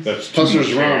 Nice. That's too Pusser's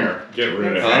much rum. hair. Get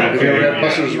rid of Huh? that. Have you ever had Yeah.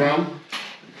 Buster's rum?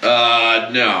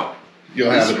 No. You'll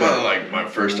This have is it. my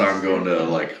first time going to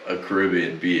like a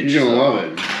Caribbean beach. You're gonna so- love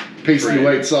it. Pasty Right.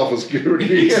 white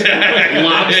self-security. Exactly.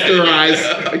 Lobster eyes.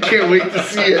 I can't wait to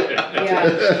see it.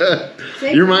 Yeah.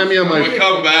 You remind me of I'm gonna my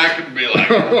come back and be like,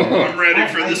 I'm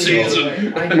ready for the season.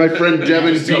 my friend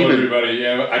Devin Just tell Beeman. everybody,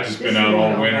 yeah, I just been out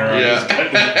all winter. I Yeah. just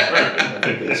got this I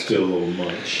think that's still a little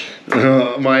much.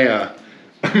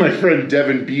 My friend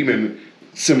Devin Beeman,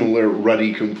 similar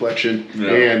ruddy complexion Yeah.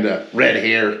 and red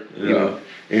hair, you Yeah. know,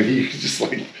 and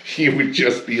he would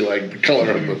just be like the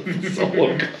color of the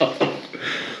solo cup.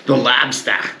 The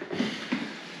lobster.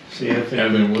 See, I think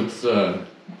Evan, what's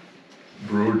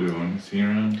Brewer doing? Is he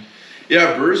around?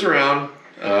 Yeah, Brewer's around.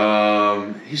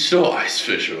 He's still ice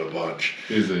fishing a bunch.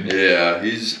 Is he? Yeah,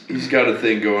 he's got a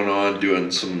thing going on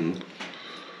doing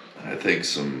I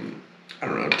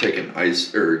don't know,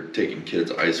 taking kids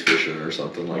ice fishing or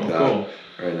something like that Cool.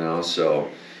 right now. So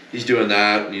he's doing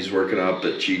that, and he's working up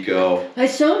at Chico. I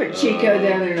saw him at Chico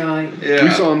the other night. Yeah,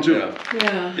 We saw him too.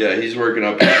 Yeah. Yeah, he's working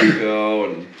up at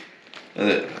Chico, and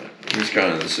he's kind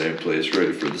of in the same place,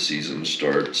 ready for the season to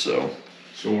start. So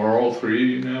are all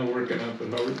three now working up at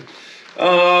Hubbard?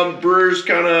 Brewer's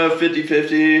kind of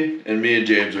 50-50, and me and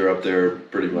James are up there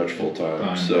pretty much full time.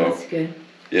 Fine. So That's good.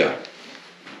 yeah.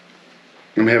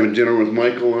 I'm having dinner with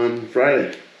Michael on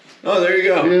Friday. Oh, there you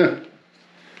go. Yeah.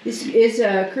 Is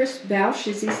Chris Bausch,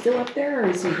 is he still up there,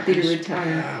 or did he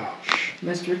retire?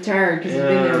 Must retire because he's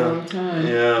been there a long time.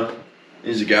 Yeah,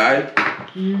 he's a guy.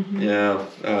 Mm-hmm. Yeah,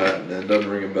 that doesn't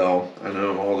ring a bell. I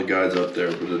know all the guys up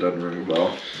there, but it doesn't ring a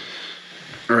bell.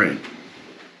 All right.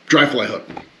 Dry fly hook.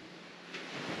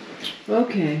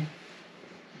 Okay.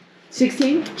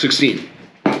 16? 16.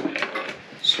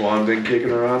 Swan been kicking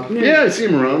around? Yeah, I see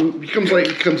him around. He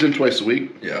comes in twice a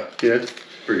week. Yeah, Yeah.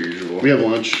 pretty usual. We have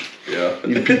lunch. Yeah.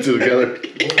 Eat pizza together.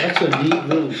 Well, that's a neat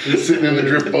little piece. Sitting in the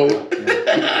drift boat.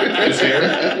 It's here?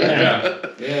 Yeah.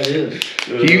 Yeah, it is.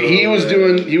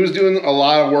 He was doing a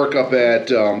lot of work up at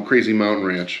Crazy Mountain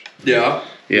Ranch. Yeah.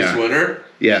 Yeah. This winter,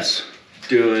 Yes.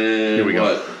 doing Here we go.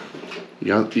 what?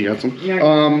 You got some? Yeah.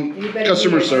 You better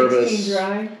Customer be at 16 service.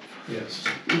 dry. Yes.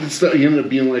 He ended up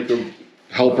being like the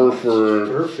helper for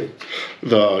Perfect.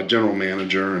 the general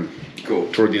manager and Cool.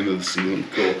 toward the end of the season.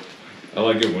 Cool. I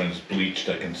like it when it's bleached,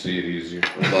 I can see it easier.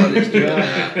 Glad he's doing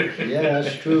Yeah, yeah,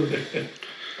 that's true.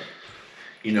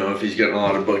 You know, if he's getting a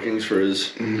lot of bookings for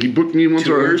his. He booked me once.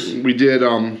 Tours? We did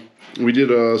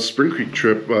a Spring Creek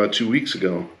trip 2 weeks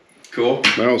ago. Cool.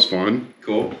 That was fun.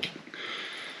 Cool.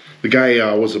 The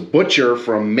guy was a butcher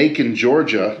from Macon,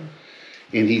 Georgia,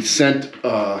 and he sent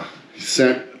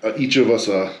each of us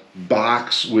a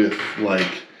box with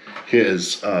like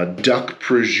his duck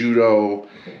prosciutto.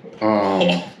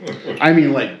 I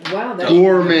mean, like Wow, that's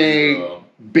gourmet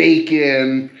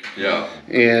bacon Yeah.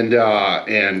 and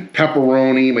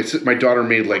pepperoni. My daughter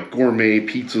made like gourmet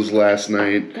pizzas last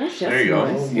night. gosh, that's There you go.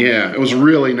 nice. Yeah, it was a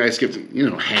really nice gift. You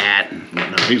know, hat and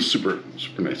whatnot. He's super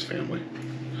nice family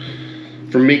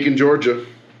from Macon, Georgia.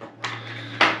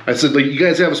 I said, like, you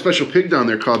guys have a special pig down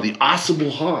there called the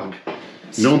Ossable Hog,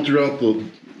 known throughout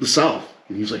the South.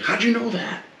 And he's like, how'd you know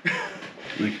that?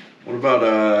 Like, What about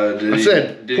I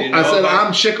said,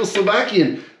 I'm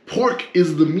Czechoslovakian. Pork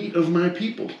is the meat of my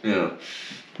people. Yeah.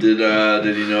 Did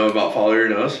he know about Follow Your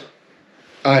Nose?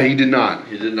 He did not.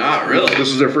 He did not, really. This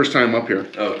is their first time up here.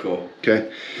 Oh, cool. Okay.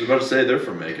 I was about to say they're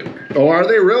from Macon. Oh, are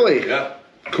they really? Yeah.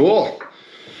 Cool.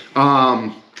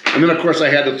 And then of course I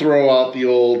had to throw out the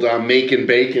old Macon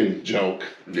bacon joke.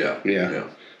 Yeah. Yeah.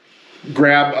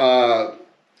 Grab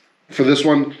for this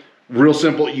one, real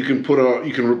simple. You can put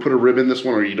a rib in this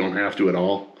one, or you don't have to at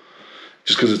all.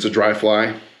 Just because it's a dry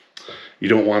fly, you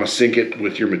don't want to sink it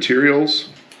with your materials.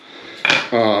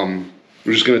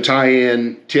 We're just going to tie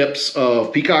in tips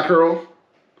of peacock herl.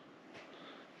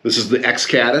 This is the X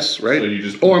Caddis, right? So you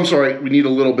just- Oh, I'm sorry. We need a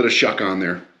little bit of shuck on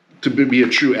there to be a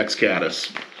true X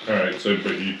Caddis. Alright,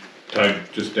 but you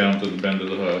tied just down to the bend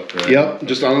of the hook, right? Yep,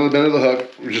 just on the bend of the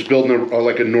hook. We're just building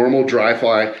like a normal dry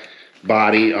fly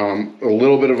body. A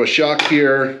little bit of a shuck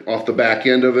here off the back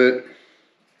end of it.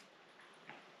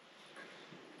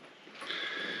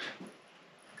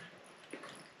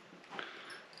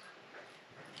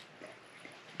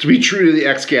 To be true to the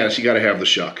X Caddis, you got to have the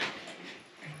shuck.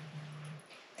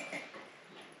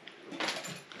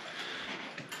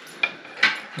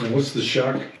 And what's the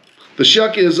shuck? The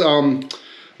shuck is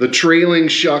the trailing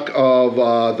shuck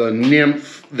of the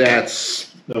nymph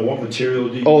that's... Now, what material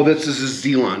do you? Oh, this is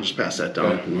Zelon. Just pass that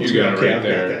down. You got it Okay, right I've got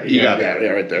there. that. You got that, yeah,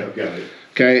 right there. I've got it.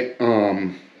 Okay,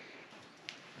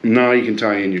 now you can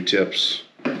tie in your tips.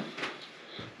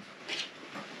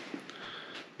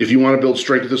 If you want to build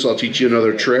strength with this, I'll teach you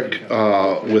another trick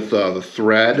with the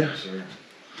thread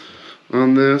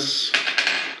on this.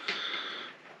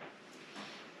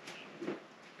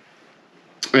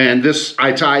 And this,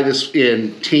 I tie this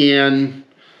in tan,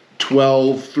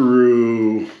 12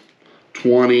 through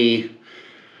 20,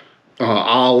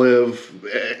 olive.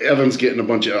 Evan's getting a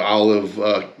bunch of olive.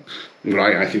 I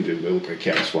think they look like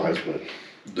caddis flies, but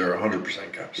They're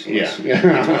 100% cups. yeah.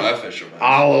 That's what I fish them.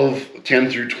 Olive, 10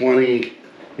 through 20.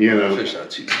 You I know, fish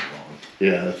that season long.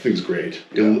 yeah, that thing's great.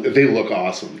 They look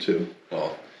awesome too.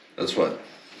 Well, that's what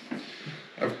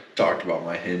I've talked about.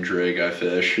 My hinge rig I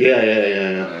fish. Yeah.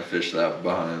 And I fish that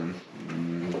behind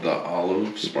the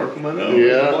olive sparkle minnow.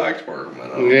 Yeah. And the black sparkle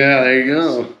minnow. Yeah, there you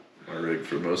go. My rig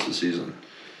for most of the season. Yeah, there you go. My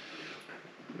rig for most of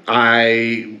the season.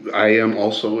 I am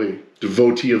also a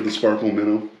devotee of the sparkle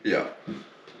minnow. Yeah.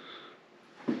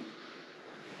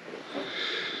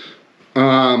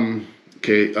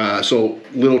 Okay, so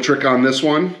little trick on this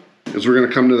one is we're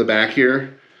gonna come to the back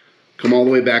here, come all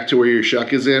the way back to where your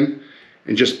shuck is in,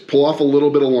 and just pull off a little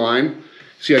bit of line.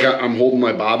 See, I'm holding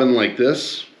my bobbin like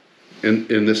this, and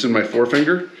this in my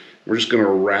forefinger. We're just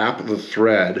gonna wrap the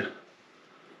thread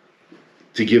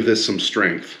to give this some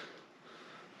strength.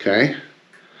 Okay?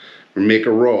 Or make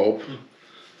a rope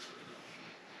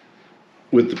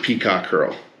with the peacock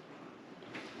curl.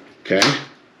 Okay?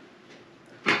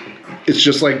 It's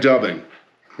just like dubbing,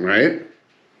 right?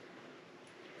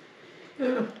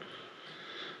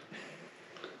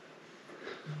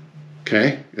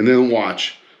 Okay, and then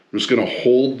watch. I'm just gonna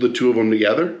hold the two of them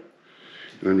together,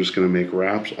 and I'm just gonna make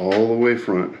wraps all the way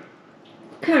front.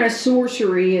 What kind of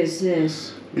sorcery is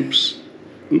this? Oops.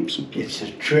 Oops. It's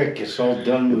a trick. It's all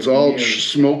done with It's all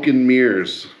mirrors. smoke and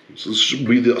mirrors. This should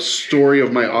be the story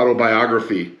of my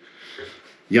autobiography.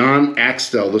 Jan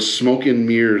Axtell, the smoke and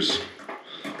mirrors.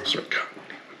 Sorry, God.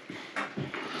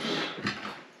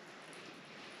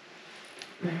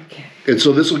 Okay. And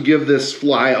so this will give this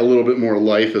fly a little bit more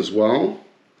life as well.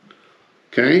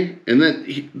 Okay, and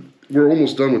then we're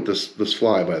almost done with this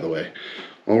fly, by the way.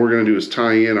 All we're gonna do is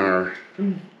tie in our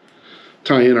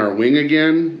wing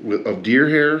again of deer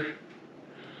hair.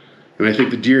 And I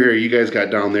think the deer hair you guys got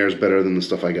down there is better than the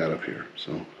stuff I got up here.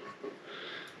 So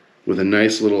with a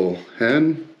nice little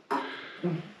head.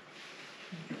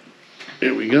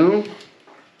 There we go.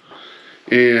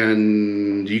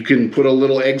 And you can put a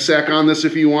little egg sac on this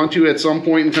if you want to at some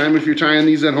point in time if you're tying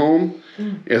these at home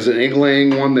as an egg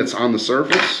laying one that's on the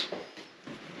surface.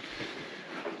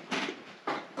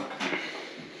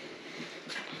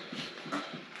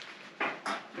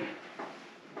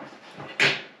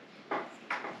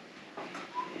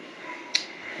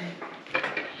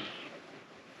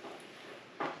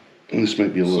 And this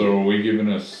might be a little... So are we giving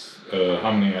us,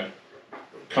 how many,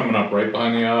 coming up right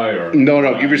behind the eye, or?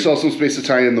 No, give yourself some space to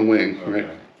tie in the wing, right?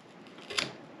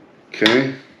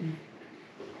 Okay.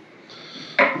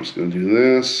 I'm just gonna do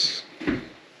this.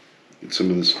 Get some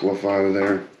of this fluff out of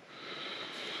there.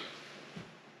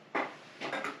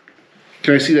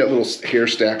 Can I see that little hair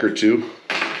stacker too?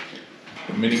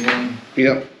 The mini one?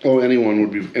 Yep. Oh, anyone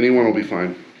will be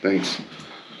fine. Thanks.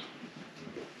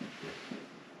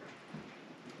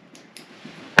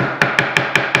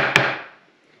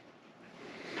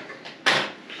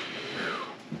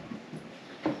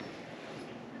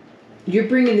 You're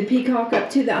bringing the peacock up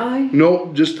to the eye?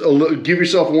 Nope, just give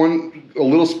yourself a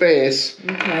little space.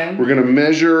 Okay. We're gonna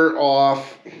measure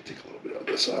off, take a little bit of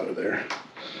this out of there.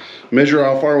 Measure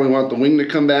how far we want the wing to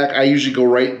come back. I usually go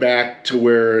right back to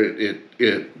where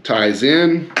it ties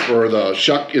in, or the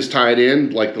shuck is tied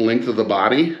in, like the length of the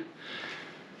body.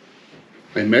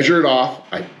 I measure it off,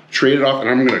 I trade it off, and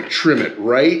I'm gonna trim it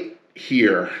right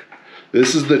here.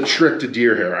 This is the trick to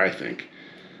deer hair, I think.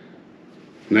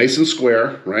 Nice and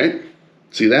square, right?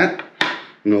 See that?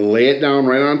 I'm gonna lay it down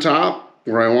right on top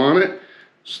where I want it.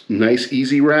 Nice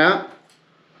easy wrap.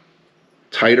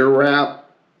 Tighter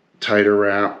wrap. Tighter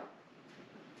wrap.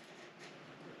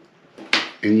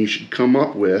 And you should come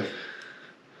up with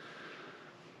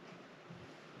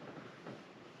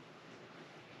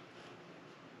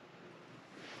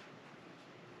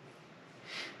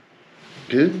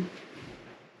good.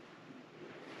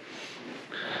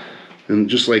 And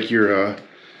just like your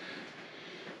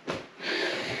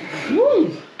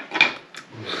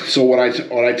so what I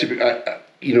typically,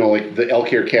 you know, like the elk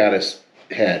hair caddis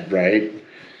head, right?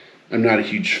 I'm not a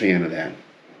huge fan of that.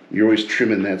 You're always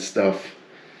trimming that stuff.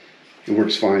 It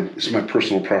works fine. This is my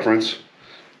personal preference.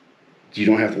 You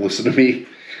don't have to listen to me.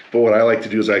 But what I like to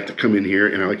do is I like to come in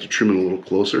here and I like to trim it a little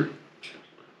closer.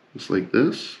 Just like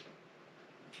this.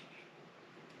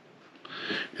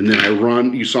 And then I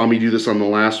run, you saw me do this on the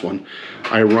last one.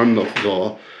 I run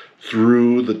the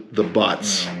through the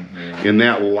butts. And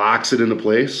that locks it into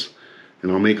place.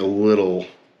 And I'll make a little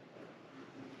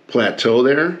plateau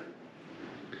there.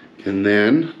 And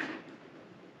then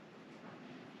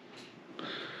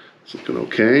it's looking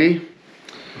okay.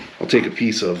 I'll take a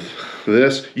piece of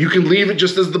this. You can leave it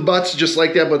just as the butts, just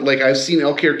like that, but like I've seen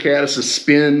elk hair caddises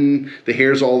spin, the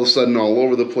hair's all of a sudden all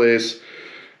over the place.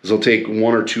 So I'll take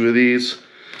one or two of these.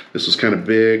 This was kind of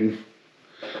big.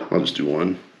 I'll just do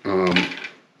one.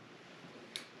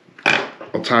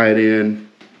 I'll tie it in,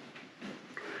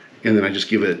 and then I just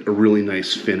give it a really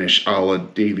nice finish a la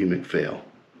Davy McPhail.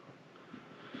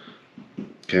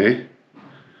 Okay?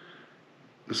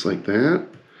 Just like that.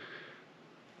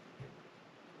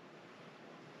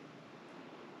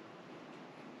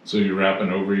 So you're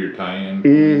wrapping over your tie-in?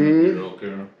 Mhm. Your oak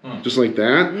arrow? Huh. Just like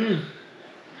that.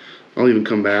 I'll even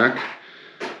come back,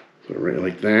 put it right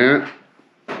like that.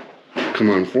 Come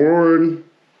on forward.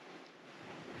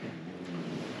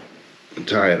 And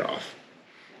tie it off.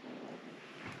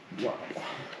 Wow.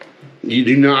 You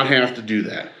do not have to do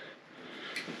that.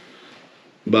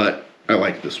 But I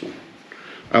like this one.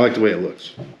 I like the way it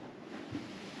looks.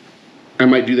 I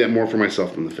might do that more for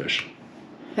myself than the fish.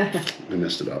 I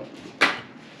messed it up.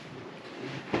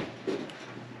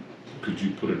 Could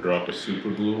you put a drop of super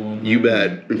glue on? You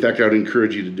bet. In fact, I would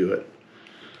encourage you to do it.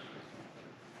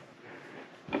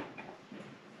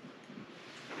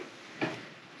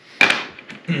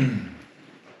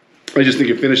 I just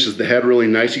think it finishes the head really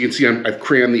nice. You can see I've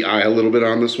crammed the eye a little bit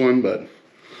on this one, but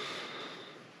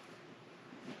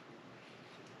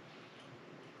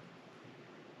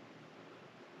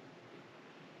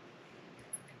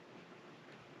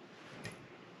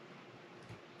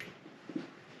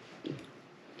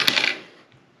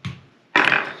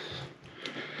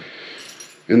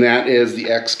and that is the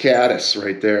Caddis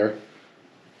right there.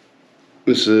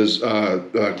 This is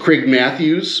Craig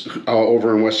Matthews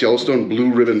over in West Yellowstone,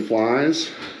 Blue Ribbon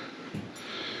Flies.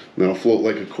 And I'll float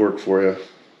like a cork for you.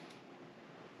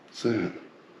 What's that?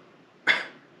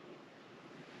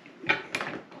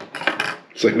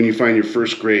 It's like when you find your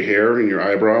first gray hair in your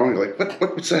eyebrow, and you're like,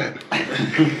 what's that?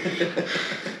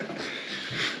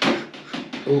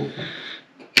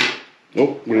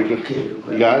 Oh, where did it go?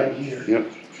 You got it?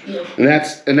 Yep. And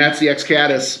that's the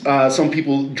Caddis. Some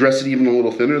people dress it even a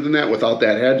little thinner than that without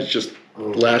that head. It's just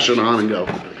lash it on and go.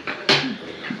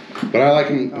 But I like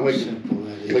them. I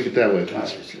like it that way.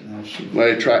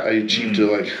 I achieve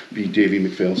to like be Davey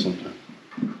McPhail sometime.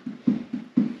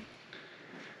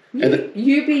 And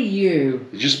You be you.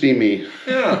 just be me.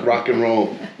 Yeah. Rock and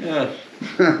roll. Yeah.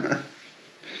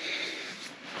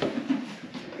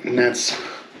 And that's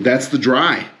the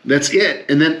dry. That's it.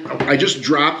 And then I just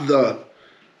drop the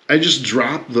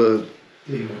dry,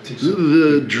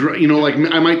 you know, like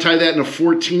I might tie that in a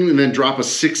 14 and then drop a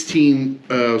 16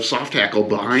 soft tackle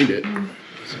behind it.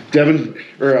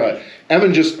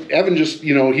 Evan just,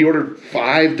 you know, he ordered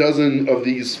 5 dozen of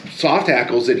these soft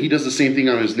tackles and he does the same thing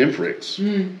on his nymph rigs,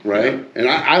 right? And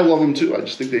I love them too. I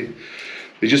just think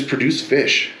they just produce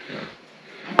fish,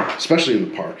 especially in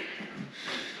the park.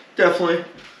 Definitely.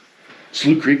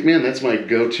 Slough Creek, man, that's my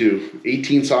go-to.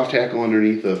 18 soft tackle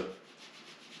underneath a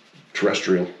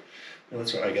terrestrial. Well,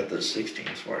 that's what I got those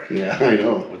 16s for. Yeah, I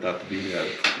know. Without the bead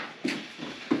head.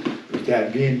 Would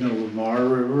that be in the Lamar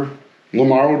River?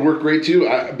 Lamar would work great too,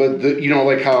 but you know,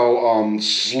 like how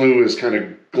Slough is kind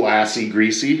of glassy,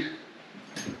 greasy.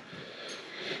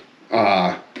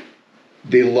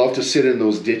 They love to sit in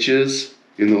those ditches,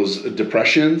 in those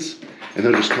depressions, and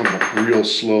they'll just come up real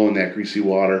slow in that greasy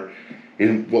water.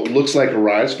 And what looks like a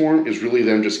rise form is really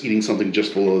them just eating something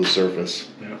just below the surface.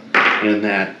 Yeah.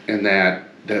 And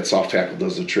that soft tackle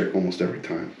does the trick almost every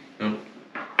time. Yep.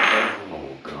 Oh,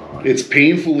 God. It's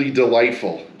painfully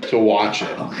delightful to watch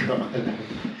it. Oh, God.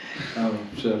 I'm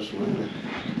obsessed with it.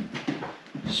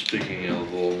 Speaking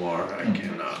of Lamar, I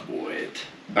cannot wait.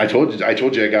 I told you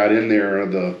I got in there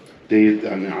the day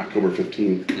on October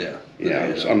 15th. Yeah. Yeah,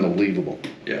 it was unbelievable.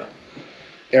 Yeah.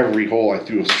 Every hole I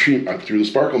threw the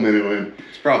sparkle minnow in.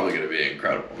 It's probably going to be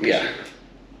incredible. Yeah.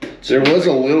 There was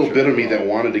a little bit of me that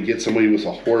wanted to get somebody with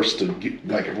a horse to get,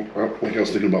 like I was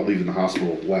thinking about leaving the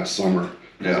hospital last summer.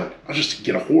 Yeah. I'll just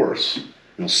get a horse, you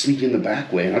know, sneak in the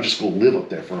back way, and I'll just go live up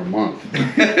there for a month.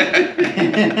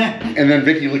 And then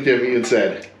Vicky looked at me and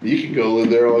said, "You can go live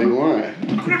there all you want.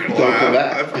 Don't come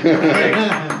back."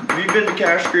 Have you been to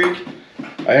Cache Creek?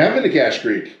 I have been to Cache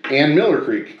Creek and Miller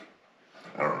Creek.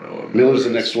 I don't know. What Miller's the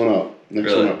is. next one up.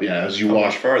 Next Really? one up, yeah. As you How walk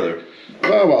much farther?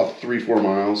 about 3-4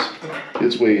 miles,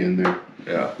 it's way in there.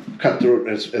 Yeah. Cutthroat,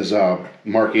 as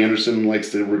Mark Anderson likes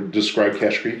to describe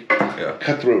Cache Creek. Yeah.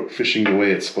 Cutthroat fishing the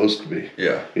way it's supposed to be.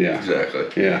 Yeah. Yeah. Exactly.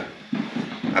 Yeah,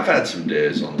 I've had some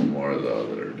days on Lamar though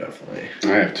that are definitely.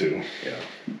 I have to. Yeah.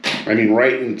 I mean,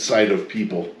 right inside of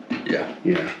people. Yeah.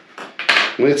 Yeah.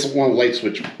 Well, it's one light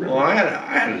switch. Well, I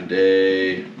had a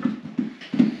day.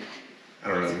 I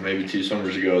don't know, maybe 2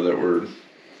 summers ago that were.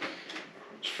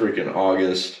 It's freaking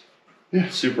August. Yeah.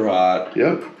 Super hot.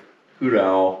 Yep. Hoot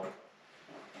owl.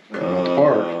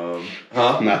 Park.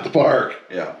 Huh? Not the park.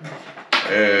 Yeah.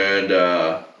 And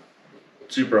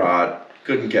super hot.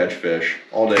 Couldn't catch fish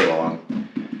all day long.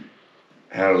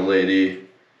 Had a lady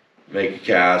make a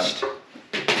cast.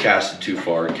 Casted too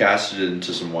far. Casted it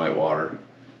into some white water.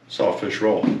 Saw a fish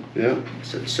roll. Yeah.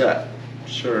 Said set.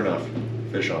 Sure enough,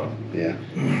 fish on. Yeah.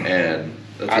 And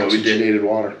that's what we did. Oxygenated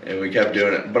water. And we kept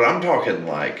doing it. But I'm talking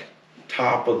like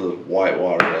top of the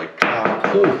whitewater, like top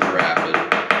of the rapid.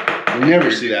 You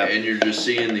never see that. And you're just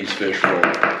seeing these fish roll.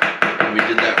 And we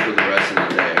did that for the rest of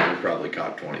the day. We probably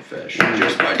caught 20 fish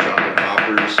just by chopping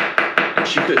hoppers. And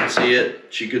she couldn't see it.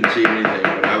 She couldn't see anything.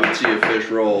 But I would see a fish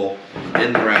roll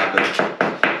in the rapid,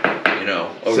 you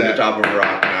know, over the top of a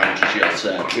rock, and I would just yell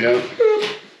set. Yeah.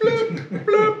 Bloop,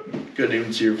 bloop. Couldn't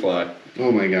even see her fly.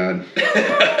 Oh my God.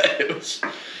 It was.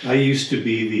 I used to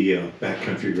be the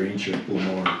backcountry ranger at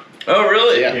Lamar. Oh,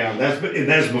 really? Yeah. Yeah,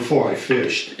 that's before I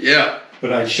fished. Yeah.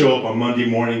 But I'd show up on Monday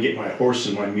morning, get my horse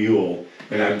and my mule,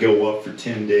 and I'd go up for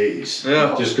 10 days.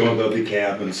 Yeah. Just going to the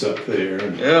cabins up there,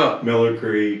 and Yeah. Miller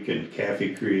Creek and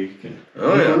Caffey Creek, and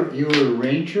Oh, yeah. You were a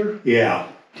ranger? yeah.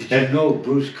 Did you know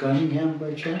Bruce Cunningham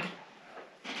by chance?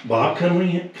 Bob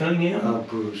Cunningham?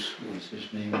 Bruce was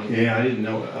his name. Yeah, I didn't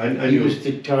know. I He knew. was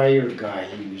the tire guy.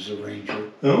 He was a ranger.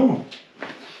 Oh.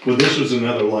 Well, this was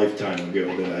another lifetime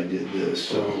ago that I did this.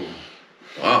 So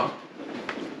Wow.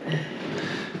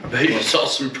 I bet you saw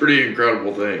some pretty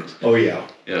incredible things. oh yeah.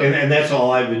 Yeah. And that's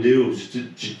all I would do was to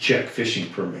check fishing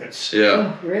permits.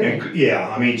 Yeah. Oh, really? And, yeah,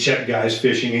 I mean, check guys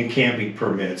fishing and camping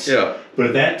permits. Yeah. But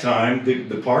at that time,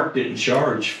 the park didn't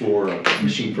charge for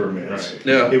fishing permits. Right.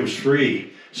 Yeah. It was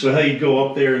free. So you'd go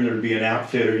up there and there'd be an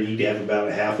outfitter, and you'd have about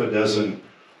a half a dozen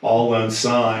all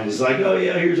unsigned. It's like, oh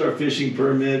yeah, here's our fishing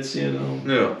permits, you know.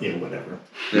 Yeah. Yeah, whatever.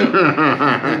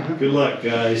 Yeah. Good luck,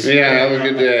 guys. Yeah, have a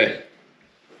good day.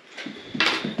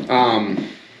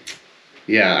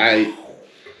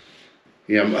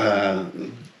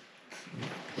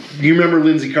 You remember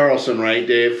Lindsay Carlson, right,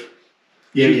 Dave?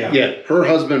 Yeah. Yeah, her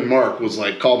husband Mark was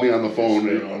like, called me on the phone,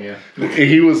 Yeah. and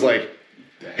he was like,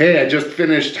 "Hey, I just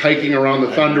finished hiking around the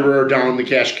Thunderer down the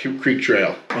Cache Creek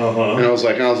Trail." Uh-huh. And I was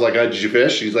like, did you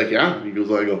fish? He's like, yeah. He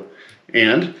goes, I go,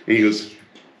 and he goes,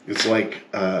 it's like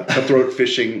cutthroat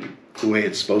fishing the way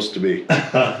it's supposed to be.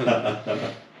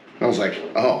 I was like,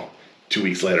 oh. 2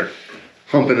 weeks later,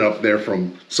 humping it up there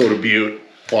from Soda Butte,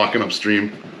 walking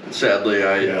upstream. Sadly,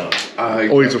 I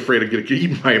Always afraid of getting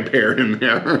eaten by a bear in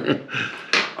there.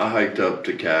 I hiked up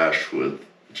to Cache with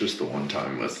just the one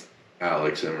time with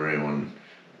Alex Emery one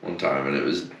time, and it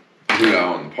was we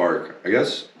out in the park. I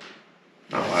guess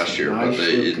not last year, but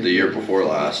the year before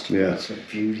last. Yeah. That's a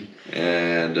beauty.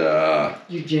 And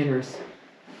You're generous.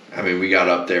 I mean, we got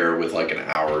up there with like an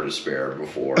hour to spare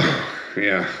before,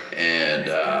 Yeah. and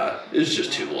it was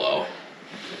just too low.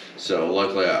 So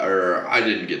luckily, I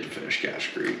didn't get to finish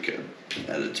Cache Creek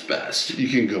at its best. You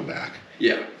can go back.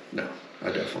 Yeah, no, I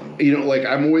definitely won't. You know, like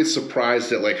I'm always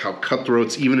surprised at like how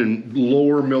cutthroats, even in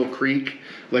lower Mill Creek,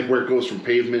 like where it goes from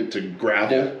pavement to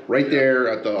gravel, right there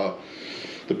at the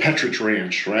Petrich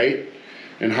Ranch, right?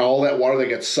 And how all that water that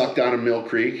gets sucked out of Mill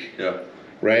Creek, Yeah,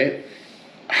 right?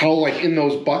 How like in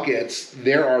those buckets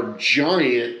there are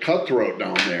giant cutthroat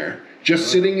down there,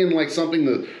 just sitting in like something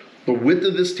the width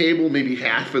of this table, maybe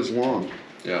half as long,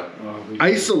 yeah,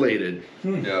 isolated.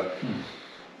 yeah.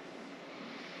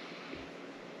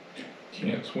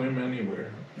 Can't swim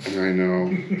anywhere. I know.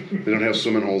 They don't have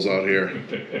swimming holes out here.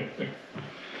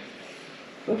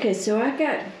 Okay, so I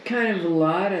got kind of a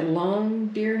lot of long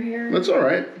deer hair. That's all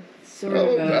right. Sort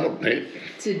of That'll hey.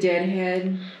 it's a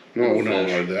deadhead. No,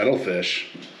 Fish. that'll fish.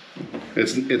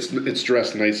 It's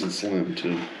dressed nice and slim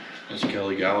too. As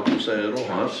Kelly Gallup would say, it'll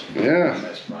hunt. Yeah,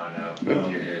 That's mine out.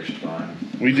 Your hair's fine.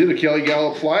 we did a Kelly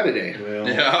Gallup fly today. Well,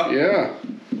 Yeah. Yeah,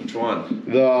 Which one?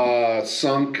 the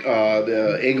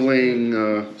the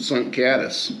Eggling sunk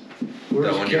caddis.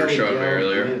 That one you were showing me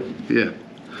earlier? Yeah,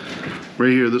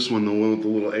 right here. This one, the one with the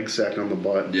little egg sac on the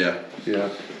butt. Yeah. Yeah,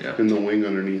 Yeah. and the wing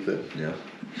underneath it. Yeah.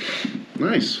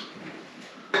 Nice.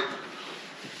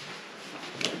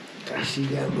 I see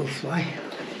that little fly.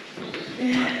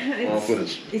 Off with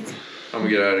it. It's I'm gonna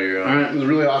get out of here. All right, it was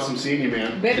really awesome seeing you,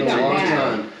 man. Better It was a go long back.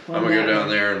 time. I'm gonna go down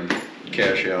there and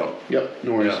cash out. Yep,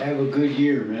 no worries. Yeah. Have a good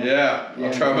year, man. Yeah,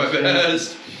 I'll try my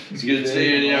best. It's good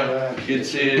seeing you. Good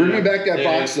seeing you. Bring me back that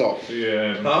Yeah. box though.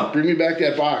 Yeah. Huh? Bring me back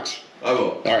that box. I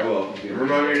will. right. I will.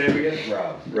 Remind me your name again?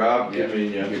 Rob. Rob, good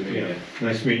meeting you. Good meeting you.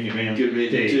 nice meeting you, man. Good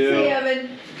meeting you Dave. See too. Evan.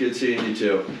 Good seeing you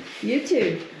too. You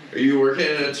too. Are you working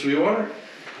at Sweetwater?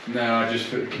 No, I just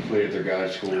completed their guide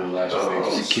school last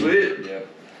Oh, week. sweet. Yep,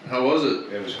 How was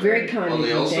it? it was Very great. kind On of the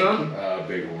you. Yellowstone? Thank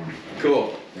Big one.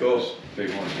 Cool. It Cool. was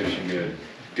big one, fishing good.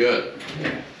 Good.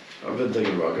 Yeah, I've been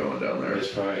thinking about going down there. it's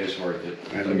fine, it's worth it.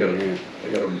 I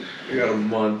I got a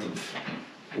month of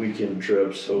weekend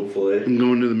trips, hopefully. I'm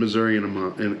going to the Missouri in a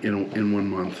month. In 1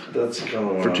 month That's kind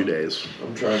of for 2 days.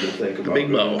 I'm trying to think about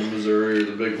Big going Bow. to Missouri or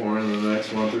the Bighorn in the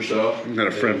next month or so. I've got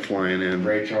a friend flying in.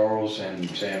 Ray Charles and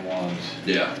San Juan's,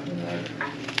 Yeah. and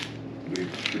we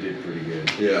did pretty good.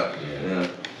 Yeah. Yeah.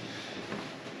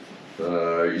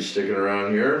 Are you sticking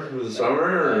around here for the summer?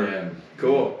 Or? I am.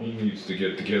 Cool. He needs to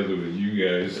get together with you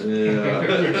guys.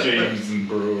 Yeah. James and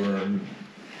Brewer and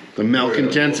The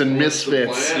malcontents and What's the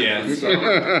misfits. plan Yeah. for the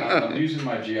summer? I'm using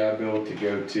my GI Bill to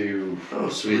go to Oh,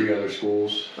 sweet. 3 other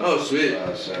schools. Oh, sweet.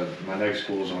 So my next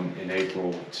school's in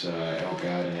April. It's elk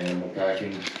guide and animal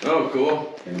packing. Oh,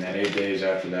 cool. And then 8 days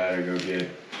after that, I go get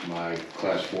my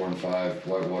class 4 and 5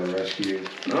 whitewater rescue.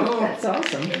 Oh, That's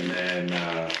awesome. And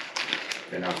then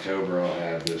in October, I'll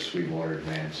have the Sweetwater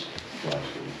Advanced Fly School.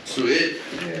 sweet.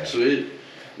 Yeah. Sweet.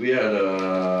 We had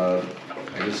I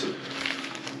guess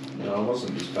no, it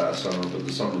wasn't this past summer, but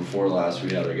the summer before last, we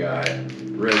had a guy,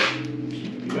 Rich. You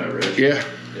met Rich? Yeah.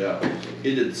 Yeah.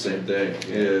 He did the same thing.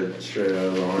 He did straight out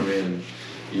of the army and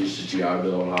he used his GI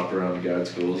Bill and hopped around the guide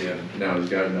schools. Yeah. And now he's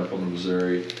guiding up on the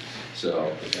Missouri.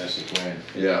 So That's the plan.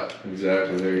 yeah,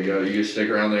 exactly. There you go. You gonna stick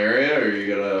around the area, or you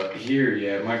gotta? Here,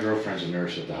 yeah, my girlfriend's a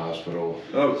nurse at the hospital.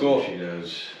 Oh, cool. So she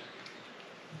does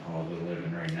all the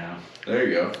living right now. There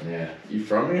you go. Yeah. You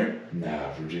from here?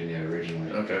 Nah, Virginia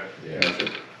originally. Okay. Yeah.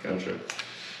 Gotcha.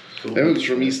 Cool. Evan's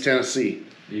from East Tennessee.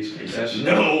 East Tennessee.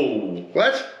 No.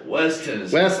 What? West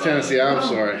Tennessee. West Tennessee, I'm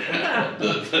sorry.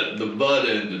 the butt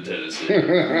end of Tennessee.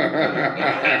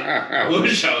 I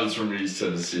wish I was from East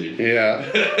Tennessee. Yeah.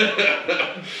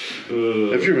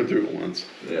 I've driven through it once.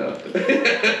 Yeah.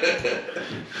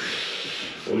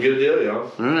 Well, good deal,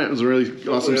 y'all. All right, it was really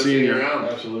awesome Hopefully I'll seeing you. around.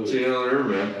 Absolutely. See you on the river,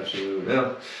 man. Absolutely.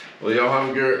 Yeah. Well, y'all have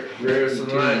a great rest of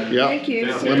the night. Yep. Thank you.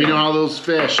 Yeah. Let me know how those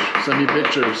fish. Send me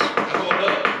pictures.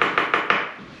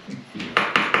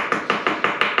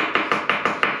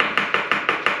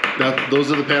 Those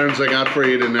are the patterns I got for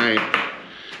you tonight.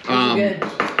 Good.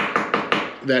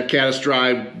 That Caddis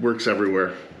dry works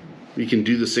everywhere. You can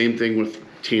do the same thing with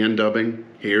tan dubbing,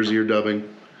 hare's ear dubbing,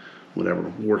 whatever.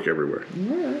 Work everywhere.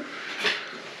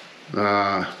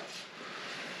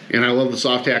 And I love the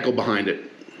soft tackle behind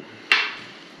it.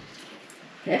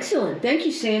 Excellent. Thank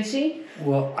you, Sancy.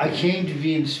 Well, I came to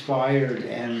be inspired,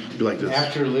 and You like this?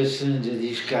 after listening to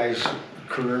these guys'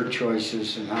 career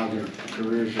choices and how their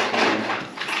careers are going,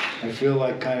 I feel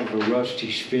like kind of a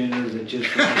rusty spinner that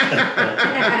just rushed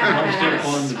up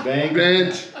on the bank.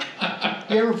 Bent.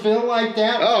 You ever feel like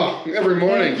that? Oh, every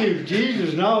morning. Thank you,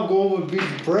 Jesus. Now I'm going with Big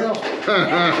Prell.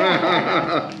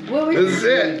 What were This is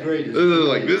it. Greatest. This is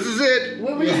like, this is it.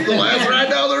 What were This is you the last ride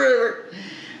down the river.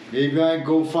 Maybe I can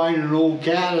go find an old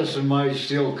Caddis and might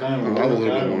still kind Oh, of I'll have a work.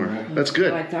 little I bit don't more. know. That's I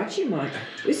good. thought you might.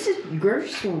 This is a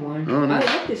gorgeous one. Oh, nice.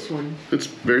 I like this one. It's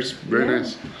very, very Yeah.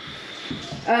 nice.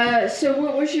 So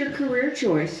what was your career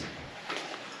choice?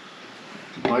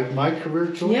 My career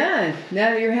choice? Yeah,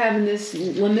 now that you're having this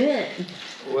lament.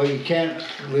 Well, you can't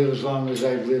live as long as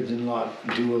I've lived and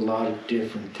do a lot of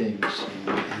different things,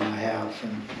 and I have.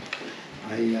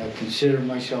 And I consider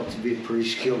myself to be a pretty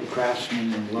skilled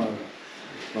craftsman in a lot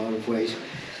of ways.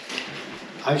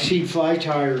 I've seen fly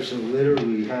tyers that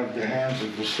literally have the hands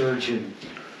of a surgeon,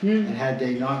 and had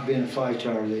they not been a fly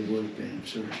tyer, they would have been a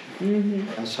surgeon. Mm-hmm.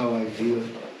 That's how I view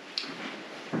it.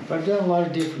 But I've done a lot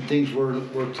of different things,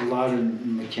 worked a lot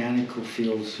in mechanical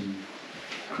fields and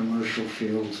commercial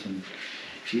fields, and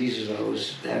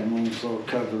Jesus, had my own floor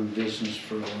covering business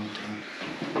for a long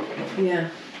time. Yeah.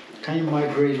 Kind of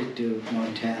migrated to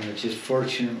Montana. Just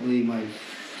fortunately,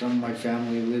 some of my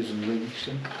family lives in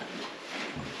Livingston.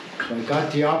 So I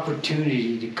got the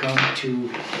opportunity to come to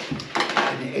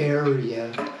an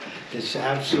area that's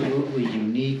absolutely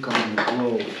unique on the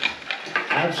globe.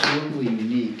 Absolutely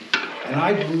unique. And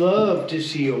I'd love to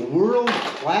see a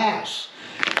world-class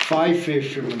fly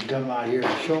fisherman come out here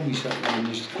and show me something on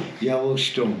this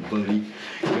Yellowstone, buddy.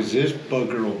 Because this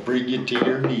bugger will bring you to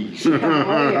your knees. Oh,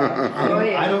 yeah. Oh, I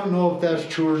yeah. don't know if that's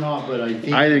true or not, but I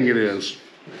think it is.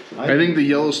 I think the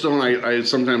Yellowstone, I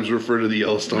sometimes refer to the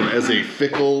Yellowstone as a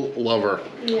fickle lover.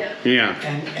 Yeah. Yeah.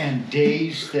 and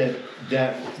days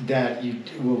that you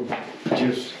will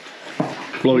just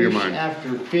Blow your fish mind.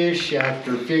 after fish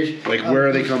after fish. Like, where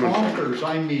are they coming from? Bonkers.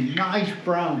 I mean, nice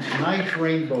browns, nice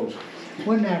rainbows,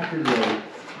 one after the other.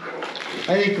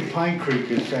 I think the Pine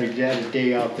Creek is I had a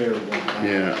day out there at one time.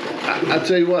 Yeah. I'll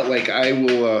tell you what, like I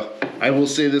will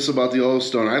say this about the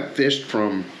Yellowstone. I've fished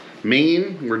from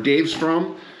Maine, where Dave's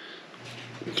from,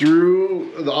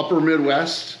 through the upper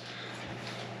Midwest,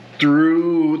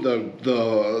 through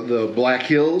the Black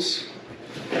Hills.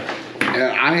 And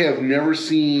I have never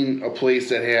seen a place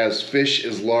that has fish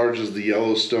as large as the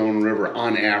Yellowstone River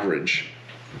on average.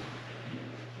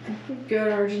 Go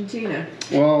to Argentina.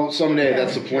 Well, someday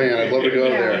that's the plan. I'd love to go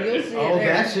Yeah, there. you'll see Oh, it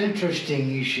there. that's interesting.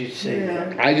 You should say Yeah.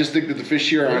 that. I just think that the fish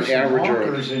here on There's some average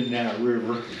walkers in that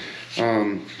river.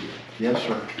 are. Yes,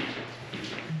 sir.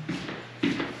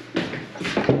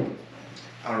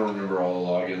 I don't remember all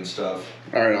the login stuff.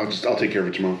 All right, I'll take care of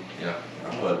it tomorrow. Yeah,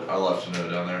 but I left a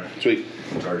note down there. Sweet.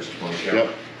 Charge 20 Yep.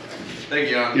 Thank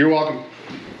you, Jan. You're welcome.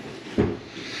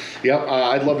 Yep,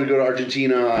 I'd love to go to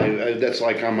Argentina. That's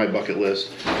like on my bucket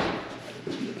list.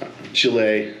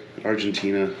 Chile,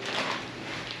 Argentina,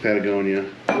 Patagonia.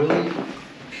 Really?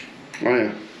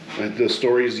 Oh yeah, the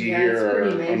stories you Yeah, hear it's are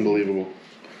pretty amazing. unbelievable.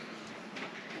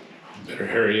 Better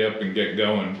hurry up and get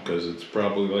going, because it's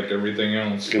probably like everything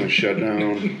else. It's gonna shut down.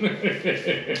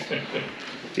 I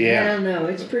Yeah. don't know.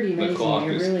 It's pretty The amazing. clock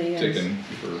It is really is. ticking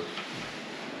for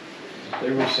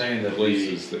They were saying that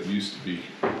places that used to be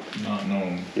not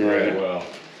known Right. very well.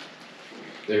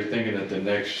 they're thinking that the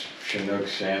next Chinook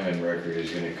salmon record is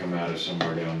gonna come out of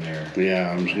somewhere down there.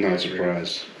 Yeah, I'm not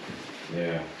surprised.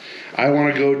 Yeah. I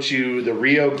want to go to the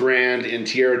Rio Grande and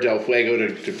Tierra del Fuego to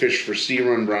fish for sea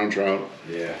run brown trout.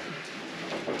 Yeah.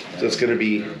 That's gonna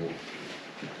be-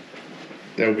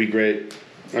 That would be great.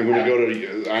 I'm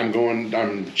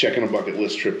checking a bucket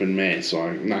list trip in May,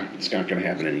 so it's not gonna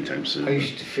happen anytime I soon.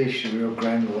 used to fish the Rio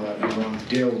Grande a lot around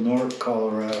Dale North,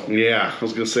 Colorado. Yeah, I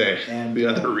was gonna say, And, the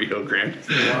other Rio Grande.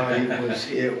 Wow,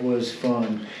 it was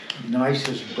fun.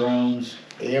 Nicest browns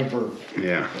ever.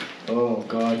 Yeah. Oh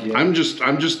God, yeah. I'm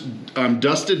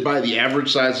dusted by the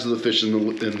average size of the fish in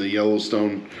the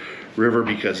Yellowstone River,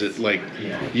 because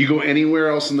you go anywhere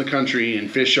else in the country and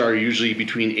fish are usually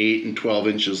between 8 and 12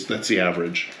 inches. That's the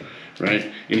average, right?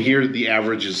 And here the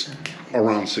average is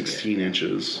around 16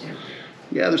 inches.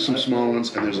 Yeah, there's some small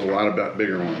ones and there's a lot of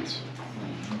bigger ones.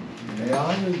 Yeah,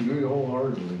 I agree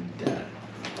wholeheartedly with that.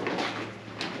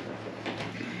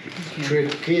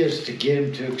 Trick is to get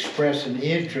them to express an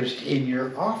interest in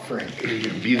your offering.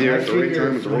 Be there at the right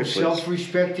time at the right No place.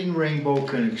 self-respecting rainbow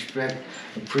can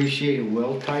appreciate a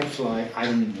well-tied fly. I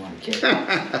don't even want to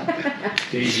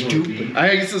catch it. Stupid.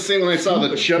 I used to say when I saw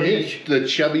the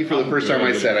chubby for the first time,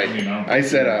 I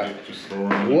said,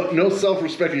 what? No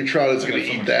self-respecting trout is going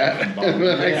to eat that. And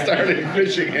then I started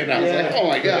fishing it, and I was like, oh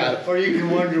my god. Or you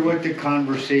can wonder what the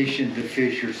conversation the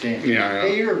fish are saying. Yeah.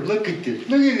 Hey, here, look at this.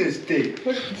 Look at this thing.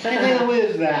 What the hell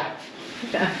is that?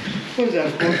 What is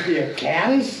that supposed to be, a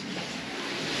caddis?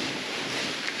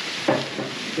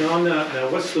 John, now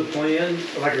what's the plan?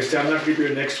 Like I said, I'm not gonna be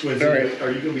here next Wednesday. All right.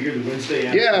 Are you gonna be here the Wednesday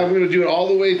after? Yeah, I'm going to do it all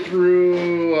the way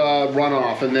through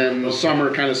runoff, and then the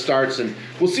summer kind of starts, and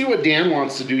we'll see what Dan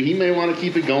wants to do. He may want to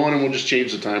keep it going, and we'll just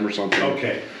change the time or something.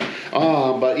 Okay.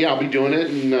 But yeah, I'll be doing it,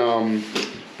 and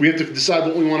we have to decide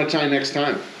what we want to tie next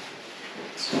time.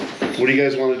 What do you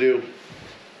guys want to do?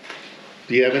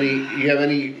 Do you have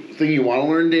anything you want to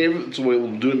learn, Dave? So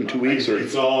we'll do it in 2 weeks, or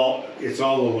It's all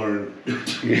to learn.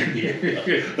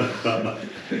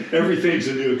 Everyththing's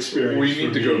a new experience. We need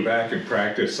for to me. go back and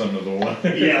practice some of the ones.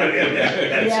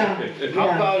 Yeah. How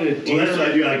about a Well, that's what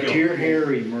I do, I go- deer hair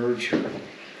emerger?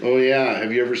 oh yeah,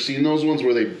 have you ever seen those ones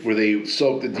where they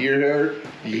soak the deer hair?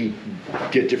 You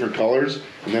can get different colors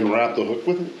and then wrap the hook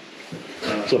with it.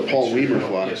 It's a Paul Weimer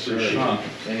fly. Yes, sir. Huh.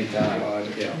 Anytime.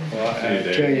 Yeah. Well,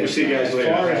 Hey, Tell you, We'll see you guys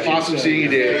later. as far as Awesome seeing you,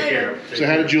 Dave. Take care. Say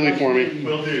hi to Julie for me.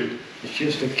 Will do. It's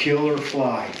just a killer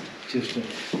fly. And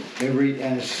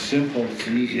it's simple. It's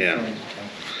an easy Yeah. fly to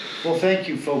tell. Well, thank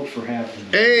you, folks, for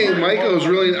having me. Hey, Michael's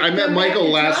really. I met Come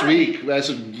Michael back last anytime. week. I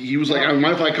said he was like, "I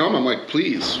mind if I come?" I'm like,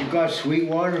 "Please." You got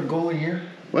Sweetwater going here?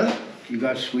 What? You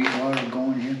got Sweetwater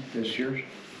going here this year?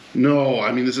 No,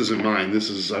 I mean this isn't mine.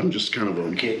 I'm just kind of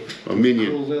a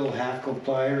minion. Cool little hackle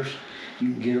pliers.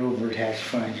 You can get over at Hatch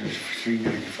Finders for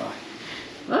 $3.95.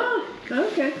 Oh,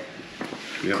 okay.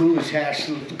 Yep.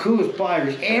 Coolest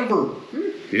pliers ever.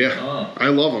 Yeah, Oh. I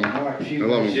love them. All right, I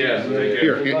love them. Yeah, they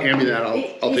Here, hand me that. I'll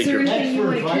Is take there your. anything you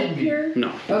want to Thanks for keep here?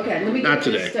 No. Okay, let me Not get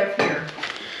today. this stuff here.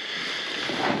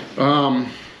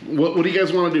 What do you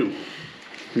guys want to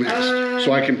do next,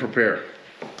 so I can prepare?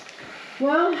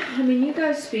 Well, I mean, you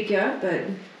guys speak up, but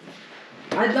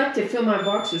I'd like to fill my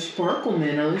box with sparkle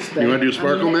minnows. But You want to do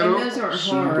sparkle and minnow? those aren't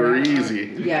Super hard.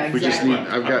 easy. Yeah, exactly. We just need.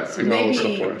 I got all the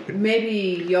stuff for it.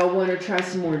 Maybe y'all want to try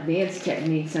some more advanced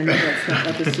techniques. I know that's not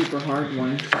like a super hard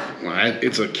one.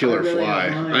 It's a killer I really fly.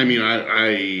 don't mind. I mean,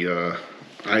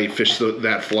 I fish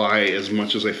that fly as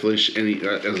much as I fish any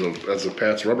as a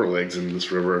Pat's rubber legs in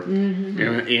this river, and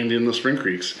in the spring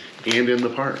creeks, and in the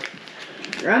park.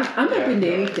 I'm open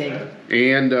to anything.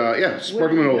 And yeah, sparkle What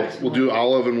do you minnow. guys We'll want? do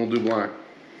olive and we'll do black.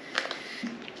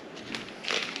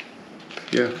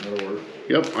 Yeah. That'll work.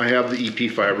 Yep. I have the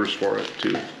EP fibers for it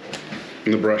too,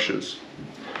 and the brushes,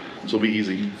 so it'll be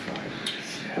easy.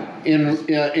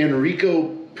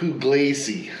 Enrico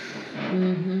Puglisi.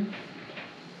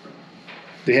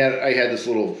 I had this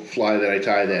little fly that I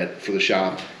tied for the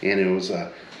shop, and it was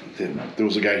there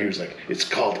was a guy who was like, it's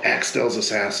called Axtell's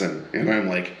Assassin. And I'm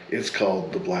like, it's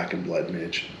called the Black and Blood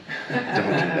Midge. Don't do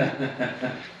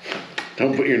that.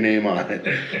 Don't put your name on it.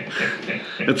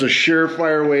 It's a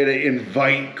surefire way to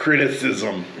invite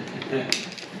criticism.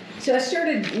 So I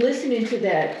started listening to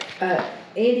that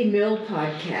Andy Mill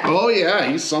podcast. Oh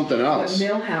yeah, he's something else.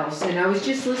 Millhouse, and I was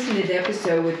just listening to the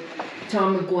episode with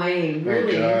Tom McGuane.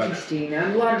 Really interesting.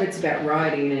 A lot of it's about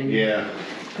writing and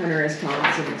Hunter S.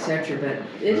 Thompson, etc. But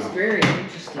it's very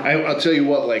interesting. I'll tell you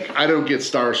what, like, I don't get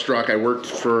starstruck. I worked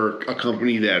for a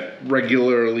company that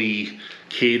regularly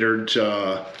catered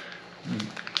to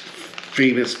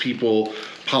famous people,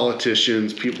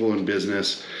 politicians, people in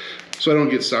business. So I don't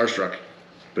get starstruck.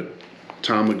 But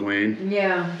Tom McGuane,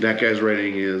 that guy's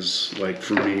writing is, like,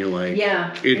 for me, like,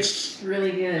 it's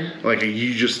really good. Like,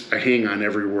 I hang on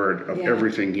every word of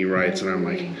everything he writes, and I'm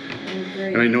like,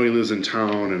 and I know he lives in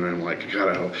town, and I'm like,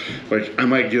 God, I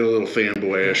might get a little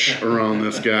fanboyish around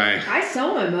this guy. I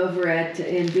saw him over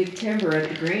in Big Timber at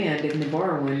the Grand in the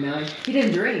bar one night. He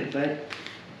didn't drink, but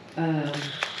I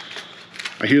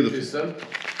hear the.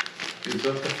 Is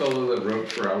that the fellow that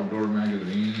wrote for Outdoor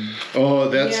Magazine? Oh,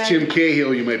 that's Tim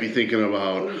Cahill you might be thinking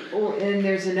about. And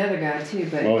there's another guy too,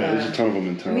 but there's a ton of them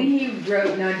in town. I mean, he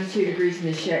wrote 92 Degrees in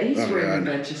the Shade. He's written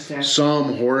a bunch of stuff.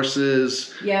 Some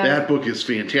Horses. Yeah. That book is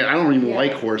fantastic. I don't even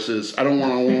like horses. I don't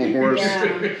want to own a horse.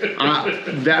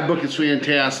 That book is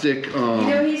fantastic.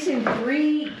 He's in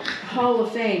 3 Hall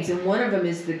of Fames, and one of them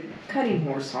is the Cutting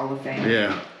Horse Hall of Fame.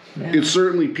 Yeah. It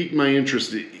certainly piqued my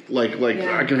interest. I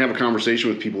can have a conversation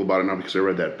with people about it now because I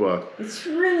read that book. It's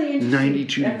really interesting.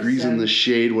 92 Degrees in the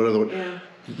Shade. What other?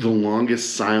 The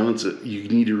Longest Silence. You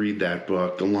need to read that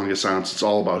book. The Longest Silence. It's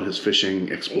all about his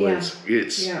fishing exploits.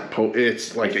 It's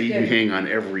like you hang on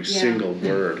every single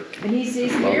word. And he's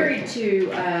married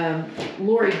to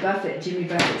Lori Buffett, Jimmy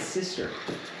Buffett's sister.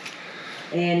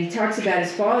 And he talks about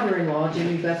his father-in-law,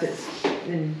 Jimmy Buffett's,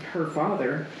 and her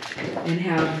father, and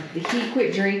how he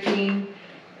quit drinking,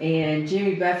 and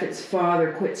Jimmy Buffett's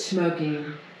father quit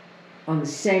smoking on the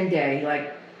same day.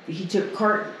 Like, he took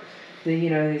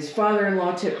his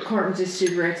father-in-law took cartons of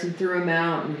cigarettes and threw them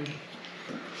out, and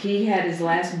he had his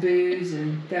last booze,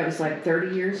 and that was like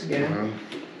 30 years ago. Wow.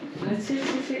 That's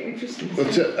interesting.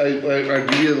 I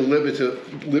give you the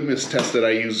litmus test that I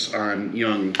use on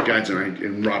young guys,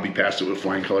 and Robbie passed it with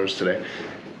flying colors today.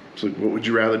 It's like, what would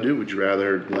you rather do? Would you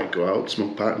rather go out,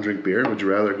 smoke pot, and drink beer? Or would you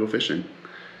rather go fishing?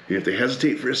 And if they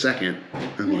hesitate for a second,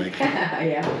 I'm like,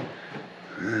 careful.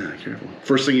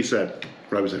 First thing he said,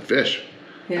 Robbie said, fish.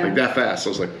 Yeah. Like that fast. I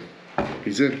was like,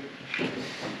 he's in.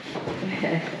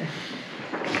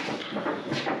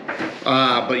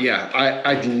 But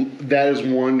that is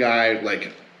one guy,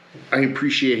 like, I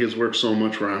appreciate his work so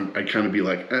much where I kind of be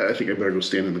like, I think I better go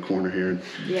stand in the corner here and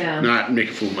not make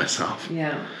a fool of myself.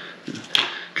 Yeah.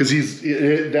 Because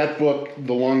that book,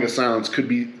 The Longest Silence, could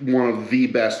be one of the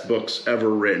best books ever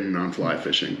written on fly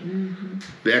fishing. Mm-hmm.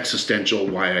 The existential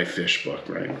why I fish book,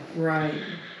 right? Right.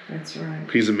 That's right.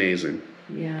 He's amazing.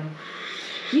 Yeah.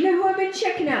 You know who I've been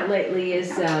checking out lately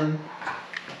is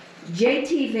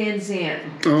J.T. Van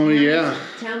Zandt.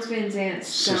 Towns Van Zandt's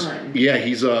son. Yeah,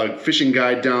 he's a fishing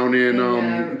guide down in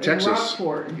Texas. In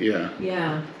Rockport. Yeah.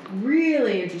 Yeah.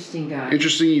 Really interesting guy.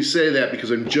 Interesting you say that because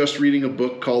I'm just reading a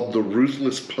book called The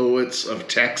Ruthless Poets of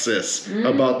Texas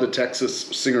about the Texas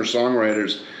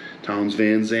singer-songwriters. Towns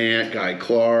Van Zandt, Guy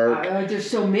Clark. There's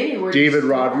so many. David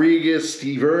Rodriguez,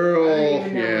 Steve Earle. I don't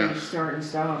even know where to start and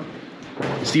stop.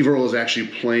 Steve Earle is actually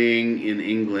playing in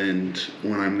England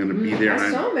when I'm going to be there. I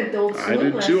saw him at the Old Saloon. I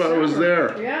did too. I was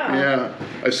there. Yeah.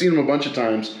 I've seen him a bunch of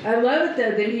times. I love it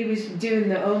though that he was doing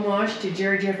the homage to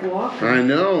Jerry Jeff Walker. I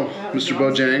know, Mr.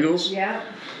 Bojangles. Yeah.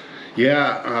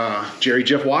 Yeah, Jerry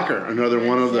Jeff Walker, another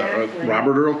one of the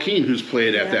Robert Earl Keen, who's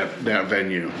played at that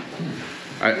venue.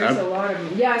 There's a lot of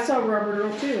them. Yeah, I saw Robert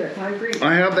Earl too at Pine Creek.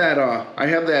 I have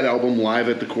that album Live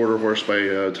at the Quarter Horse by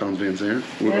Towns Van Zandt.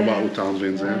 About Towns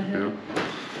Van Zandt. Yeah.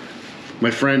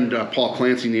 My friend Paul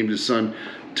Clancy named his son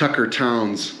Tucker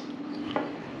Towns.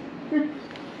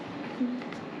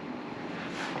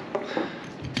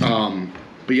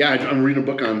 But yeah, I'm reading a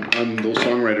book on those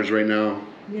songwriters right now.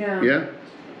 Yeah. Yeah.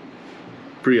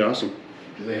 Pretty awesome.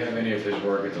 Do they have any of his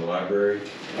work at the library?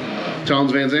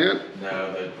 Towns Van Zandt?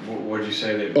 No, what'd you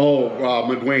say they...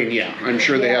 McGuane, yeah. I'm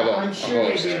sure they have a I'm sure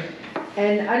host. they do.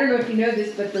 And I don't know if you know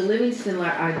this, but the Livingston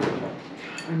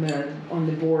I'm on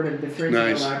the board of the Friends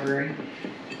of the Library.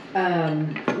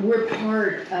 We're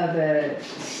part of a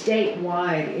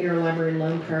statewide interlibrary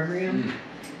loan program.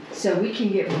 So we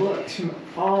can get books from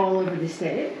all over the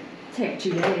state. take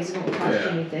 2 days, it won't cost you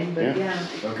Yeah. anything, but Yeah.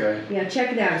 Okay, yeah,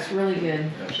 check it out, it's really good.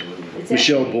 absolutely. It's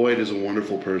Michelle actually- Boyd is a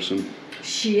wonderful person.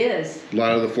 She is. A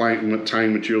lot of the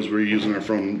tying materials we're using are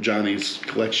from Johnny's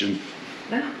collection.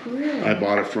 Oh, really? I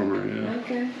bought it from her, yeah.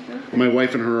 Okay, My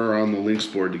wife and her are on the links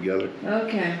board together.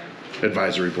 okay,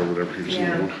 Advisory board, whatever you're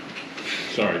Yeah. saying.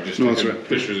 Sorry, just No, that's taking right.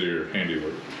 pictures of your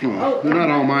handiwork. Oh, they're not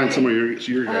all mine, some are your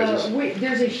guys'.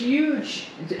 there's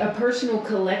a personal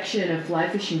collection of fly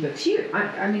fishing books, huge,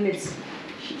 I mean, it's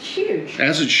huge.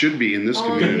 As it should be in this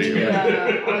On community.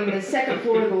 on the second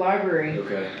floor of the library.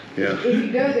 Okay, Yeah. If you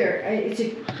go there,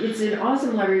 it's an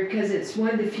awesome library because it's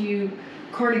one of the few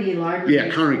Carnegie libraries. Yeah,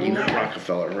 Carnegie, not left.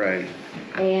 Rockefeller, right.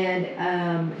 And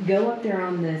go up there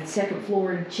on the second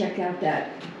floor and check out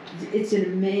that. It's an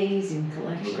amazing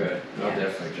collection. okay, I'll Yeah.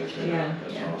 definitely check that Yeah, out,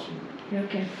 that's yeah. awesome.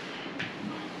 Okay.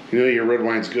 You know, your red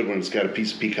wine's good when it's got a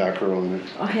piece of peacock herl in it.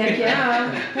 Oh, heck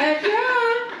yeah. Heck yeah.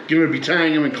 You're gonna be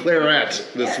tying them in claret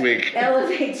this week.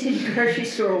 Elevates in grocery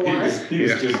store wine. He's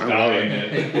Yeah, just I love dying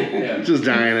it. Yeah. Just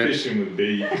dying it. Fishing with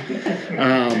bait.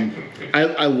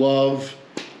 I love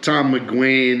Tom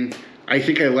McGuane. I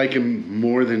think I like him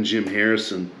more than Jim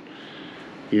Harrison.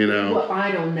 You know? Well,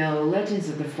 I don't know. Legends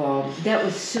of the Fall. That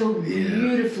was so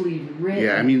beautifully written.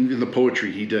 Yeah, I mean, the poetry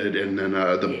he did, and then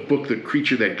the book, The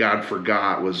Creature That God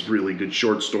Forgot, was really good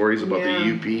short stories about Yeah. the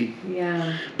UP.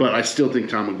 Yeah, But I still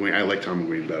think I like Tom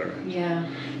McGuane better. yeah.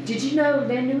 Did you know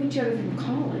they knew each other from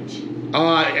college?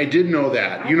 I did know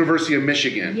that. University of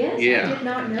Michigan. Yes, Yeah. I did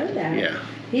not know that. Yeah.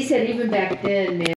 He said even back then, man.